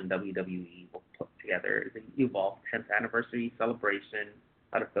 Evolve and WWE will put together the Evolve 10th anniversary celebration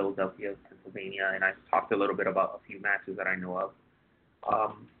out of Philadelphia, Pennsylvania, and I talked a little bit about a few matches that I know of.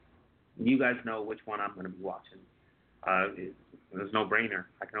 You guys know which one I'm going to be watching. There's no brainer.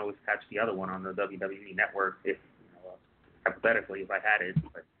 I can always catch the other one on the WWE network if, hypothetically, if I had it.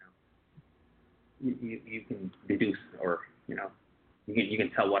 But you can deduce, or you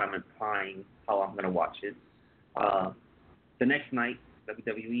can tell what I'm implying, how I'm going to watch it. The next night,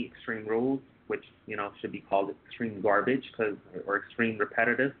 WWE Extreme Rules, which should be called Extreme Garbage, or Extreme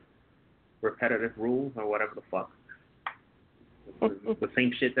Repetitive Rules, or whatever the fuck. The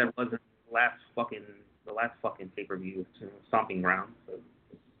same shit that was in the last fucking pay-per-view, Stomping Ground. So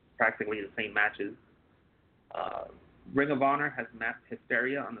practically the same matches. Ring of Honor has Mass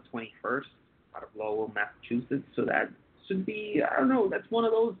Hysteria on the 21st out of Lowell, Massachusetts. So that should be, I don't know, that's one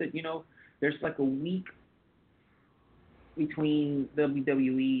of those that, there's like a week, between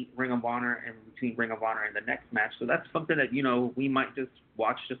WWE, Ring of Honor, and between Ring of Honor and the next match. So that's something that, we might just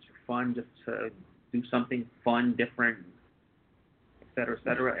watch just for fun, just to do something fun, different, et cetera, et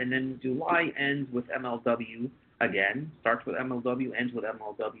cetera. And then July ends with MLW again. Starts with MLW, ends with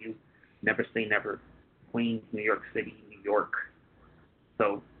MLW. Never Say Never. Queens, New York City, New York.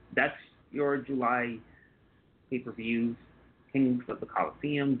 So that's your July pay-per-views. Kings of the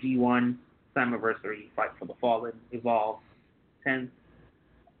Coliseum, G1, Slammiversary, Fight for the Fallen, Evolve, 10th,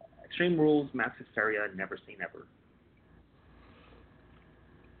 Extreme Rules, Mass Hysteria, Never Say Never.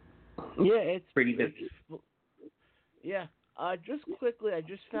 Yeah, it's pretty busy. Yeah. Just quickly, I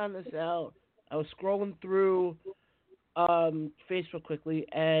just found this out. I was scrolling through Facebook quickly,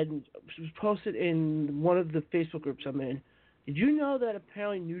 and it was posted in one of the Facebook groups I'm in. Did you know that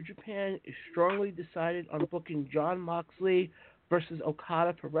apparently New Japan is strongly decided on booking Jon Moxley versus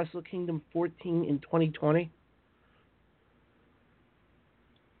Okada for Wrestle Kingdom 14 in 2020?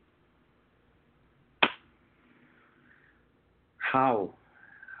 How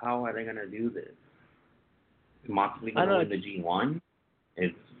are they going to do this? Is Moxley going to win the G1?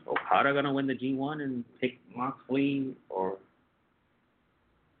 Is Okada going to win the G1 and pick Moxley? Or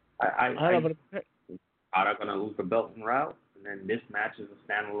I don't know, but Okada going to lose the belt en route? And then this match is a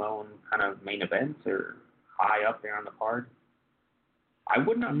standalone kind of main event or high up there on the card? I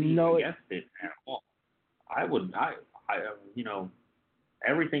would not be against it at all.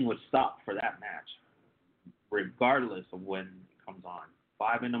 Everything would stop for that match, regardless of when it comes on.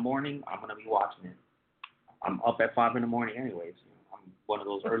 5 a.m, I'm going to be watching it. I'm up at 5 a.m. anyways. I'm one of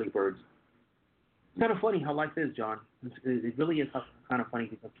those early birds. It's kind of funny how life is, John. It really is kind of funny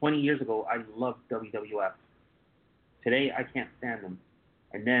because 20 years ago, I loved WWF. Today, I can't stand them.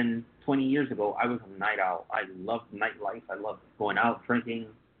 And then 20 years ago, I was a night owl. I loved nightlife. I loved going out, drinking,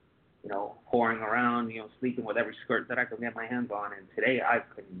 whoring around, sleeping with every skirt that I could get my hands on. And today, I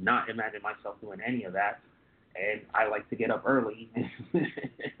could not imagine myself doing any of that. And I like to get up early,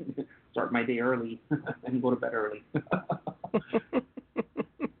 start my day early, and go to bed early.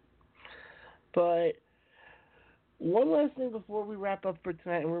 But one last thing before we wrap up for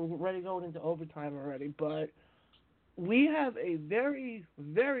tonight, and we're ready going into overtime already, but we have a very,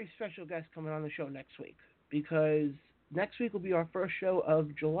 very special guest coming on the show next week, because next week will be our first show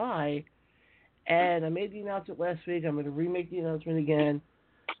of July, and I made the announcement last week. I'm going to remake the announcement again.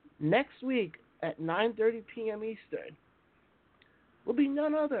 Next week at 9:30 p.m. Eastern will be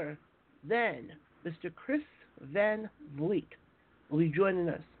none other than Mr. Chris Van Vliet will be joining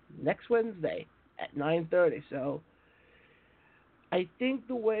us next Wednesday at 9:30. So I think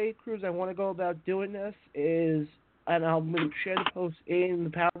the way, Cruz, I want to go about doing this is, and I'm going to share the post in the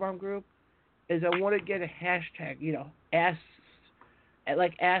Powerbomb group, is I want to get a hashtag, ask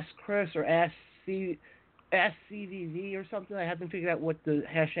Chris or ask CVV or something. I haven't figured out what the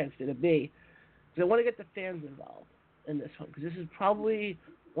hashtag's going to be. Because I want to get the fans involved in this one, because this is probably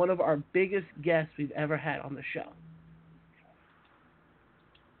one of our biggest guests we've ever had on the show.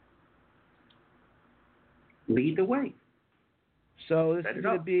 Lead the way. So this is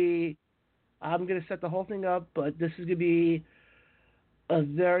going to be, I'm going to set the whole thing up, but this is going to be a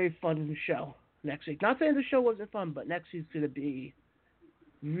very fun show next week. Not saying the show wasn't fun, but next week's going to be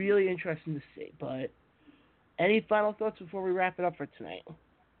really interesting to see. But any final thoughts before we wrap it up for tonight?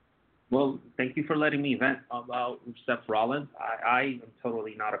 Well, thank you for letting me vent about Seth Rollins. I am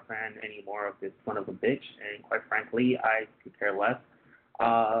totally not a fan anymore of this son of a bitch, and quite frankly, I could care less.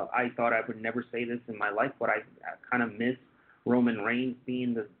 I thought I would never say this in my life, but I kind of miss Roman Reigns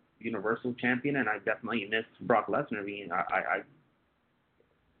being the Universal Champion, and I definitely miss Brock Lesnar being. I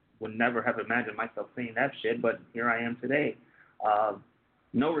would never have imagined myself saying that shit, but here I am today.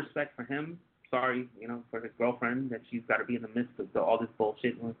 No respect for him. Sorry, for his girlfriend, that she's got to be in the midst of all this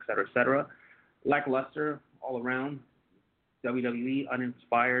bullshit, et cetera, et cetera. Lackluster all around. WWE,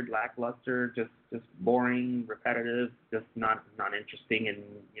 uninspired, lackluster, just boring, repetitive, just not interesting. And,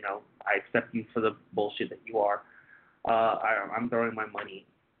 I accept you for the bullshit that you are. I'm throwing my money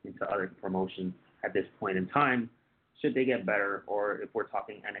into other promotions at this point in time. Should they get better, or if we're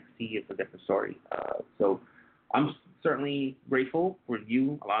talking NXT, it's a different story. So I'm certainly grateful for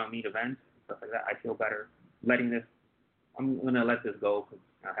you allowing me to vent. Stuff like that. I feel better I'm going to let this go because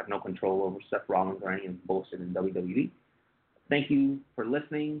I have no control over Seth Rollins or any of the bullshit in WWE. Thank you for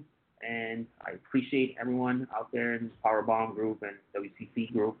listening, and I appreciate everyone out there in the Powerbomb group and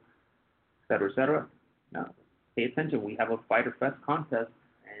WCC group, et cetera, et cetera. Now, pay attention. We have a Fyter Fest contest,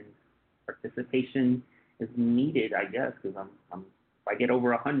 and participation is needed, I guess, because if I get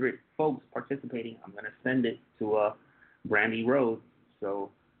over 100 folks participating, I'm going to send it to Brandy Road. So,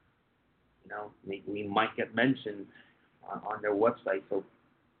 we might get mentioned on their website. So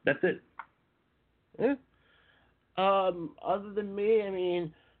that's it. Yeah. Other than me, I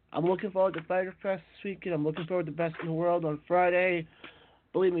mean, I'm looking forward to Fyter Fest this weekend. I'm looking forward to Best in the World on Friday.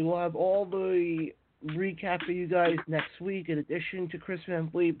 Believe me, we'll have all the recap for you guys next week, in addition to Chris Van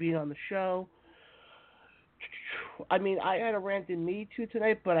Vliet being on the show. I mean, I had a rant in me too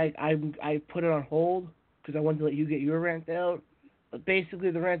tonight, but I put it on hold because I wanted to let you get your rant out. But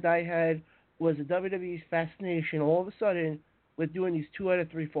basically, the rant I had was the WWE's fascination all of a sudden with doing these 2 out of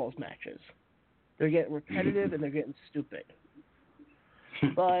 3 falls matches. They're getting repetitive and they're getting stupid.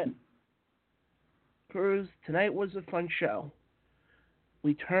 But, Cruz, tonight was a fun show.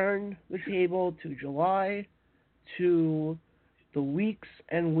 We turned the table to July, to the weeks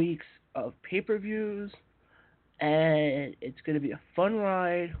and weeks of pay-per-views, and it's going to be a fun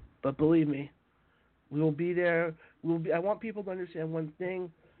ride, but believe me, we will be there. I want people to understand one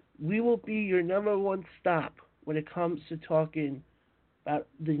thing. We will be your number one stop when it comes to talking about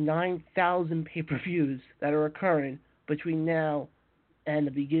the 9,000 pay-per-views that are occurring between now and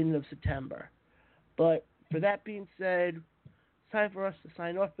the beginning of September. But for that being said, it's time for us to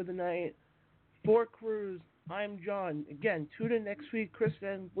sign off for the night. For Cruz, I'm John. Again, tune in next week. Chris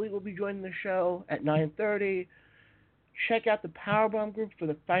Van Vliet will be joining the show at 9:30. Check out the Powerbomb group for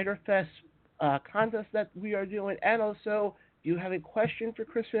the Fyter Fest contest that we are doing. And also, if you have a question for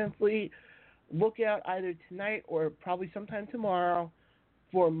Chris Van Vliet, look out either tonight or probably sometime tomorrow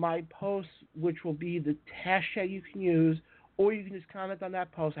for my post, which will be the hashtag you can use, or you can just comment on that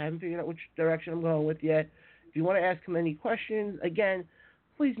post. I haven't figured out which direction I'm going with yet. If you want to ask him any questions, again,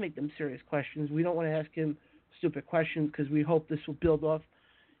 please make them serious questions. We don't want to ask him stupid questions because we hope this will build off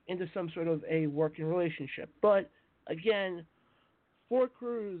into some sort of a working relationship. But, again, for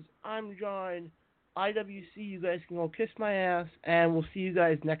Cruz, I'm John. IWC, you guys can go kiss my ass, and we'll see you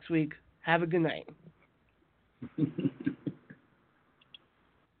guys next week. Have a good night.